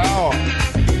wrong car.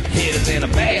 Hit us in a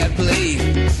bad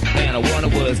place, and I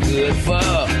wonder what's good for.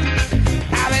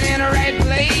 I've been in the right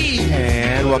place.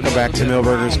 And welcome back to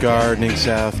Milberger's Gardening,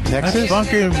 South Texas. That's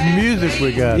funky music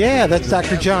we got. Yeah, that's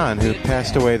Dr. John, who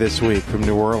passed away this week from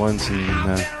New Orleans.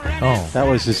 And that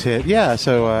was his hit. Yeah,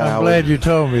 so I'm glad you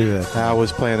told me that. I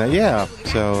was playing that. Yeah,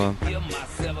 so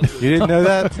you didn't know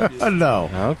that?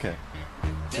 No. Okay.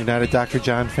 You're not a Dr.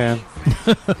 John fan?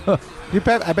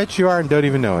 I bet you are and don't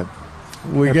even know it.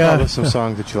 We got some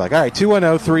songs that you like. All right,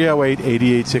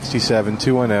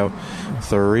 210-308-8867.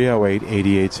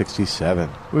 210-308-8867.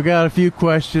 We got a few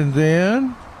questions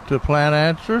in to Plant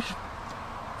Answers.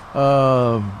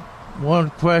 One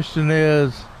question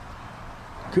is,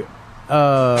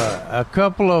 a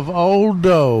couple of old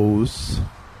does,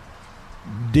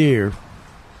 deer,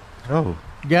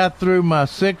 got through my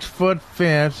 6-foot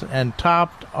fence and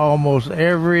topped almost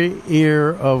every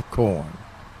ear of corn.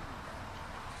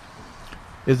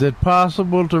 Is it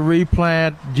possible to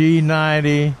replant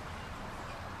G90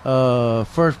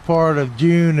 first part of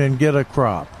June and get a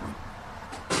crop?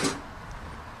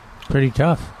 Pretty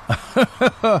tough.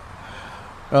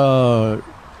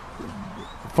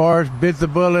 Forrest bit the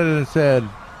bullet and said,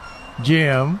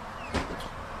 Jim,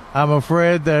 I'm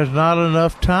afraid there's not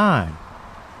enough time.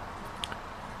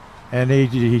 And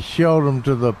he showed him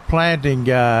to the planting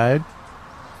guide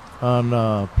on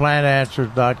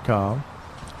plantanswers.com.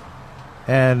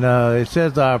 And it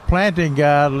says our planting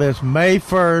guide lists May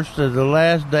 1st as the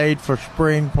last date for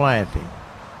spring planting.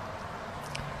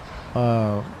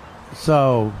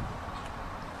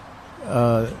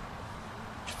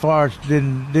 Forrest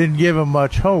didn't give them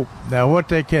much hope. Now, what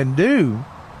they can do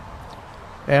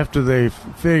after they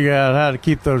figure out how to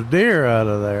keep those deer out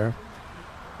of there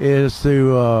is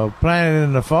to plant it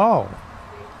in the fall.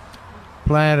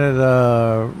 Plant it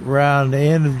around the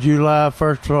end of July,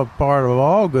 first part of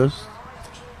August.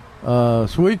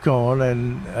 Sweet corn,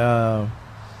 and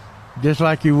just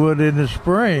like you would in the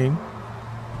spring,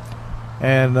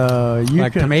 and you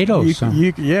like can, tomatoes.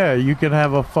 you can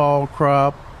have a fall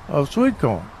crop of sweet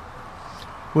corn,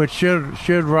 which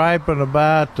should ripen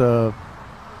about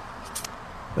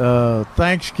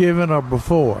Thanksgiving or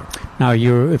before. Now,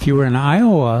 if you were in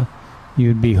Iowa,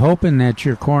 you'd be hoping that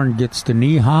your corn gets to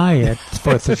knee high at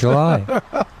 4th of July.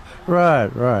 Right.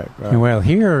 Well,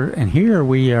 here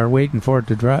we are waiting for it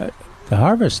to dry, the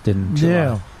harvest in July.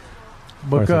 Yeah,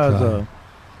 because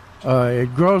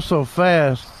it grows so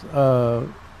fast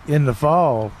in the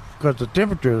fall because the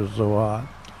temperatures are so hot,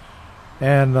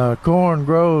 and corn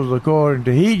grows according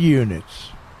to heat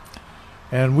units,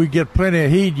 and we get plenty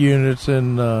of heat units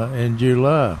in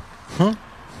July.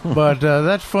 But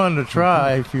that's fun to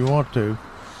try if you want to.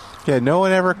 Yeah, no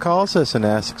one ever calls us and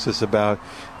asks us about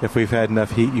if we've had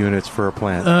enough heat units for a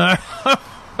plant. I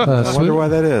wonder why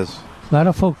that is. A lot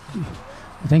of folk,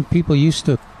 I think people used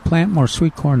to plant more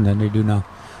sweet corn than they do now.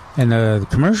 And the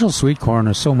commercial sweet corn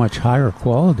is so much higher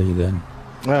quality than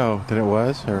it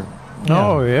was? Or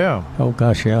Oh, yeah. Oh,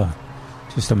 gosh, yeah.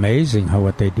 Just amazing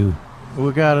what they do.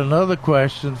 We got another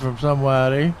question from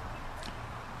somebody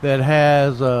that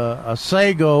has a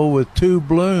sago with 2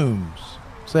 blooms.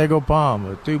 Sago palm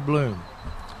with 2 blooms.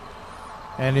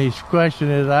 And his question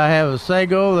is, I have a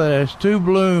sago that has 2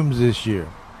 blooms this year.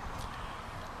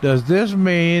 Does this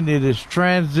mean it is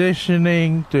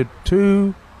transitioning to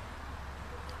 2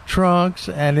 trunks,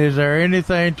 and is there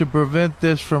anything to prevent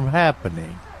this from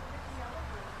happening?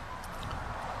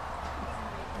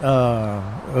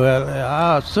 Well,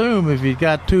 I assume if you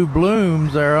got 2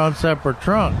 blooms, they're on separate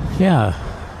trunks. Yeah,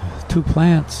 2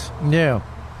 plants. Yeah.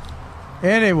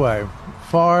 Anyway,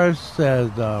 Forrest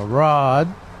says, Rod,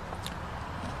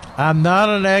 I'm not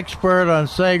an expert on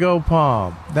sago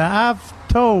palm. Now, I've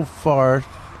told Forrest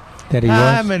that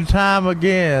time and time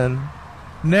again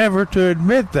never to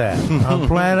admit that on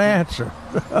Plant Answer.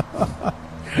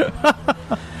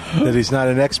 That he's not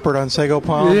an expert on sago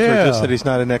palms, Yeah. or just that he's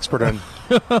not an expert on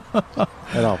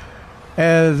at all?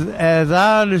 As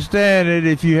I understand it,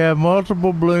 if you have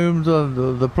multiple blooms,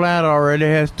 on the plant already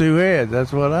has 2 heads.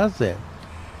 That's what I said.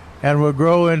 And will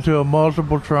grow into a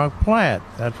multiple trunk plant.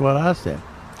 That's what I said.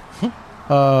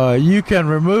 You can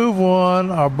remove one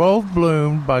or both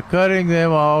blooms by cutting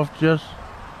them off just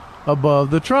above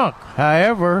the trunk.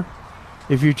 However,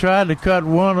 if you try to cut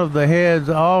one of the heads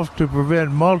off to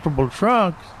prevent multiple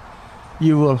trunks,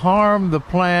 you will harm the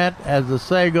plant, as the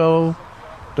sago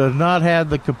does not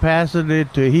have the capacity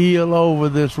to heal over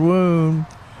this wound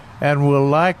and will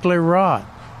likely rot.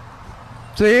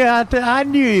 See, I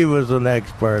knew he was an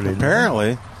expert in it.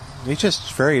 Apparently. He's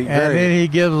just very, and then he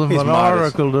gives them an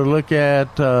article to look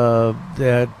at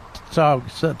that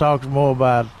talks more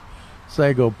about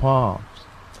sago palms.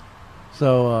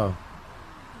 So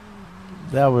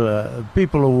that was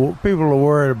people are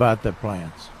worried about the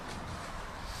plants,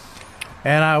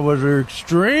 and I was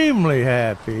extremely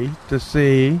happy to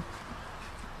see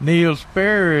Neil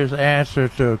Sperry's answer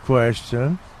to a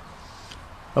question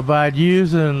about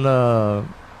using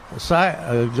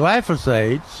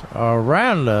glyphosates or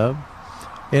Roundup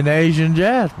in Asian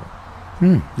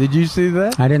jasmine. Did you see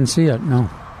that? I didn't see it, no.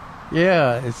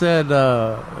 Yeah, it said,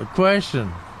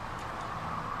 question,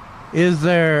 is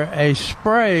there a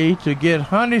spray to get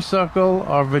honeysuckle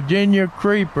or Virginia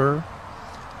creeper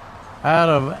out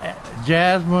of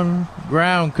jasmine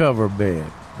ground cover bed?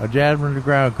 A jasmine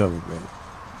ground cover bed.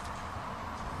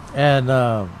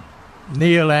 And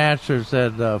Neil answered,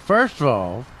 said, first of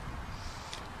all,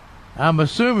 I'm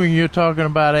assuming you're talking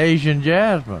about Asian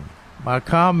jasmine. My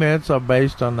comments are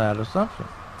based on that assumption.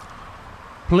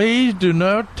 Please do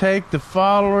not take the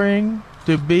following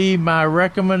to be my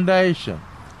recommendation,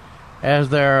 as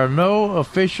there are no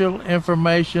official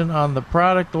information on the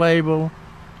product label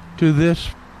to this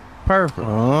purpose.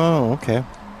 Oh, okay.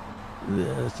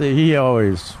 See, he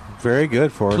always very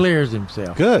good for clears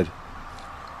himself. Good.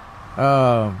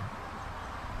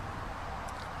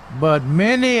 But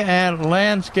many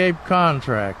landscape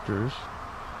contractors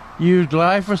use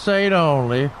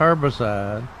glyphosate-only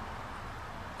herbicide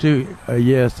to,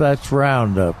 yes, that's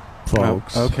Roundup,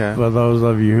 folks. Oh, okay. For those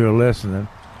of you who are listening.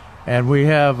 And we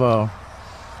have,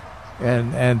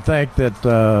 and think that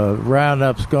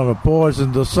Roundup's going to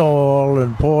poison the soil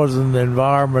and poison the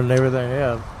environment and everything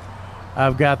else.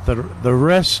 I've got the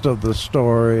rest of the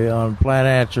story on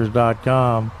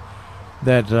plantanswers.com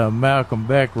that Malcolm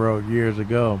Beck wrote years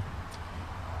ago.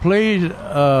 Please,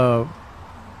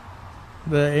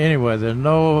 anyway, there's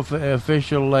no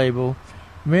official label.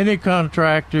 Many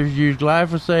contractors use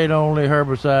glyphosate-only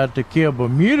herbicide to kill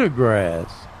Bermuda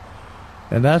grass,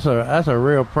 and that's a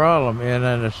real problem in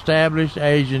an established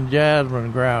Asian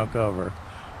jasmine ground cover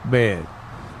bed.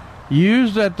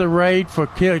 Used at the rate for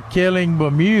killing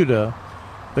Bermuda,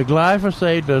 the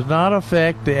glyphosate does not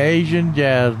affect the Asian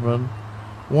jasmine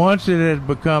once it has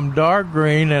become dark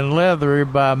green and leathery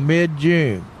by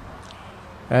mid-June.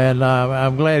 And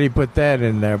I'm glad he put that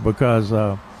in there, because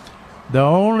the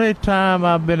only time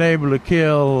I've been able to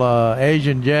kill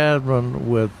Asian jasmine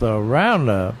with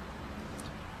Roundup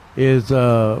is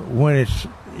when it's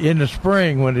in the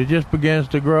spring, when it just begins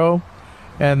to grow,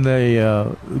 and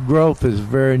the growth is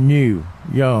very new,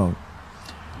 young.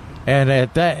 And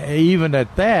even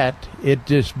at that, it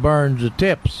just burns the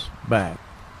tips back,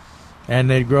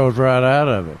 and it grows right out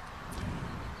of it.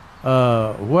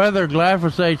 Whether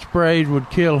glyphosate sprays would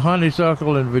kill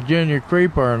honeysuckle and Virginia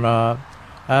creeper or not,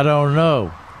 I don't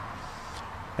know.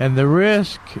 And the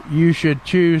risk you should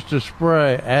choose to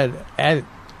spray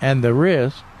and the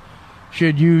risk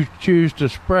should you choose to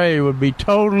spray would be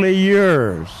totally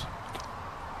yours.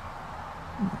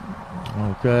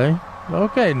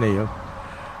 Okay, Neil.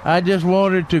 I just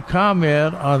wanted to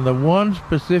comment on the one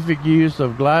specific use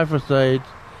of glyphosate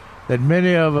that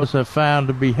many of us have found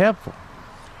to be helpful.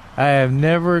 I have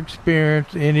never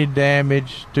experienced any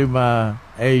damage to my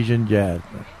Asian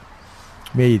jasmine.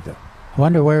 Me either. I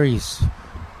wonder where he's.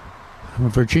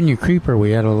 Virginia creeper,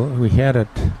 we had it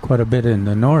quite a bit in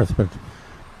the north, but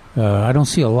I don't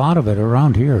see a lot of it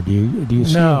around here. Do you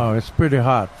see? No, it's pretty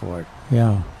hot for it.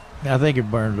 Yeah, I think it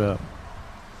burned up.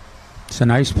 It's a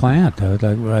nice plant.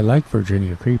 I like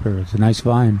Virginia creeper. It's a nice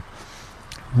vine,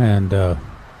 and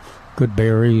good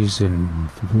berries and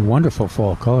wonderful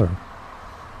fall color.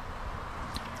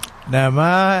 Now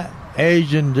my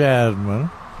Asian jasmine.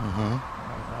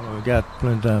 We got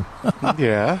plenty of time.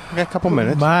 Yeah, we got a couple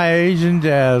minutes. My Asian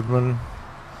jasmine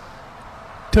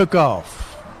took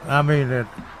off. I mean,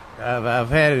 I've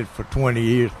had it for 20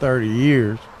 years, 30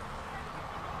 years,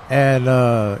 and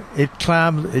it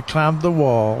climbed the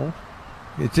wall.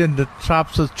 It's in the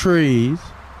tops of trees,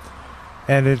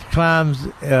 and it climbs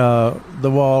the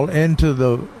wall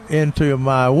into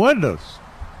my windows,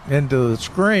 into the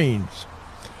screens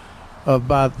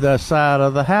about the side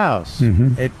of the house.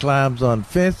 It climbs on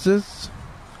fences.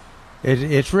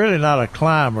 It's really not a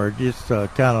climber. It just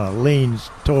kind of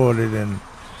leans toward it, and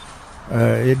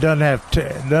it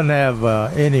doesn't have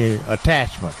any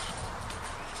attachments.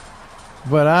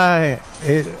 But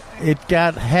it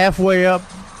got halfway up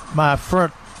my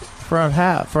front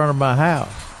of my house,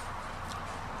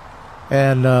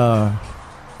 and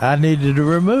I needed to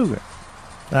remove it.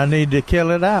 I needed to kill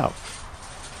it out.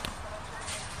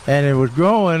 and it was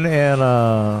growing in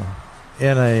a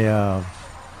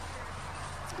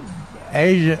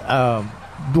Asian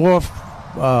dwarf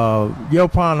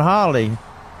Yopon holly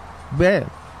bed.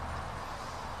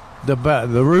 The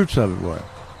roots of it were,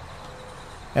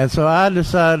 and so I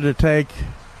decided to take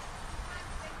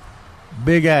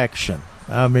big action.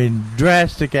 I mean,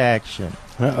 drastic action.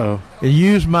 And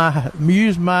use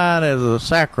mine as a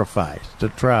sacrifice to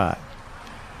try.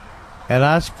 And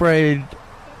I sprayed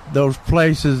those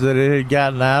places that it had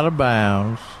gotten out of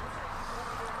bounds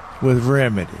with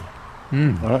Remedy.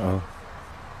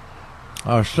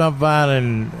 Or stump vine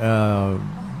and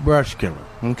brush killer.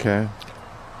 Okay.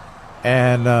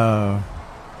 And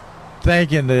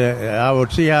thinking that I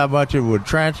would see how much it would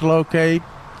translocate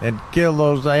and kill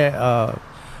those Asian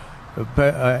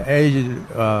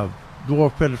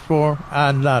dwarf pittosporum.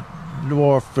 Not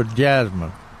dwarf for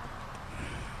jasmine.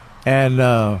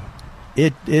 And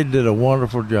it did a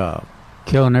wonderful job.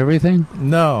 Killing everything?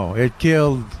 No, it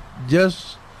killed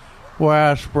just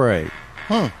where I sprayed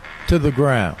to the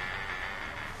ground.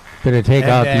 Did it take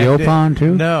out the Yopon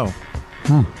too? No.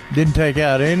 Didn't take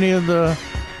out any of the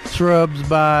shrubs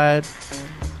by it.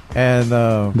 And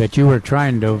but you were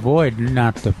trying to avoid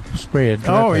not to spray it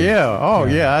directly.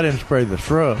 Yeah, I didn't spray the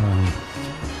shrub.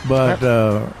 But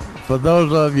for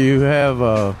those of you who have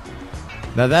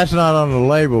now that's not on the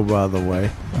label, by the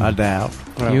way, I doubt.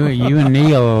 You and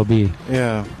Neil will be.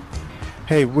 Yeah.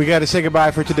 Hey, we got to say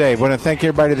goodbye for today. I want to thank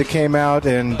everybody that came out,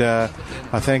 and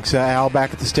thanks Al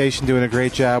back at the station doing a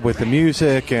great job with the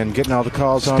music and getting all the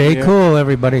calls on. Stay cool,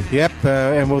 everybody. Yep,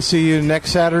 and we'll see you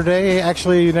next Saturday.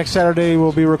 Actually, next Saturday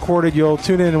will be recorded. You'll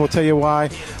tune in, and we'll tell you why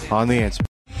on The Answer.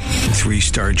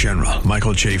 3-star General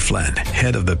Michael J. Flynn,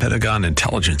 head of the Pentagon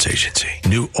Intelligence Agency,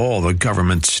 knew all the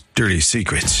government's dirty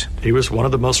secrets. He was one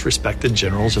of the most respected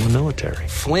generals in the military.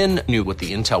 Flynn knew what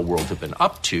the intel world had been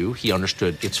up to. He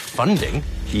understood its funding.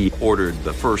 He ordered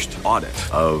the first audit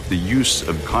of the use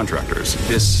of contractors.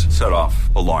 This set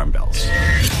off alarm bells.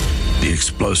 The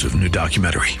explosive new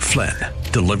documentary, Flynn,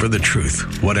 Deliver the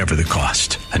Truth, Whatever the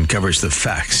Cost, uncovers the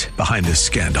facts behind this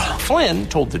scandal. Flynn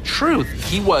told the truth.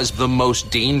 He was the most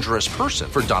dangerous person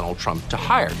for Donald Trump to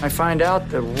hire. I find out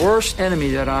the worst enemy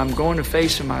that I'm going to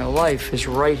face in my life is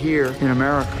right here in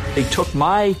America. They took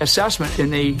my assessment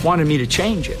and they wanted me to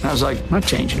change it. And I was like, I'm not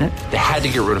changing it. They had to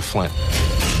get rid of Flynn.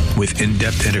 With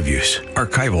in-depth interviews,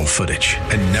 archival footage,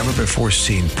 and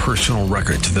never-before-seen personal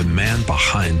records of the man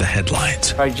behind the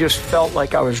headlines. I just felt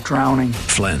like I was drowning.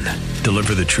 Flynn,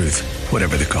 Deliver the Truth,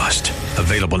 Whatever the Cost.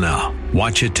 Available now.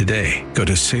 Watch it today. Go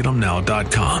to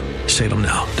salemnow.com.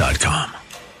 salemnow.com.